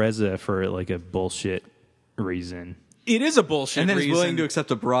 kill Reza for like a bullshit reason. it is a bullshit And then reason. he's willing to accept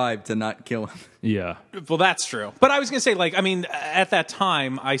a bribe to not kill him. Yeah. Well, that's true. But I was going to say, like, I mean, at that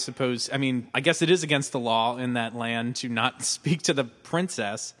time, I suppose, I mean, I guess it is against the law in that land to not speak to the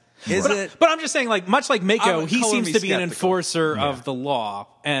princess. Is it? But I'm just saying, like, much like Mako, I'm he calling seems me to be an skeptical. enforcer of the law.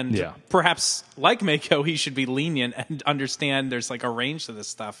 And Yeah. perhaps, like Mako, he should be lenient and understand there's, like, a range to this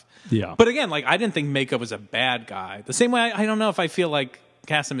stuff. Yeah. But again, like, I didn't think Mako was a bad guy. The same way, I don't know if I feel like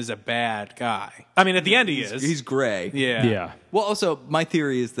Qasim is a bad guy. I mean, at the end he is. He's gray. Yeah. Yeah. Well, also, my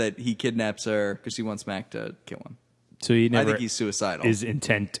theory is that he kidnaps her because he wants Mac to kill him. So he never I think he's suicidal. is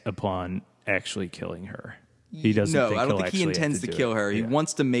intent upon actually killing her. He doesn't No, think I don't he'll think he actually have intends to do kill it. her. He Yeah.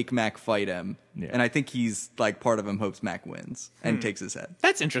 wants to make Mac fight him. Yeah. And I think he's, like, part of him hopes Mac wins and takes his head.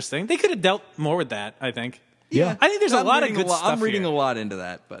 That's interesting. They could have dealt more with that, I think. Yeah. I think there's a I'm lot of reading good stuff I'm reading here. a lot into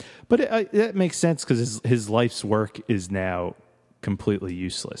that, but But that makes sense because his life's work is now completely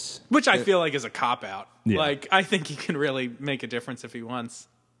useless. Which I feel like is a cop-out. Yeah. Like, I think he can really make a difference if he wants.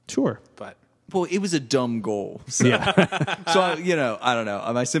 Sure. But well, it was a dumb goal. So, so I don't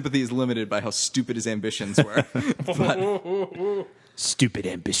know. My sympathy is limited by how stupid his ambitions were. But Stupid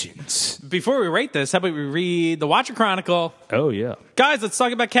ambitions. before we rate this, how about we read the Watcher Chronicle? Oh, yeah. Guys, let's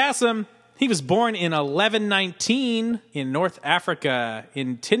talk about Qasim. He was born in 1119 in North Africa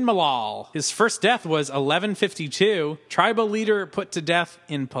in Tinmalal. His first death was 1152. Tribal leader put to death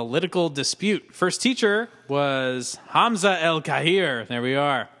in political dispute. First teacher was Hamza El Kahir. There we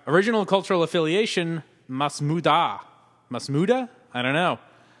are. Original cultural affiliation, Masmuda. Masmuda? I don't know.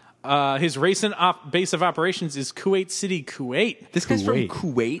 His recent base of operations is Kuwait City, Kuwait. this guy's Kuwait.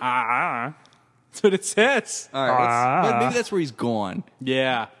 from Kuwait. That's what it says. All right, but maybe that's where he's gone.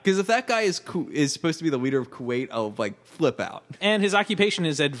 Yeah. Because if that guy is supposed to be the leader of Kuwait, I'll flip out. And his occupation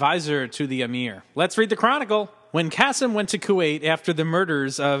is advisor to the emir. Let's read the chronicle. When Qasim went to Kuwait after the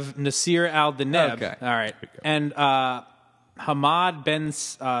murders of Nasir al-Dinab, Okay. all right, and Hamad bin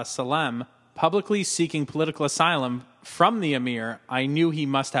Salem, publicly seeking political asylum from the emir, I knew he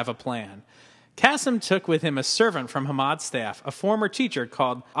must have a plan. Qasim took with him a servant from Hamad's staff, a former teacher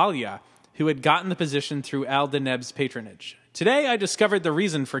called Alia, who had gotten the position through al-Dinab's patronage. Today I discovered the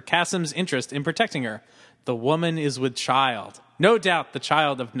reason for Qasim's interest in protecting her. The woman is with child. No doubt the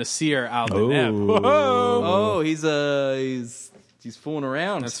child of Nasir al-Dinab. Whoa! Oh, he's fooling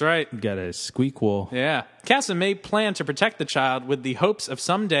around. That's right. Got a squeak wall. Yeah. Qasim may plan to protect the child with the hopes of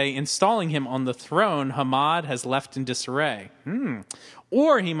someday installing him on the throne Hamad has left in disarray.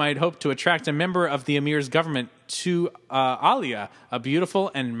 Or he might hope to attract a member of the emir's government to Alia, a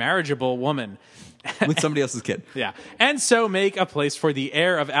beautiful and marriageable woman. with somebody else's kid. Yeah. And so make a place for the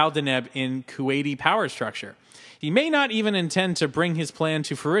heir of al-Dinab in Kuwaiti power structure. He may not even intend to bring his plan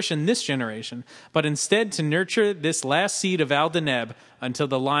to fruition this generation, but instead to nurture this last seed of al-Dinab until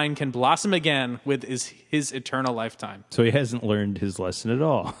the line can blossom again with his eternal lifetime. So he hasn't learned his lesson at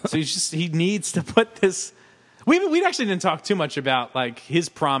all. So he needs to put this. We actually didn't talk too much about like his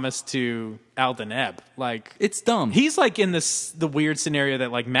promise to al-Dinab. Like It's dumb. he's like in the weird scenario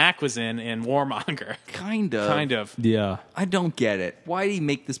that like Mac was in Warmonger. Kind of. Kind of. Yeah. I don't get it. Why did he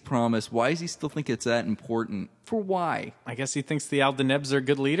make this promise? Why does he still think it's that important? For why? I guess he thinks the al-Dinebs are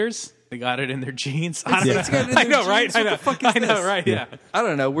good leaders. They got it in their genes. I don't It's know. got it in I their know, right? genes. I What know. the fuck is I know, this? right? Yeah. I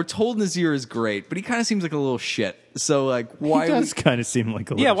don't know. We're told Nazir is great, but he kind of seems like a little shit. So, like, why? He does kind of seem like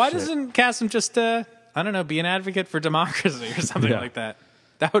a Yeah. little Why shit. doesn't Qasim just I don't know, be an advocate for democracy or something Yeah. like that?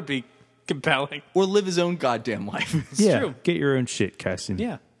 That would be compelling. or live his own goddamn life? Yeah, true. get your own shit, Cassim.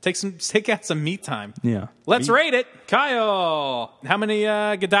 Yeah. Take out some meat time. Yeah. Let's rate it. Kyle, how many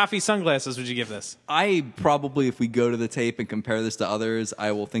Gaddafi sunglasses would you give this? I probably, if we go to the tape and compare this to others,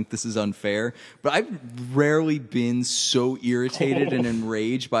 I will think this is unfair. But I've rarely been so irritated and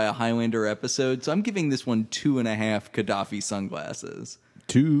enraged by a Highlander episode, so I'm giving this one 2.5 Gaddafi sunglasses.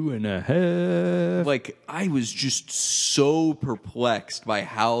 2.5. Like, I was just so perplexed by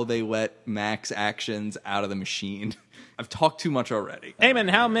how they let Mac's actions out of the machine. I've talked too much already. Eamon,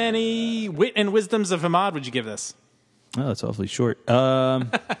 how many wit and wisdoms of Hamad would you give this? Oh, that's awfully short.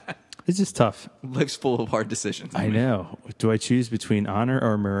 This is tough. Life's full of hard decisions. I know. Do I choose between honor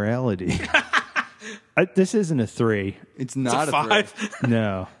or morality? This isn't a 3. It's not It's a a 3. 5.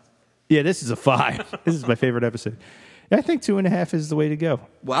 No. Yeah, this is a 5. This is my favorite episode. I think 2.5 is the way to go.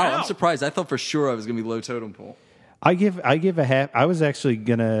 Wow, I'm surprised. I thought for sure I was going to be low totem pole. I give a half. I was actually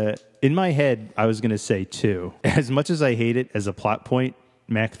gonna, in my head, I was gonna say 2. As much as I hate it as a plot point,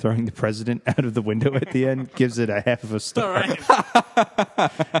 Mac throwing the president out of the window at the end gives it a half of a star.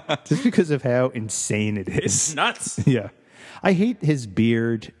 Just because of how insane it is. It's nuts. Yeah. I hate his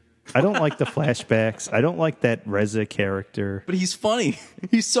beard. I don't like the flashbacks. I don't like that Reza character. But he's funny.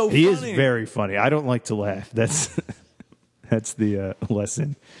 He's so funny. He is very funny. I don't like to laugh. That's the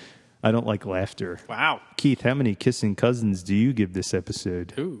lesson. I don't like laughter. Wow. Keith, how many kissing cousins do you give this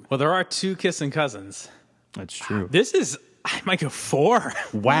episode? Ooh. Well, there are 2 kissing cousins. That's true. This is, I might go 4.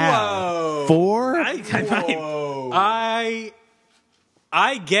 Wow. 4? I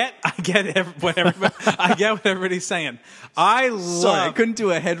get what everybody's saying. Sorry, I couldn't do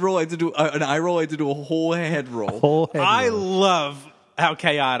a head roll. I had to do an eye roll. I had to do a whole head roll. I love how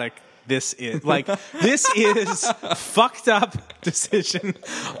chaotic this is. Like, this is fucked up decision.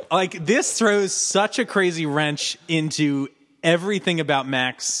 Like, this throws such a crazy wrench into everything about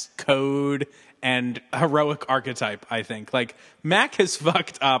Mac's code and heroic archetype, I think. Like, Mac has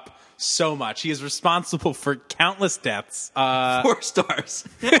fucked up so much. He is responsible for countless deaths. 4 stars.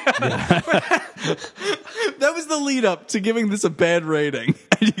 That was the lead up to giving this a bad rating,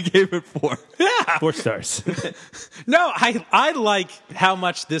 and you gave it 4. Yeah. 4 stars. No, I like how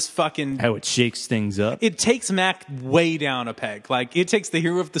much this fucking... How it shakes things up. It takes Mac way down a peg. Like, it takes the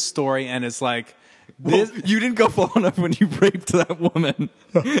hero of the story and is like... Well, you didn't go far enough when you raped that woman.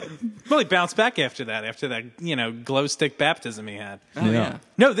 Well, he bounced back after that, glow stick baptism he had. Oh, yeah.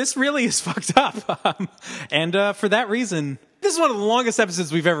 No, this really is fucked up. And for that reason, this is one of the longest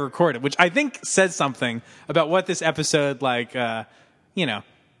episodes we've ever recorded, which I think says something about what this episode, it's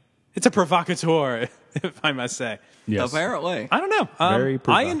a provocateur, if I must say. Yes. Apparently. I don't know. Very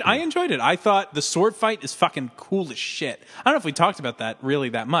provocative. I enjoyed it. I thought the sword fight is fucking cool as shit. I don't know if we talked about that really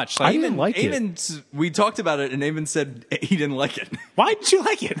that much. Like, I didn't like it. We talked about it, and Eamon said he didn't like it. Why didn't you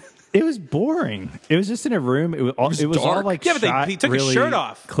like it? It was boring. It was just in a room. It was all dark. like Yeah, but shot he took his really shirt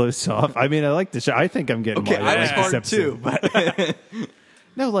off. Close off. I mean, I like the shot. I think I'm getting Okay, why I I was like this hard episode. too, but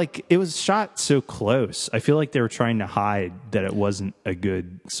No, like it was shot so close. I feel like they were trying to hide that it wasn't a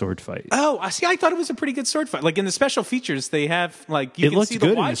good sword fight. Oh, I see. I thought it was a pretty good sword fight. Like in the special features, they have you It can looked see good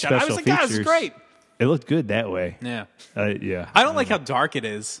the in wide the shot. I was special like, God, this is features. great. It looked good that way. Yeah. Yeah. I don't like how dark it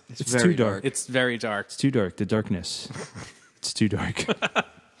is. It's very too dark. It's very dark. It's too dark. The darkness. It's too dark.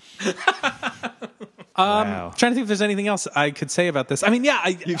 Wow. Trying to think if there's anything else I could say about this. I mean, yeah,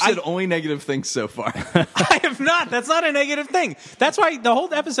 you've said only negative things so far. I have not. That's not a negative thing. That's why the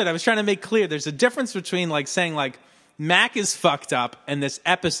whole episode I was trying to make clear there's a difference between saying Mac is fucked up and this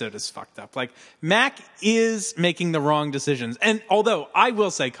episode is fucked up. Like Mac is making the wrong decisions. And although I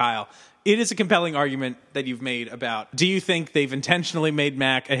will say, Kyle, it is a compelling argument that you've made about, do you think they've intentionally made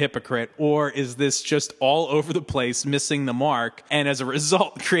Mac a hypocrite, or is this just all over the place, missing the mark, and as a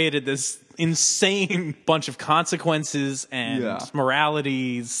result created this insane bunch of consequences and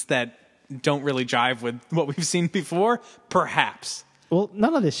moralities that don't really jive with what we've seen before? Perhaps. Well,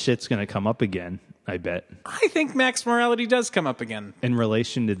 none of this shit's going to come up again, I bet. I think Mac's morality does come up again. In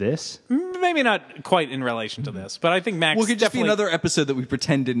relation to this? Maybe not quite in relation to this, but I think Max Well, it could just be definitely... another episode that we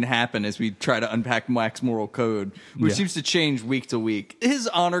pretend didn't happen as we try to unpack Mac's moral code, which seems to change week to week. His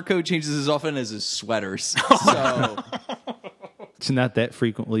honor code changes as often as his sweaters. So, It's not that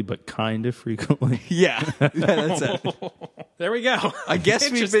frequently, but kind of frequently. yeah, that's it. There we go. I guess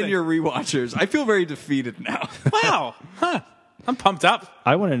we've Interesting. been your rewatchers. I feel very defeated now. Wow. Huh. I'm pumped up.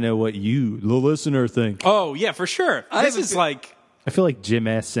 I want to know what you, the listener, think. Oh, yeah, for sure. This is like... I feel like Jim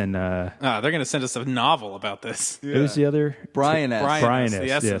S. and they're going to send us a novel about this. who's the other? Brian S. Brian the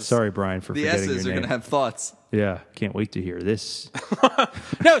S. Yeah, S's. sorry, Brian, for The forgetting S's your are name. going to have thoughts. Yeah, can't wait to hear this.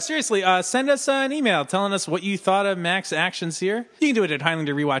 No, seriously, send us an email telling us what you thought of Mac's actions here. You can do it at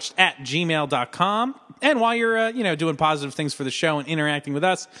HighlanderRewatched@gmail.com. And while you're, doing positive things for the show and interacting with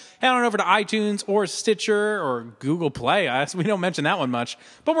us, head on over to iTunes or Stitcher or Google Play. We don't mention that one much,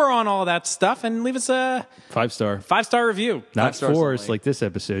 but we're on all of that stuff. And leave us a 5-star. 5-star review. Not 5 stars 4s only. like this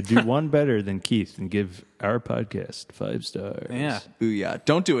episode. Do one better than Keith and give our podcast 5 stars. Yeah. Booyah.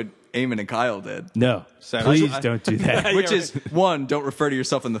 Don't do what Eamon and Kyle did. No, So- please don't do that. Which is, 1, don't refer to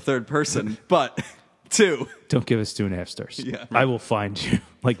yourself in the third person, but 2, Don't give us 2.5 stars. Yeah. I will find you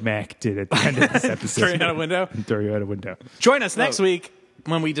like Mac did at the end of this episode. Throw you out a window. Throw you out a window. Join us next week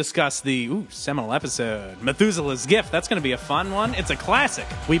when we discuss the seminal episode, Methuselah's Gift. That's going to be a fun one. It's a classic.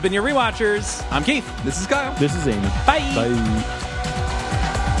 We've been your rewatchers. I'm Keith. this is Kyle. This is Amy. Bye. Bye.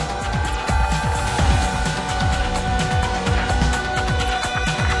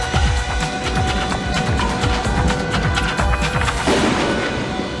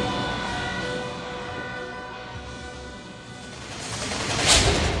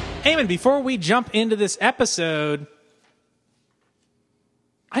 Eamon, before we jump into this episode,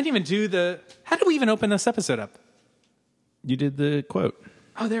 I didn't even do the... How did we even open this episode up? You did the quote.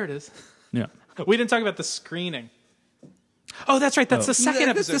 Oh, there it is. Yeah. We didn't talk about the screening. Oh, that's right. That's the second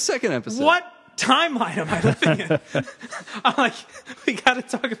That's episode. the second episode. What timeline am I living in? I'm like, we got to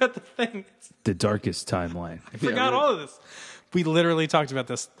talk about the thing. The darkest timeline. I forgot all of this. We literally talked about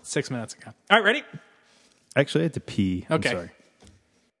this 6 minutes ago. All right, ready? Actually, I had to pee. Okay. I'm sorry.